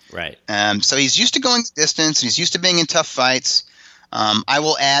guys. Right. So he's used to going the distance. He's used to being in tough fights. I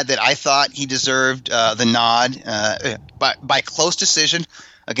will add that I thought he deserved the nod by close decision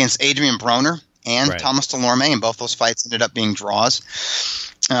against Adrian Broner and Thomas Delorme, and both those fights ended up being draws.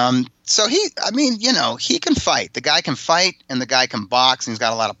 So he can fight. The guy can fight, and the guy can box, and he's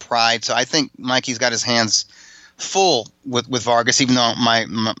got a lot of pride. So I think Mikey's got his hands full with Vargas, even though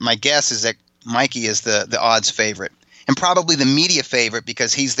my guess is that Mikey is the odds favorite, and probably the media favorite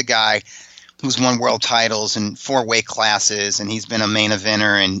because he's the guy who's won world titles in 4 weight classes, and he's been a main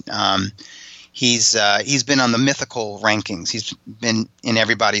eventer, and he's been on the mythical rankings. He's been in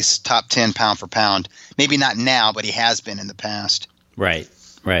everybody's top 10 pound for pound. Maybe not now, but he has been in the past. Right.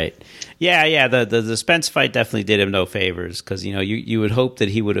 Yeah. The Spence fight definitely did him no favors because you would hope that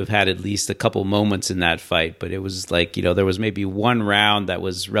he would have had at least a couple moments in that fight, but it was like there was maybe one round that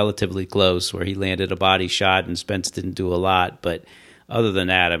was relatively close where he landed a body shot and Spence didn't do a lot, but other than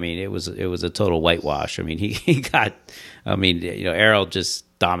that, I mean, it was a total whitewash. I mean, he got, Errol just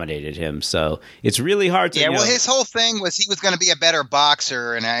dominated him. So it's really hard to. Yeah, well, his whole thing was he was going to be a better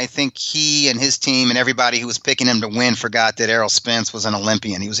boxer, and I think he and his team and everybody who was picking him to win forgot that Errol Spence was an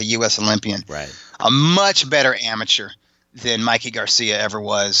Olympian. He was a U.S. Olympian, right? A much better amateur than Mikey Garcia ever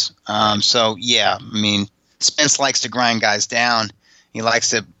was. So yeah, I mean, Spence likes to grind guys down. He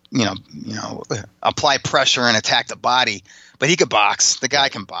likes to apply pressure and attack the body. But he could box. The guy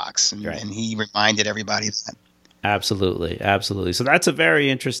can box, and he reminded everybody of that. Absolutely. So that's a very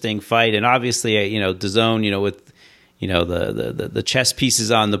interesting fight, and obviously, DAZN, with the chess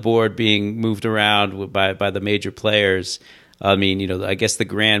pieces on the board being moved around by the major players. I mean, I guess the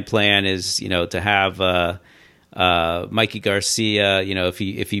grand plan is, to have Mikey Garcia. If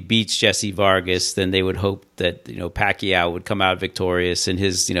he beats Jesse Vargas, then they would hope that Pacquiao would come out victorious. And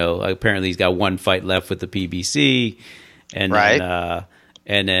his, apparently he's got one fight left with the PBC. And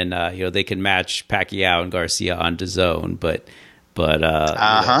then they can match Pacquiao and Garcia on DAZN, but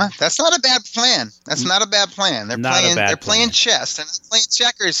that's not a bad plan. That's not a bad plan. They're playing chess. They're not playing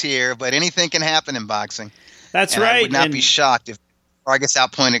checkers here, but anything can happen in boxing. That's and right. I would not be shocked if Vargas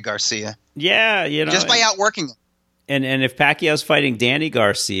outpointed Garcia. Yeah, just by outworking him. And if Pacquiao's fighting Danny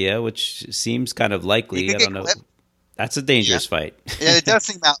Garcia, which seems kind of likely, I don't know. Clipped. That's a dangerous fight. Yeah, it does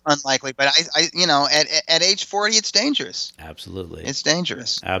seem unlikely, but at age 40, it's dangerous. Absolutely. It's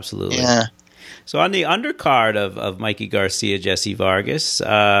dangerous. Absolutely. Yeah. So on the undercard of Mikey Garcia, Jesse Vargas,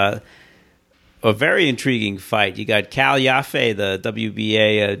 a very intriguing fight. You got Cal Yaffe, the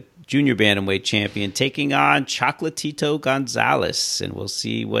WBA junior bantamweight champion, taking on Chocolatito Gonzalez, and we'll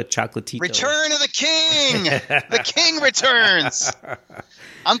see what Chocolatito... Return of the King! The King returns!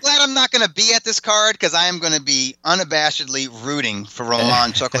 I'm glad I'm not going to be at this card because I am going to be unabashedly rooting for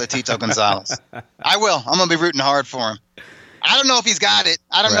Roman Chocolatito Gonzalez. I will. I'm going to be rooting hard for him. I don't know if he's got it.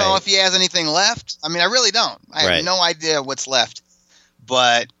 I don't know if he has anything left. I mean, I really don't. I have no idea what's left.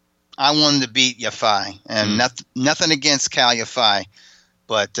 But I wanted to beat Yaffe, and nothing against Cal Yaffe,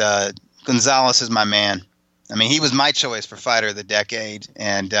 but Gonzalez is my man. I mean, he was my choice for Fighter of the Decade,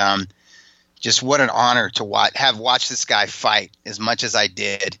 and just what an honor to watch this guy fight as much as I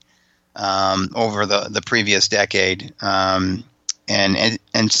did over the previous decade, and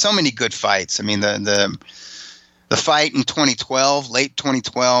so many good fights. I mean, the fight in 2012, late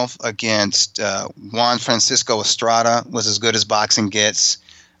 2012, against Juan Francisco Estrada was as good as boxing gets.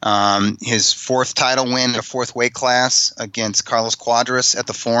 His 4th title win at a 4th weight class against Carlos Cuadras at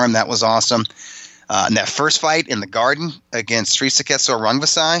the Forum, that was awesome. And that first fight in the Garden against Sri Saketso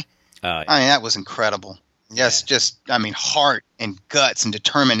Rungvisai, I mean, that was incredible. Yes, just, I mean, heart and guts and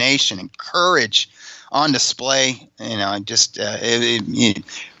determination and courage on display. You know, just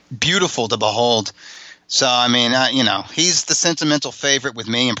beautiful to behold. So, I mean, he's the sentimental favorite with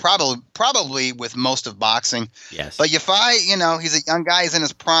me, and probably with most of boxing. Yes. But he's a young guy. He's in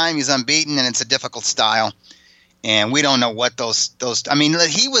his prime. He's unbeaten, and it's a difficult style. And we don't know what those. I mean,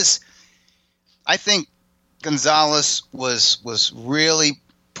 I think Gonzalez was really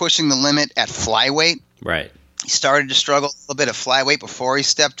pushing the limit at flyweight. Right. He started to struggle a little bit at flyweight before he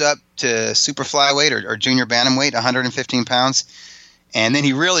stepped up to super flyweight or junior bantamweight, 115 pounds. And then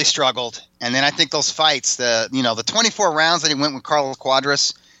he really struggled. And then I think those fights, the 24 rounds that he went with Carlos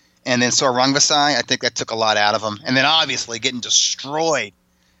Cuadras and then Sor Rungvisai, I think that took a lot out of him. And then obviously getting destroyed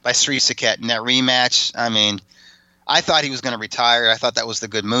by Sri Saket in that rematch. I mean, I thought he was going to retire. I thought that was the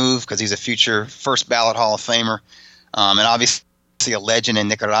good move because he's a future first ballot Hall of Famer, and obviously a legend in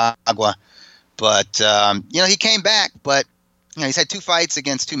Nicaragua. But he came back. But he's had 2 fights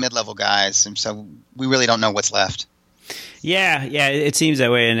against 2 mid-level guys, and so we really don't know what's left. Yeah, it seems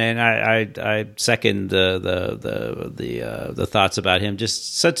that way, and I second the thoughts about him.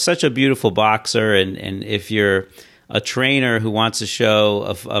 Just such a beautiful boxer, and if you're a trainer who wants to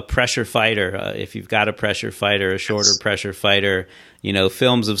show a pressure fighter, if you've got a pressure fighter, a shorter pressure fighter,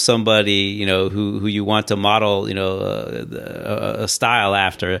 films of somebody who you want to model a style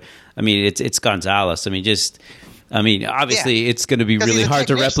after. I mean, it's Gonzalez. Obviously, it's going to be really hard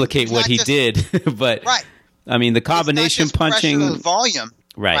to replicate what he did, but. Right. I mean, the combination punching, and volume,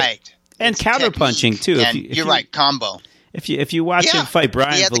 right, and counter punching too. You're right, combo. If you watch him fight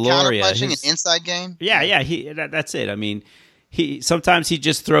Brian Valoria, punching an inside game. Yeah, that's it. I mean, sometimes he'd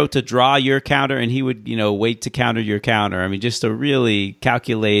just throw to draw your counter, and he would wait to counter your counter. I mean, just a really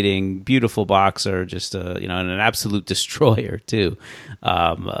calculating, beautiful boxer, just and an absolute destroyer too.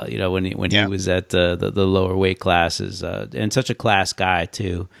 When he was at the lower weight classes, and such a class guy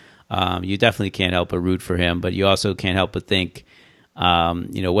too. You definitely can't help but root for him, but you also can't help but think,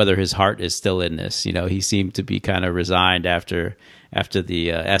 whether his heart is still in this. He seemed to be kind of resigned after the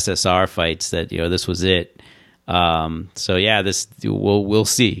SSR fights that this was it. So yeah, we'll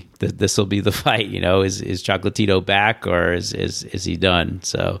see. This will be the fight. Is Chocolatito back or is he done?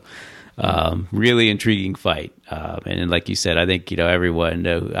 So really intriguing fight. And like you said, I think everyone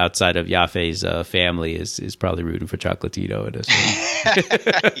outside of Yafe's family is probably rooting for Chocolatito in this one.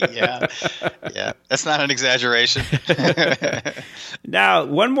 yeah, that's not an exaggeration. Now,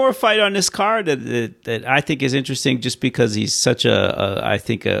 one more fight on this card that I think is interesting, just because he's such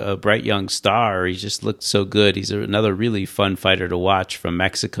a bright young star. He just looked so good. He's another really fun fighter to watch from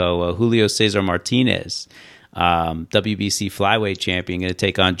Mexico, Julio Cesar Martinez. WBC flyweight champion, going to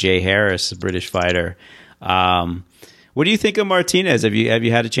take on Jay Harris, a British fighter. What do you think of Martinez? Have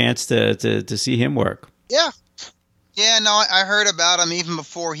you had a chance to see him work? Yeah, no, I heard about him even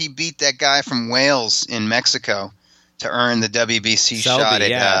before he beat that guy from Wales in Mexico to earn the WBC shot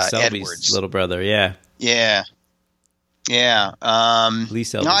at Edwards' little brother. Yeah. Lee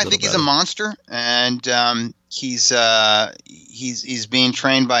Selby's I think he's a monster, and he's being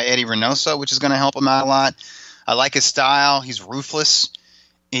trained by Eddie Reynoso, which is going to help him out a lot. I like his style. He's ruthless.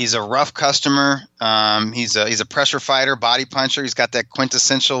 He's a rough customer. He's a pressure fighter, body puncher. He's got that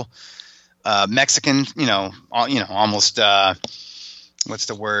quintessential Mexican, almost what's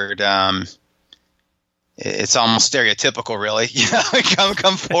the word? It's almost stereotypical, really.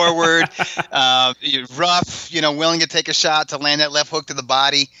 Come forward, rough, willing to take a shot to land that left hook to the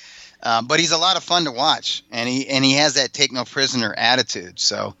body. But he's a lot of fun to watch, and he has that take no prisoner attitude.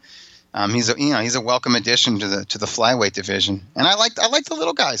 So he's a welcome addition to the flyweight division. And I like the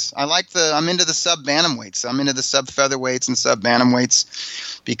little guys. I'm into the sub bantamweights. I'm into the sub featherweights and sub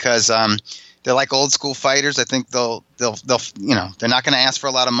bantamweights because they're like old school fighters. I think they'll they're not going to ask for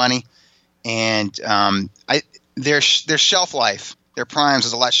a lot of money, and their shelf life, their primes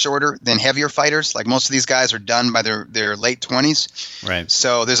is a lot shorter than heavier fighters. Like most of these guys are done by their late 20s. Right.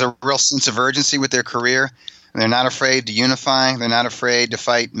 So there's a real sense of urgency with their career. And they're not afraid to unify. They're not afraid to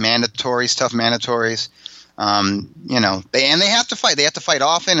fight mandatories, tough mandatories. They have to fight. They have to fight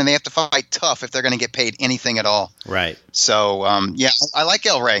often, and they have to fight tough if they're going to get paid anything at all. Right. So I like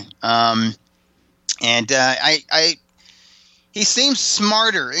El Rey. He seems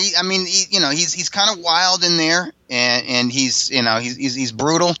smarter. He's kind of wild in there, and he's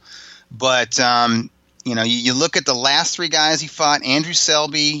brutal. But you look at the last 3 guys he fought: Andrew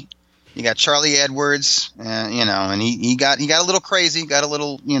Selby, you got Charlie Edwards, and he got a little crazy, got a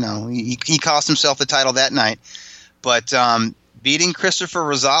little, he cost himself the title that night. But beating Christopher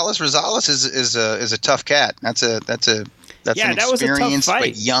Rosales is a tough cat. That's an experienced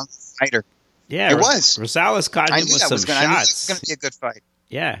but young fighter. Yeah, it was. Rosales caught him with some shots. I knew it was going to be a good fight.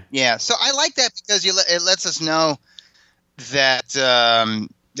 Yeah. So I like that because it lets us know that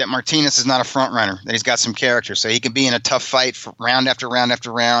that Martinez is not a front runner. That he's got some character, so he can be in a tough fight for round after round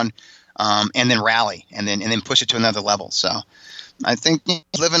after round, and then rally and then push it to another level. So I think he's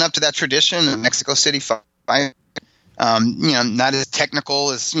living up to that tradition of Mexico City fight. Not as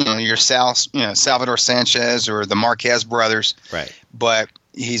technical as your Salvador Sanchez or the Marquez brothers, right? But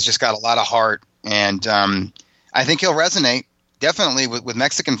he's just got a lot of heart, and I think he'll resonate definitely with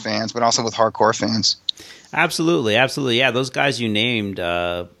Mexican fans, but also with hardcore fans. Absolutely. Yeah, those guys you named,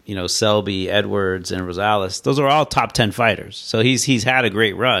 Selby, Edwards, and Rosales, those are all top 10 fighters. So he's had a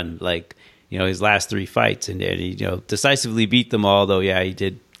great run, his last 3 fights, and he decisively beat them all. Though, he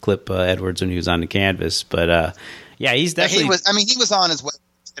did clip Edwards when he was on the canvas, but he's definitely. He was on his way to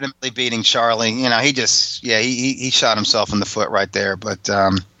legitimately beating Charlie. He shot himself in the foot right there, but.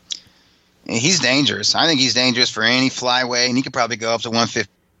 He's dangerous. I think he's dangerous for any flyweight, and he could probably go up to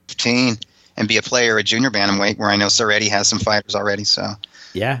 115 and be a player at junior bantamweight, where I know Soretti has some fighters already. So,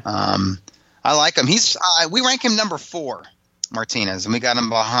 I like him. We rank him number 4, Martinez, and we got him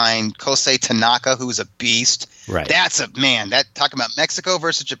behind Kosei Tanaka, who's a beast. Right. That's talking about Mexico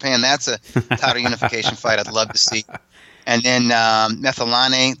versus Japan. That's a title unification fight I'd love to see. And then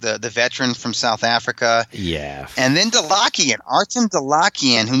Methalane, the veteran from South Africa. Yeah. And then Artem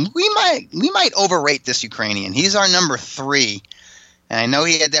Dalakian, whom we might overrate this Ukrainian. He's our number 3. And I know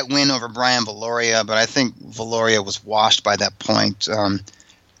he had that win over Brian Valoria, but I think Valoria was washed by that point.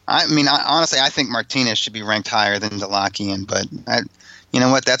 Honestly, I think Martinez should be ranked higher than Dalakian, but you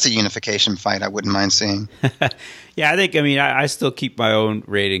know what? That's a unification fight I wouldn't mind seeing. Yeah, I still keep my own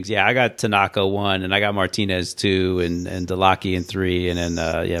ratings. Yeah, I got Tanaka 1, and I got Martinez 2, and Dalakian 3, and then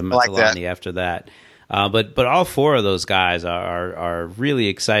Methalani after that. But all 4 of those guys are really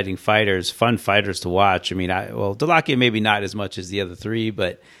exciting fighters, fun fighters to watch. Dalakian maybe not as much as the other 3,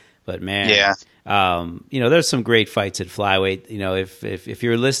 but man, there's some great fights at flyweight. If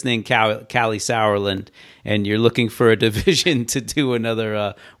you're listening, Callie Sauerland, and you're looking for a division to do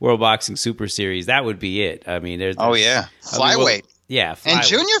another World Boxing Super Series, that would be it. There's flyweight. Flyweight. And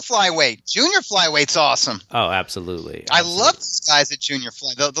junior flyweight. Junior flyweight's awesome. Oh, absolutely. I love these guys at junior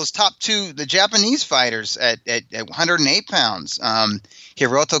flyweight. Those top 2, the Japanese fighters at 108 pounds,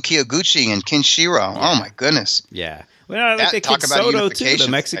 Hiroto Kiyoguchi and Kinshiro. Yeah. Oh my goodness. Yeah. Well, I like the kid Soto too, the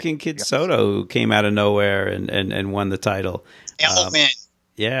Mexican kid Soto, who came out of nowhere and won the title. Win.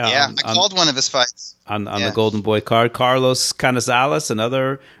 I called one of his fights on the Golden Boy card. Carlos Canizales,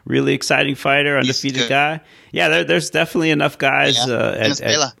 another really exciting fighter, undefeated guy. Yeah, there's definitely enough guys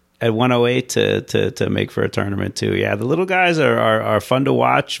at 108 to make for a tournament too. Yeah, the little guys are fun to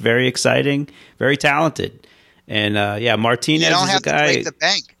watch, very exciting, very talented, and Martinez you don't is have a guy. To break the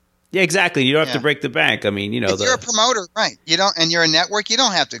bank. Yeah, exactly. You don't have to break the bank. If you're a promoter, right? And you're a network, you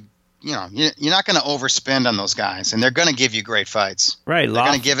don't have to. You're not going to overspend on those guys, and they're going to give you great fights. Right, they're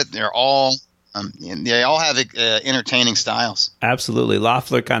going to give it. They're all. They all have entertaining styles. Absolutely,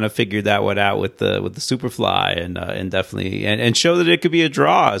 Loeffler kind of figured that one out with the Superfly, and definitely and show that it could be a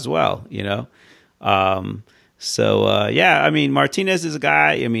draw as well. Martinez is a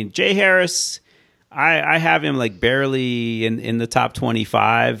guy. Jay Harris. I have him barely in the top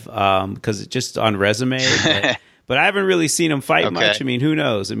 25 because it's just on resume. But I haven't really seen him fight much. Who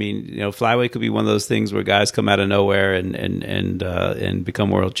knows? Flyweight could be one of those things where guys come out of nowhere and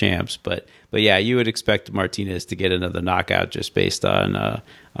become world champs. But yeah, you would expect Martinez to get another knockout just based on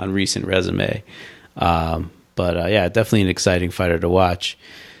recent resume. Definitely an exciting fighter to watch.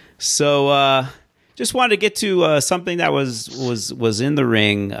 So just wanted to get to something that was in the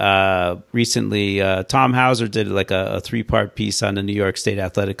ring recently. Tom Hauser did a 3-part piece on the New York State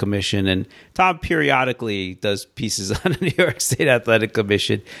Athletic Commission, and Tom periodically does pieces on the New York State Athletic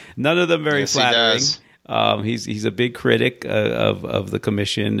Commission. None of them very flattering. He's a big critic of the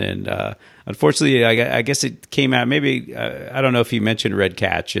commission, and unfortunately, I guess it came out. Maybe I don't know if he mentioned Red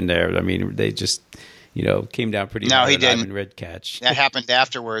Catch in there. They just. Came down pretty hard. No, he didn't. Red Catch. That happened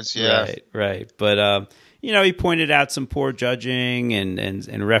afterwards, yeah. Right. But, he pointed out some poor judging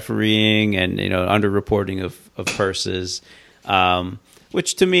and refereeing and, underreporting of purses,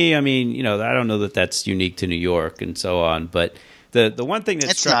 which to me, I don't know that that's unique to New York and so on. But the one thing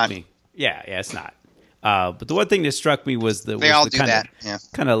that struck me. Yeah, it's not. But the one thing that struck me was the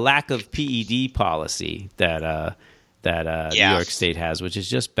kind of lack of PED policy that New York State has, which is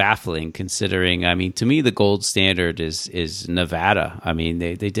just baffling considering, to me, the gold standard is Nevada.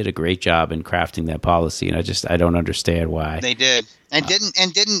 They did a great job in crafting that policy, and I don't understand why. They did. And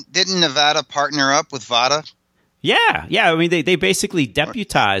didn't Nevada partner up with VADA? Yeah. I mean, they basically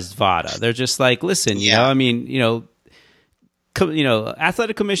deputized VADA. They're just like, listen,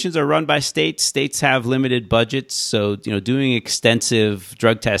 athletic commissions are run by states. States have limited budgets, so doing extensive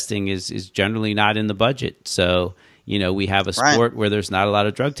drug testing is generally not in the budget. So we have a sport where there's not a lot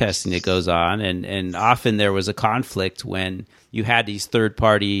of drug testing that goes on, and often there was a conflict when you had these third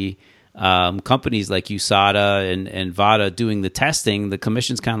party companies like USADA and VADA doing the testing. The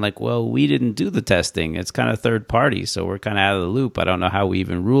commission's kind of like, well, we didn't do the testing. It's kind of third party, so we're kind of out of the loop. I don't know how we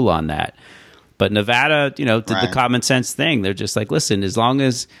even rule on that. But Nevada, did the common sense thing. They're just like, listen, as long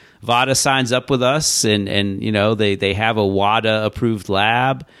as VADA signs up with us and they have a WADA approved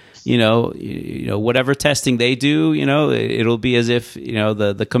lab, whatever testing they do, it'll be as if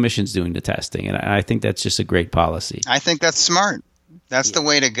the commission's doing the testing. And I think that's just a great policy. I think that's smart. That's the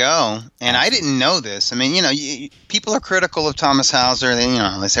way to go. And I didn't know this. I mean, people are critical of Thomas Hauser.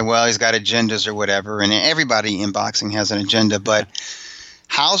 They say, well, he's got agendas or whatever. And everybody in boxing has an agenda. But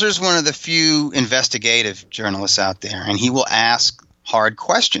Hauser's one of the few investigative journalists out there, and he will ask hard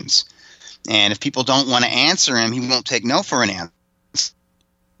questions. And if people don't want to answer him, he won't take no for an answer.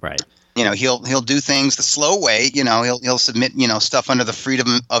 Right. He'll do things the slow way. He'll submit stuff under the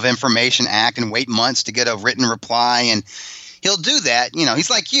Freedom of Information Act and wait months to get a written reply, and he'll do that. He's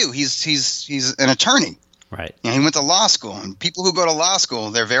like you. He's an attorney. Right. He went to law school, and people who go to law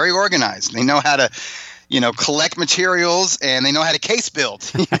school, they're very organized. They know how to collect materials, and they know how to case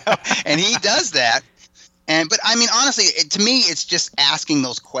build, and he does that. But I mean, honestly, to me, it's just asking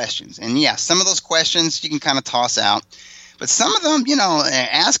those questions. And yeah, some of those questions you can kind of toss out, but some of them,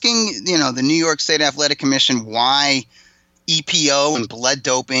 asking, the New York State Athletic Commission why EPO and blood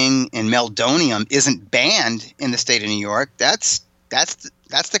doping and meldonium isn't banned in the state of New York. That's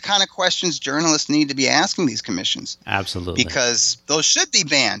the kind of questions journalists need to be asking these commissions. Absolutely. Because those should be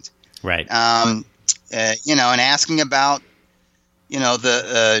banned. Right. And asking about,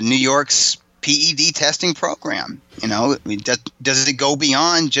 the New York's PED testing program. Does it go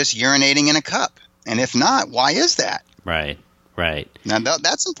beyond just urinating in a cup? And if not, why is that? Right. Now,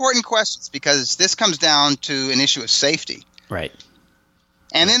 that's important questions, because this comes down to an issue of safety. Right.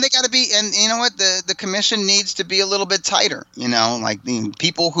 And then they got to be, and you know what, the commission needs to be a little bit tighter. Like the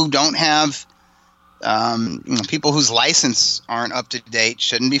people who don't have, people whose license aren't up to date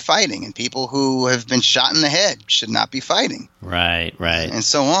shouldn't be fighting, and people who have been shot in the head should not be fighting. Right. And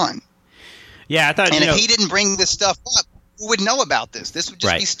so on. Yeah, I thought. And if he didn't bring this stuff up, who would know about this? This would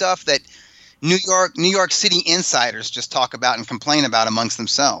just be stuff that New York City insiders just talk about and complain about amongst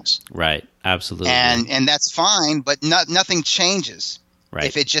themselves. Right. Absolutely. And that's fine, but nothing changes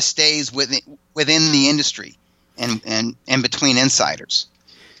if it just stays within the industry and between insiders.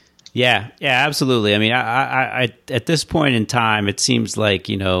 Yeah, absolutely. I mean, I at this point in time, it seems like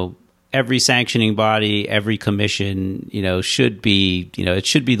every sanctioning body, every commission, should be, it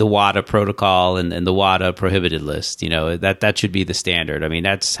should be the WADA protocol and the WADA prohibited list. That should be the standard. I mean,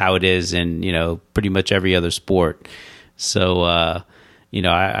 that's how it is in pretty much every other sport. So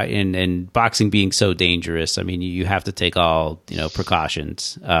and boxing being so dangerous, I mean, you have to take all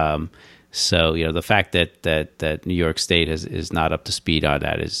precautions. So the fact that New York State is not up to speed on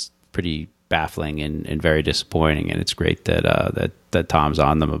that is pretty baffling and very disappointing, and it's great that Tom's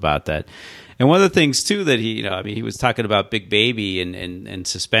on them about that. And one of the things too that he was talking about Big Baby and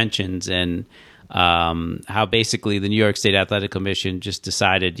suspensions, and how basically the New York State Athletic Commission just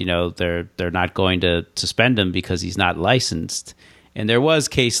decided they're not going to suspend him because he's not licensed. And there was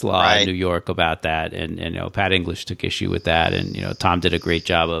case law in New York about that, and Pat English took issue with that, and Tom did a great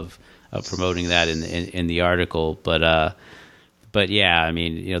job of promoting that in the article, but yeah, I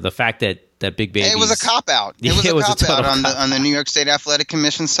mean, the fact that Big Baby, it was a cop out. It was a cop out on the New York State Athletic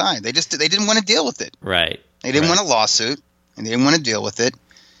Commission side. They didn't want to deal with it. Right. They didn't want a lawsuit, and they didn't want to deal with it.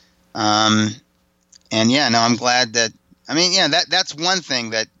 And yeah, no, I'm glad that. I mean, yeah, that's one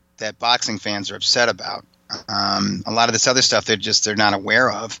thing that boxing fans are upset about. A lot of this other stuff they're not aware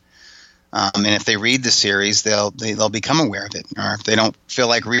of. And if they read the series, they'll become aware of it. Or if they don't feel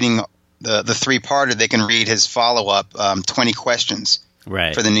like reading the 3-parter, they can read his follow-up 20 questions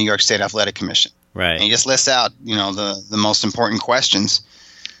for the New York State Athletic Commission. Right. And he just lists out the most important questions.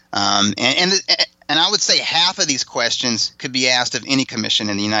 And I would say half of these questions could be asked of any commission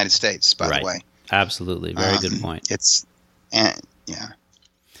in the United States, by the way. Absolutely. Very good point.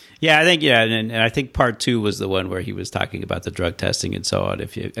 Yeah, I think and I think part 2 was the one where he was talking about the drug testing and so on.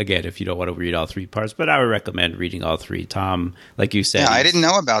 If you don't want to read all 3 parts, but I would recommend reading all 3. Tom, like you said, I didn't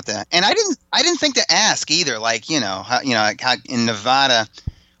know about that, and I didn't think to ask either. Like how in Nevada,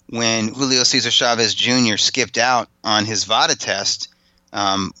 when Julio Cesar Chavez Jr. skipped out on his VADA test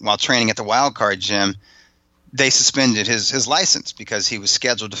while training at the Wild Card Gym, they suspended his license because he was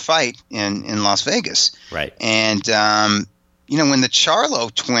scheduled to fight in Las Vegas. Right. And, when the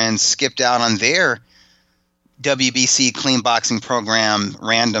Charlo twins skipped out on their WBC clean boxing program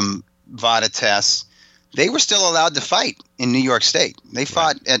random VADA tests, they were still allowed to fight in New York State. They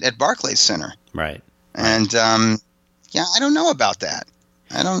fought at Barclays Center. Right. And, I don't know about that.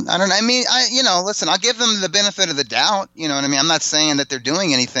 Listen, I'll give them the benefit of the doubt. You know what I mean? I'm not saying that they're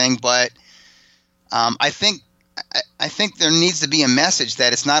doing anything, but I think there needs to be a message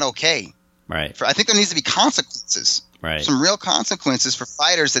that it's not okay. Right. I think there needs to be consequences. Right. Some real consequences for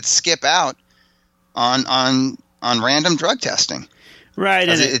fighters that skip out on random drug testing. Right.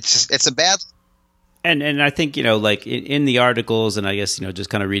 And it's a bad. And I think, like in the articles, and I guess, just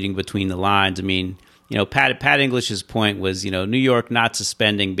kind of reading between the lines, I mean, Pat English's point was, New York not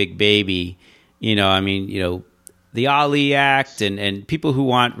suspending Big Baby, the Ali Act and people who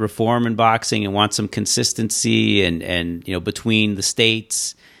want reform in boxing and want some consistency and between the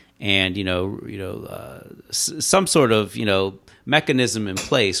states and, some sort of, mechanism in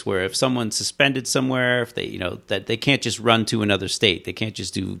place where if someone's suspended somewhere, if they, that they can't just run to another state, they can't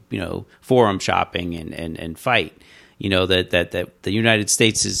just do, forum shopping and fight. That the United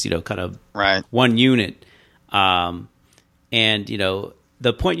States is, kind of one unit. And,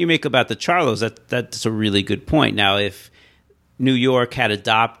 the point you make about the Charlos, that's a really good point. Now, if New York had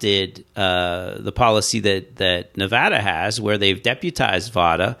adopted the policy that Nevada has, where they've deputized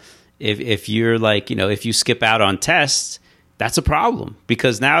VADA, if you're like, if you skip out on tests, that's a problem,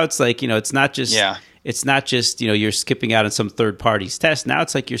 because now it's like, it's not just it's not just, you're skipping out on some third party's test. Now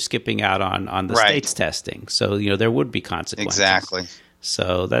it's like you're skipping out on the state's testing. So, there would be consequences. Exactly.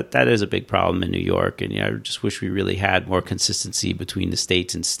 So that is a big problem in New York. And I just wish we really had more consistency between the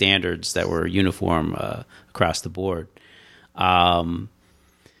states and standards that were uniform across the board.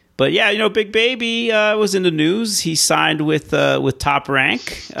 But yeah, Big Baby was in the news. He signed with Top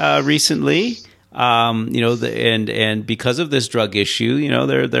Rank recently. And because of this drug issue,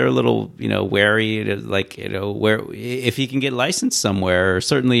 they're a little, wary, like, where if he can get licensed somewhere, or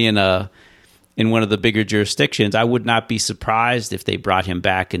certainly in one of the bigger jurisdictions, I would not be surprised if they brought him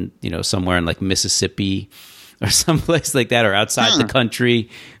back in, somewhere in like Mississippi or someplace like that, or outside the country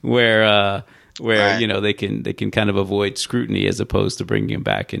where they can kind of avoid scrutiny as opposed to bringing him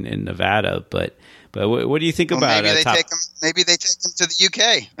back in Nevada. But what do you think about maybe they take him to the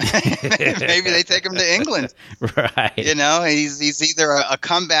UK. Maybe they take him to England. Right. He's either a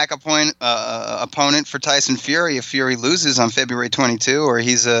comeback opponent for Tyson Fury if Fury loses on February 22, or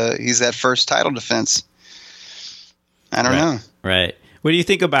he's that first title defense. I don't know. Right. What do you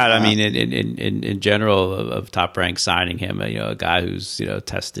think about? I mean, in general, of Top Rank signing him, a guy who's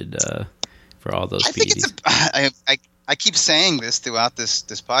tested for all those. I think I keep saying this throughout this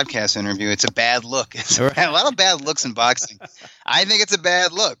podcast interview. It's a bad look. It's a lot of bad looks in boxing. I think it's a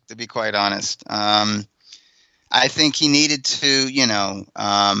bad look, to be quite honest. I think he needed to,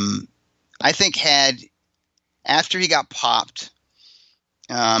 I think after he got popped,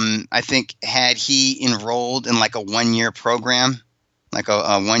 I think had he enrolled in like a 1-year program, like a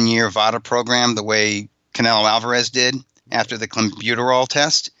 1-year VADA program, the way Canelo Alvarez did after the clenbuterol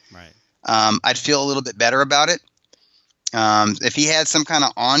test, right. I'd feel a little bit better about it. If he had some kind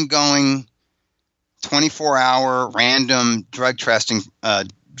of ongoing 24-hour random drug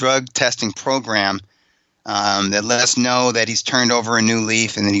testing program that let us know that he's turned over a new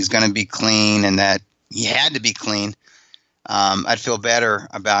leaf and that he's going to be clean and that he had to be clean, I'd feel better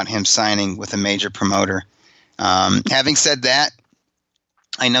about him signing with a major promoter. Having said that,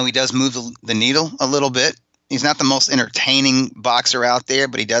 I know he does move the needle a little bit. He's not the most entertaining boxer out there,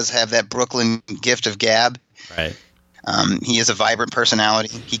 but he does have that Brooklyn gift of gab. Right. He is a vibrant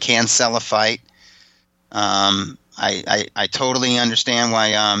personality. He can sell a fight. I totally understand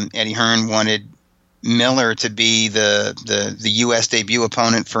why Eddie Hearn wanted Miller to be the U.S. debut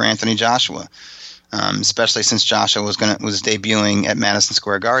opponent for Anthony Joshua, especially since Joshua was debuting at Madison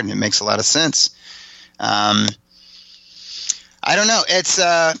Square Garden. It makes a lot of sense. I don't know.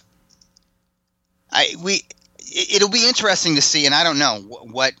 It'll be interesting to see, and I don't know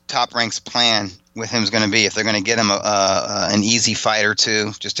what Top Rank's plan with him is going to be. If they're going to get him an easy fight or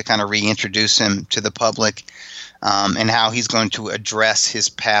two, just to kind of reintroduce him to the public, and how he's going to address his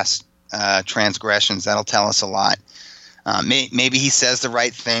past transgressions. That'll tell us a lot. Maybe he says the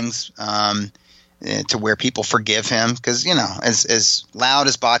right things to where people forgive him, because as loud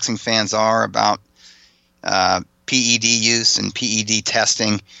as boxing fans are about PED use and PED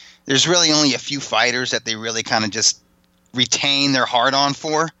testing, there's really only a few fighters that they really kind of just retain their heart on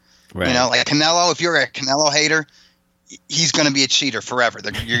for. Right. Like Canelo, if you're a Canelo hater, he's going to be a cheater forever.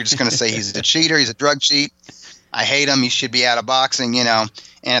 You're just going to say he's a cheater, he's a drug cheat. I hate him. He should be out of boxing, And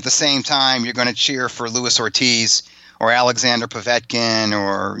at the same time, you're going to cheer for Luis Ortiz or Alexander Povetkin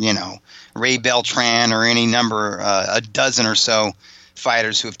or, Ray Beltran or any number, a dozen or so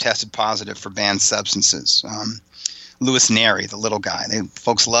fighters who have tested positive for banned substances. Louis Neri, the little guy,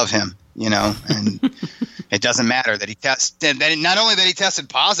 folks love him, and it doesn't matter that he not only that he tested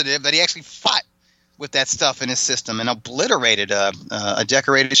positive, that he actually fought with that stuff in his system and obliterated a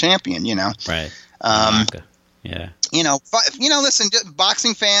decorated champion, Right. Yeah. Listen,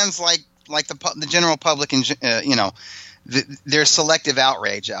 boxing fans like the general public and there's selective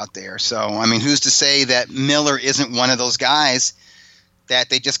outrage out there. So, I mean, who's to say that Miller isn't one of those guys that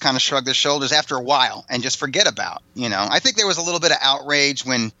they just kind of shrug their shoulders after a while and just forget about, I think there was a little bit of outrage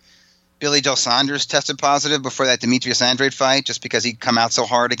when Billy Joe Saunders tested positive before that Demetrius Andrade fight, just because he'd come out so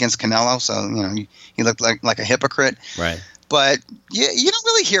hard against Canelo. So, he looked like a hypocrite. Right. But you don't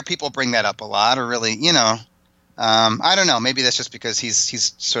really hear people bring that up a lot, or really, I don't know. Maybe that's just because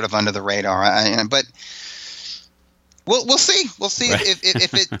he's sort of under the radar. But we'll see. We'll see right.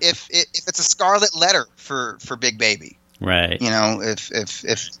 if it's a scarlet letter for Big Baby. Right.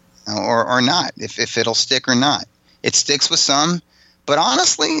 If or not. If it'll stick or not. It sticks with some, but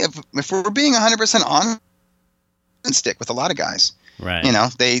honestly, if we're being 100% honest, it stick with a lot of guys. Right.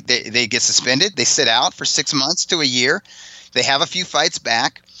 They get suspended. They sit out for 6 months to a year. They have a few fights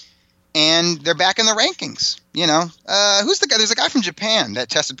back. And they're back in the rankings. Who's the guy? There's a guy from Japan that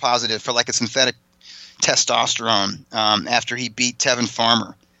tested positive for like a synthetic testosterone after he beat Tevin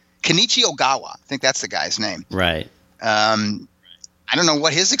Farmer. Kenichi Ogawa, I think that's the guy's name. Right. I don't know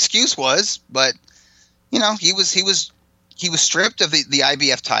what his excuse was, but he was stripped of the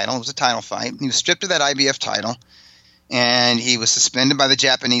IBF title. It was a title fight. He was stripped of that IBF title, and he was suspended by the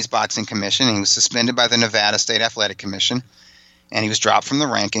Japanese Boxing Commission. And he was suspended by the Nevada State Athletic Commission, and he was dropped from the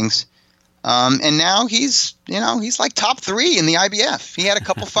rankings. And now he's like top 3 in the IBF. He had a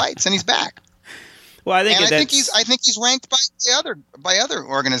couple fights and he's back. Well, I think he's ranked by other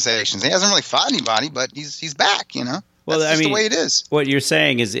organizations. He hasn't really fought anybody, but he's back. Well, that's just the way it is. What you're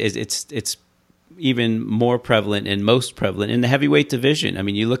saying is it's even more prevalent and most prevalent in the heavyweight division. I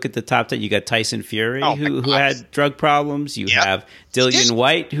mean, you look at the top 10. You got Tyson Fury who had drug problems. You have Dillian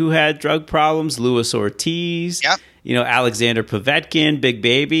White who had drug problems. Luis Ortiz. Yep. Alexander Povetkin, Big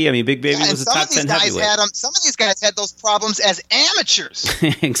Baby. I mean, Big Baby was a top 10 heavyweight. Some of these guys had those problems as amateurs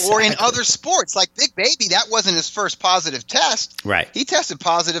exactly. or in other sports. Like Big Baby, that wasn't his first positive test. Right. He tested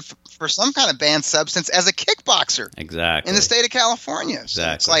positive for some kind of banned substance as a kickboxer. Exactly. In the state of California. Exactly.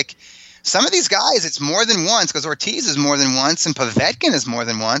 So it's like some of these guys, it's more than once, because Ortiz is more than once and Povetkin is more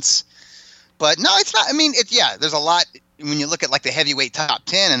than once. But no, it's not. I mean, there's a lot when you look at like the heavyweight top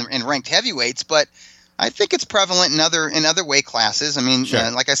 10 and ranked heavyweights, but I think it's prevalent in other weight classes. I mean, sure.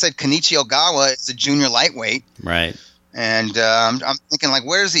 Like I said, Kenichi Ogawa is a junior lightweight. Right. And I'm thinking, like,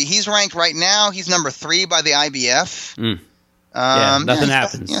 where is he? He's ranked right now. He's number 3 by the IBF. Nothing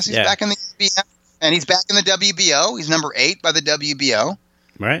happens. He's back in the IBF. And he's back in the WBO. He's number 8 by the WBO.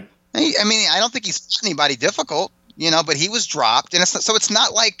 Right. I don't think he's fought anybody difficult, but he was dropped. And so it's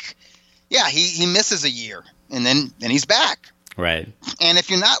not like, he misses a year and then he's back. Right. And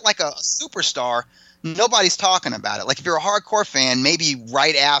if you're not like a superstar, nobody's talking about it. Like if you're a hardcore fan, maybe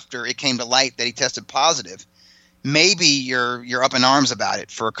right after it came to light that he tested positive, maybe you're up in arms about it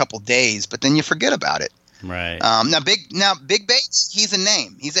for a couple days, but then you forget about it. Right. Now Big Bates, he's a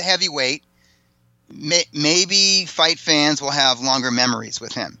name. He's a heavyweight. Maybe fight fans will have longer memories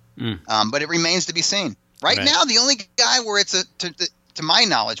with him. But it remains to be seen. Right now, the only guy where it's to my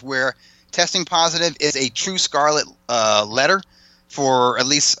knowledge, where testing positive is a true scarlet letter for at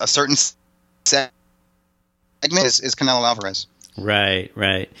least a certain segment is Canelo Alvarez. Right.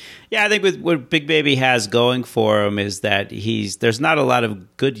 Yeah, I think with what Big Baby has going for him is that there's not a lot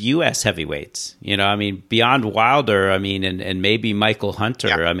of good U.S. heavyweights. Beyond Wilder, and maybe Michael Hunter.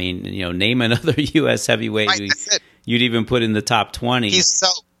 Yeah. Name another U.S. heavyweight you'd even put in the top 20.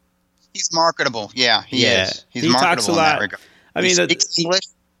 He's marketable. Yeah, he is. He talks a lot. He speaks English,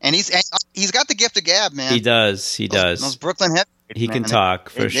 and he's got the gift of gab, man. He does. Those Brooklyn heavyweights. He can talk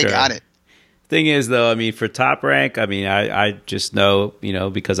for sure. They got it. Thing is, though, for Top Rank, I just know,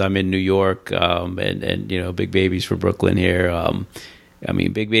 because I'm in New York, and Big Baby's for Brooklyn here.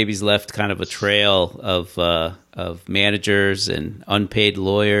 Big Baby's left kind of a trail of managers and unpaid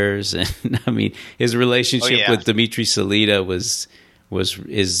lawyers, and his relationship with Dimitri Salita was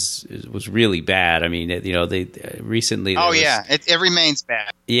really bad. They recently. It remains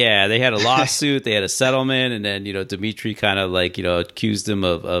bad. Yeah, they had a lawsuit, they had a settlement, and then Dimitri kind of accused him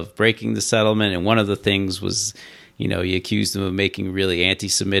of breaking the settlement, and one of the things was he accused him of making really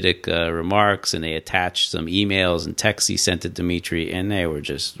anti-Semitic remarks, and they attached some emails and texts he sent to Dmitry, and they were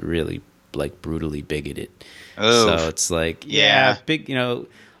just really like brutally bigoted. Oh. So it's like, Yeah. big, all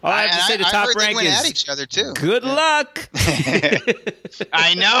I have to say to Top Rank went is at each other too. Good luck.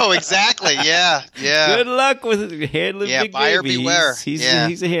 I know, exactly. Yeah. Good luck with handling Big buyer Baby. beware. He's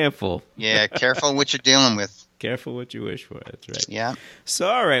a handful. Yeah, careful what you're dealing with. Careful what you wish for. That's right. Yeah. So,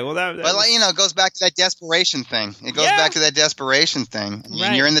 all right. Well, that But was, it goes back to that desperation thing. I mean,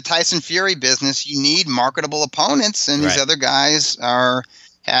 Right. you're in the Tyson Fury business. You need marketable opponents, and these Right. other guys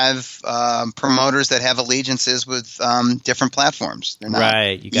have promoters that have allegiances with different platforms. They're not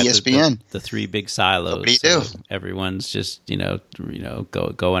right. You got ESPN. the three big silos. What do you do? Everyone's just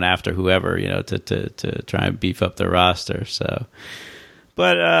going after whoever to try and beef up their roster. So.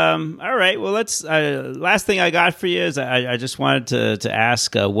 But all right, well, let's. Last thing I got for you is I just wanted to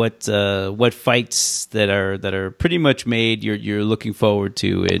ask what fights that are pretty much made you're looking forward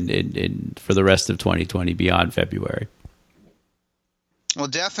to in for the rest of 2020 beyond February. Well,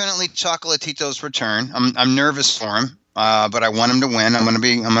 definitely Chocolatito's return. I'm nervous for him, but I want him to win. I'm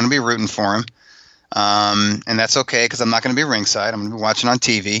gonna be rooting for him, and that's okay because I'm not going to be ringside. I'm going to be watching on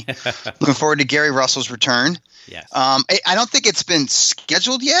TV. Looking forward to Gary Russell's return. Yes. I don't think it's been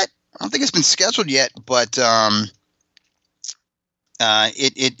scheduled yet. But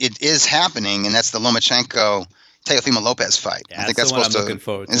it is happening, and that's the Lomachenko Teofimo Lopez fight. Yeah, I think that's the one supposed I'm looking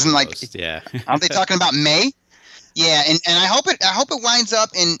forward to. Isn't like most. Yeah. aren't they talking about May? Yeah, and I hope it winds up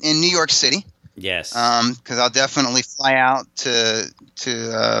in New York City. Yes. Because I'll definitely fly out to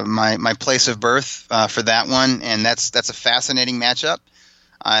my place of birth for that one, and that's a fascinating matchup.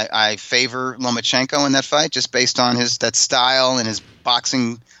 I favor Lomachenko in that fight just based on that style and his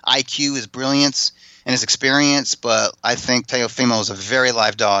boxing IQ, his brilliance, and his experience. But I think Teofimo is a very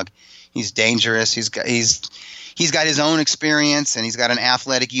live dog. He's dangerous. He's got his own experience, and he's got an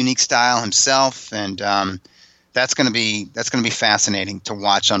athletic, unique style himself, and that's going to be fascinating to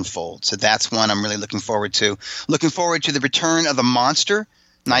watch unfold. So that's one I'm really looking forward to. Looking forward to the return of the monster,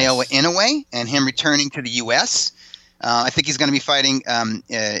 Naoya Inoue, and him returning to the U.S. I think he's going to be fighting.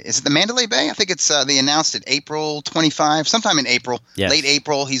 Is it the Mandalay Bay? I think it's. They announced it April 25, sometime in April, late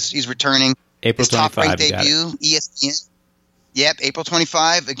April. He's returning. April his top 25. ranked debut, ESPN. Yep, April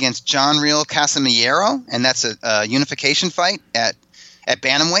 25 against John Real Casimiro, and that's a unification fight at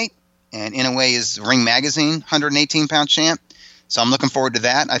bantamweight. And Inoue is Ring Magazine 118-pound champ. So I'm looking forward to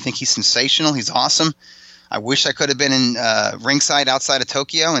that. I think he's sensational. He's awesome. I wish I could have been in ringside outside of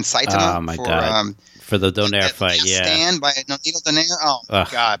Tokyo in Saitama. Oh my God. For the Donaire fight, yeah. Stand by Nonito Donaire. Oh my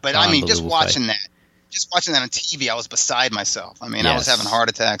God! But I mean, just watching that on TV, I was beside myself. I mean, I was having heart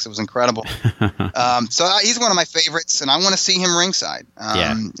attacks. It was incredible. So he's one of my favorites, and I want to see him ringside.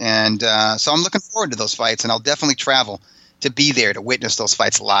 And so I'm looking forward to those fights, and I'll definitely travel to be there to witness those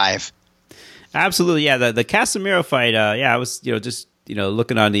fights live. Absolutely, yeah. The Casimiro fight, I was just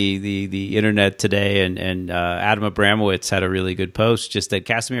looking on the internet today, and Adam Abramowitz had a really good post. Just that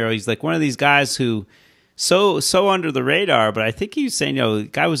Casimiro, he's like one of these guys who so under the radar, but I think he was saying, the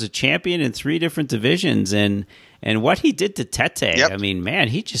guy was a champion in 3 different divisions, and what he did to Tete, I mean, man,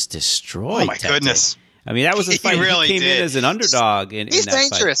 he just destroyed. Oh my Tete. goodness! I mean, that was a fight. Really he came in as an underdog. He's in that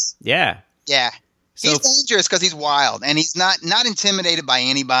dangerous. Fight. Yeah. Yeah. So, he's dangerous because he's wild and he's not intimidated by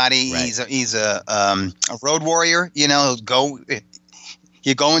anybody. Right. He's a road warrior. You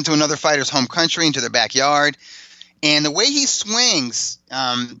go into another fighter's home country, into their backyard, and the way he swings,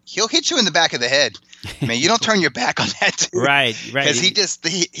 he'll hit you in the back of the head. I mean, you don't turn your back on that dude. Right. Because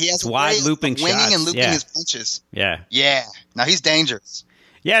he has wide looping swinging shots. and looping his punches. Yeah. Now he's dangerous.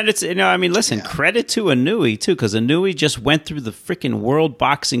 Yeah, and it's listen, credit to Inoue too, because Inoue just went through the freaking World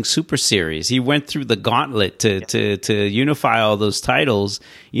Boxing Super Series. He went through the gauntlet to unify all those titles,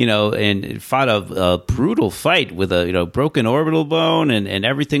 and fought a brutal fight with a broken orbital bone and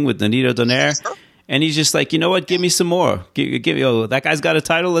everything with Nonito Donaire. And he's just like, you know what? Give me some more. Give that guy's got a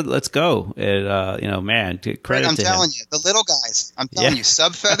title. Let's go. And man, credit Greg, I'm to telling him. you, the little guys. I'm telling you,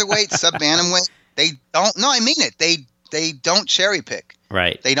 sub featherweight, sub bantamweight. They don't. No, I mean it. They don't cherry pick.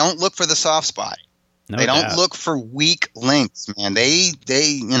 Right. They don't look for the soft spot. They don't look for weak links, man. They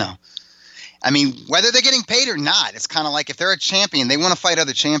I mean, whether they're getting paid or not, it's kind of like if they're a champion, they want to fight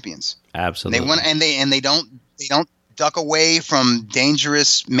other champions. Absolutely. They want, and they don't duck away from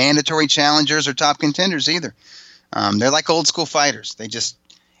dangerous mandatory challengers or top contenders either. They're like old school fighters.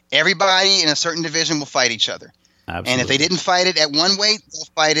 Everybody in a certain division will fight each other. Absolutely. And if they didn't fight it at one weight, they'll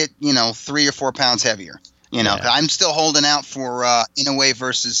fight it, 3 or 4 pounds heavier. I'm still holding out for Inoue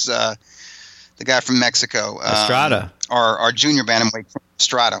versus the guy from Mexico, Estrada, our junior bantamweight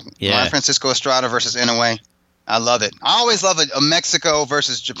Estrada. Yeah, Francisco Estrada versus Inoue. I love it. I always love a Mexico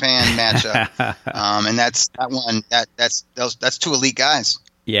versus Japan matchup, and that's two elite guys.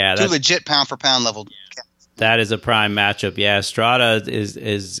 Yeah, two legit pound for pound level. That is a prime matchup. Yeah, Estrada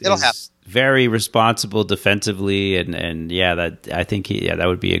is very responsible defensively, and yeah, I think that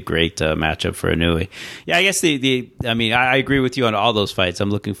would be a great matchup for Inoue. Yeah, I guess I agree with you on all those fights. I'm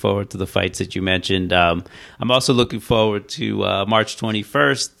looking forward to the fights that you mentioned. I'm also looking forward to March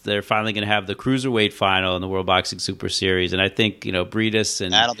 21st. They're finally going to have the cruiserweight final in the World Boxing Super Series, and I think Briedis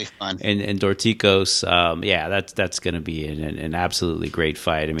and that'll be fun. And Dorticos, that's going to be an absolutely great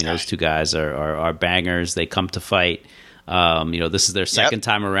fight. I mean, those two guys are bangers. They come to fight. This is their second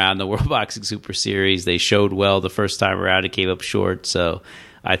time around the World Boxing Super Series. They showed well the first time around. It came up short, so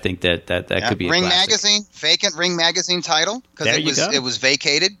I think that could be a Ring classic. Magazine, vacant Ring Magazine title because it was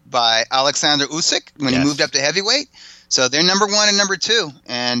vacated by Alexander Usyk when he moved up to heavyweight. So they're number 1 and number 2,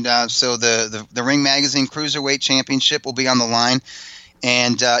 and so the Ring Magazine Cruiserweight Championship will be on the line.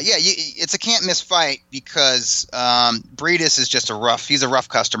 And it's a can't miss fight because Briedis is just he's a rough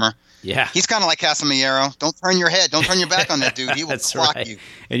customer. Yeah, he's kind of like Casemiro. Don't turn your head. Don't turn your back on that dude. He will clock you.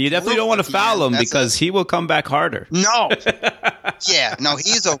 And you definitely don't want to foul him because he will come back harder. No.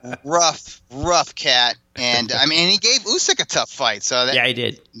 He's a rough cat. And he gave Usyk a tough fight. So he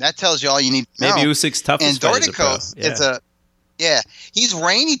did. That tells you all you need to know. Maybe Usyk's toughest fight Dorticos he's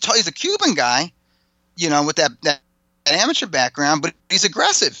rainy. He's a Cuban guy, with that amateur background, but he's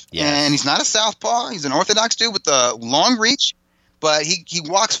aggressive. Yes. And he's not a southpaw. He's an orthodox dude with a long reach. But he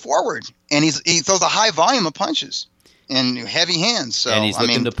walks forward, and he throws a high volume of punches and heavy hands. So and he's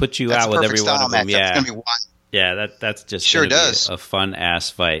looking to put you out with every one of them. Yeah, that's gonna be wild. Yeah, that's just sure does be a fun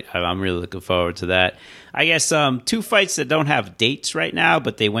ass fight. I'm really looking forward to that. I guess two fights that don't have dates right now,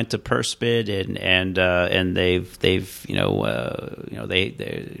 but they went to purse bid and they've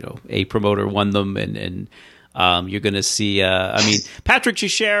a promoter won them and you're going to see. Patrick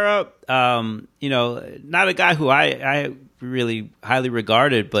Teixeira, not a guy who I really highly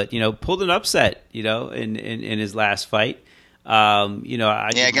regarded, but pulled an upset, in his last fight.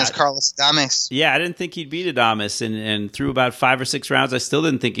 Against Carlos Adames. Yeah, I didn't think he'd beat Adames, and through about 5 or 6 rounds, I still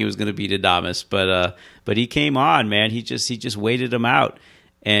didn't think he was going to beat Adames, but he came on, man. He just waited him out,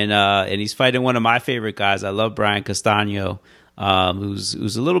 and he's fighting one of my favorite guys. I love Brian Castano, who's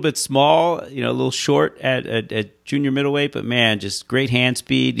a little bit small, a little short at junior middleweight, but man, just great hand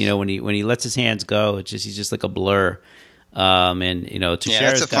speed. When he lets his hands go, he's just like a blur. That's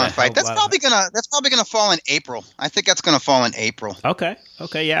a fun fight. That's probably gonna fall in April. I think that's gonna fall in April. Okay.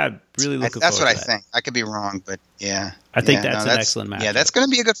 Yeah, I'm really looking. That's forward what I think. I could be wrong, but yeah. I think that's an excellent match. Yeah, that's gonna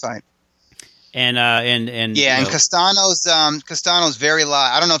be a good fight. And Castano's very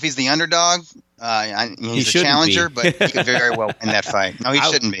live. I don't know if he's the underdog. He's a challenger, but he could very well win that fight. No, he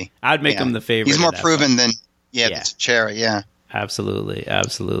shouldn't be. I'd make him the favorite. He's more proven than the Teixeira. Yeah. Absolutely. And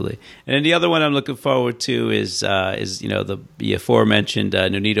then the other one I'm looking forward to is the aforementioned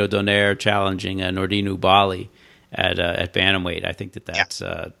Nonito Donaire challenging Nordine Ubali at bantamweight. I think that's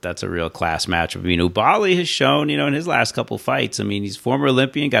a real class match. Ubali has shown in his last couple fights. he's former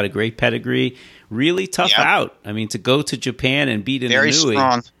Olympian, got a great pedigree, really tough out. To go to Japan and beat Inoue. Very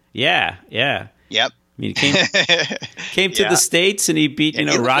strong. Yeah. Yep. He came to the States and he beat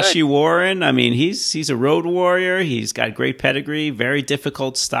Rashi Warren. He's a road warrior. He's got great pedigree, very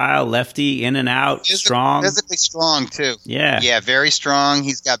difficult style, lefty, in and out, strong, physically strong too. Yeah, very strong.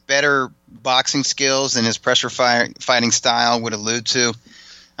 He's got better boxing skills than his pressure fighting style would allude to.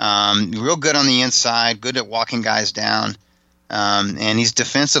 Real good on the inside, good at walking guys down, and he's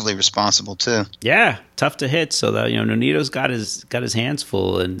defensively responsible too. Yeah, tough to hit. So that Nonito's got his hands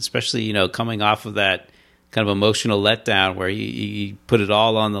full, and especially coming off of that kind of emotional letdown where he put it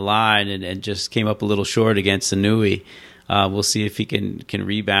all on the line and just came up a little short against Inoue. We'll see if he can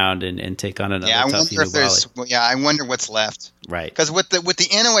rebound and take on another tough Ubali. I wonder what's left. Right. Because with the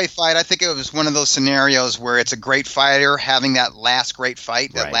Inoue fight, I think it was one of those scenarios where it's a great fighter having that last great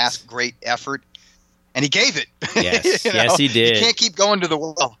fight, that last great effort, and he gave it. Yes, yes, he did. You can't keep going to the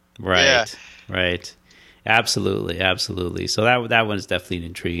well. Right. Yeah. Right. Absolutely. So that one's definitely an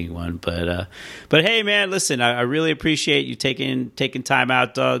intriguing one. But hey, man, listen, I really appreciate you taking time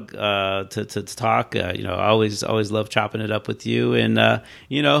out, Doug, to talk. I always love chopping it up with you, and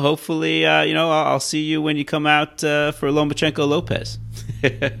hopefully, I'll see you when you come out for Lomachenko Lopez.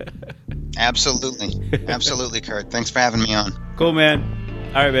 Absolutely, Kurt. Thanks for having me on. Cool, man.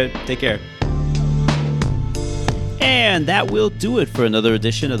 All right, man. Take care. And that will do it for another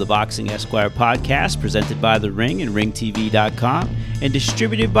edition of the Boxing Esquire podcast, presented by The Ring and ringtv.com and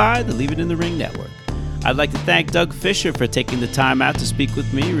distributed by the Leave It in the Ring network. I'd like to thank Doug Fischer for taking the time out to speak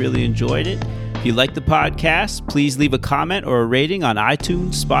with me. Really enjoyed it. If you like the podcast, please leave a comment or a rating on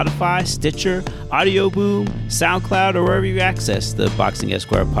iTunes, Spotify, Stitcher, Audio Boom, SoundCloud, or wherever you access the Boxing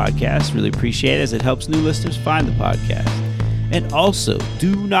Esquire podcast. Really appreciate it as it helps new listeners find the podcast. And also,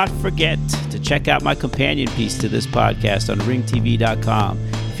 do not forget to check out my companion piece to this podcast on ringtv.com.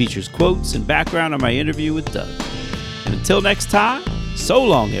 It features quotes and background on my interview with Doug. And until next time, so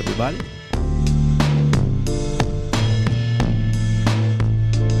long, everybody.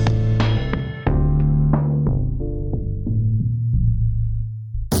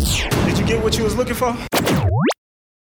 Did you get what you was looking for?